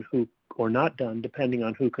depending on who, or not done, depending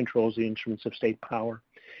on who controls the instruments of state power.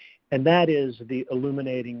 And that is the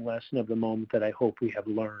illuminating lesson of the moment that I hope we have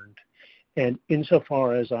learned. And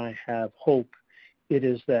insofar as I have hope, it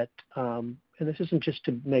is that, and this isn't just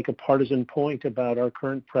to make a partisan point about our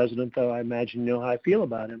current president, though I imagine you know how I feel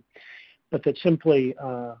about him, but that simply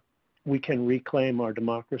we can reclaim our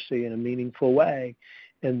democracy in a meaningful way.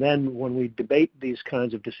 And then when we debate these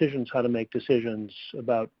kinds of decisions, how to make decisions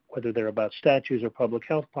about whether they're about statutes or public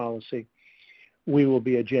health policy, we will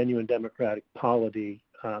be a genuine democratic polity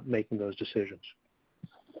making those decisions.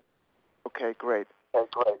 Okay, great.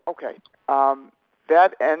 Okay.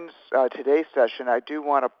 That ends today's session. I do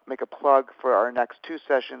want to make a plug for our next two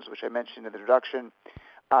sessions, which I mentioned in the introduction.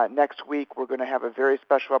 Next week, we're going to have a very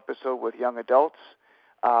special episode with young adults,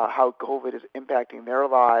 how COVID is impacting their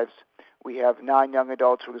lives. We have 9 young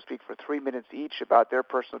adults who will speak for 3 minutes each about their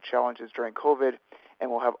personal challenges during COVID,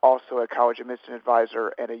 and we'll have also a college admission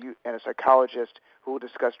advisor and a psychologist who will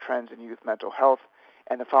discuss trends in youth mental health.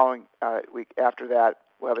 And the following week after that,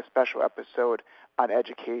 we'll have a special episode on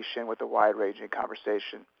education with a wide-ranging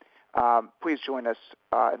conversation. Please join us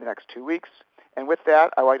in the next 2 weeks. And with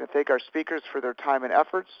that, I'd like to thank our speakers for their time and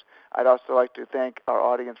efforts. I'd also like to thank our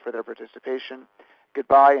audience for their participation.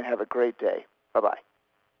 Goodbye and have a great day. Bye-bye.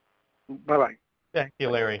 Bye-bye. Thank you,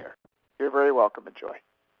 Larry. You're very welcome. Enjoy.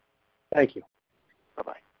 Thank you.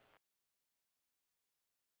 Bye-bye.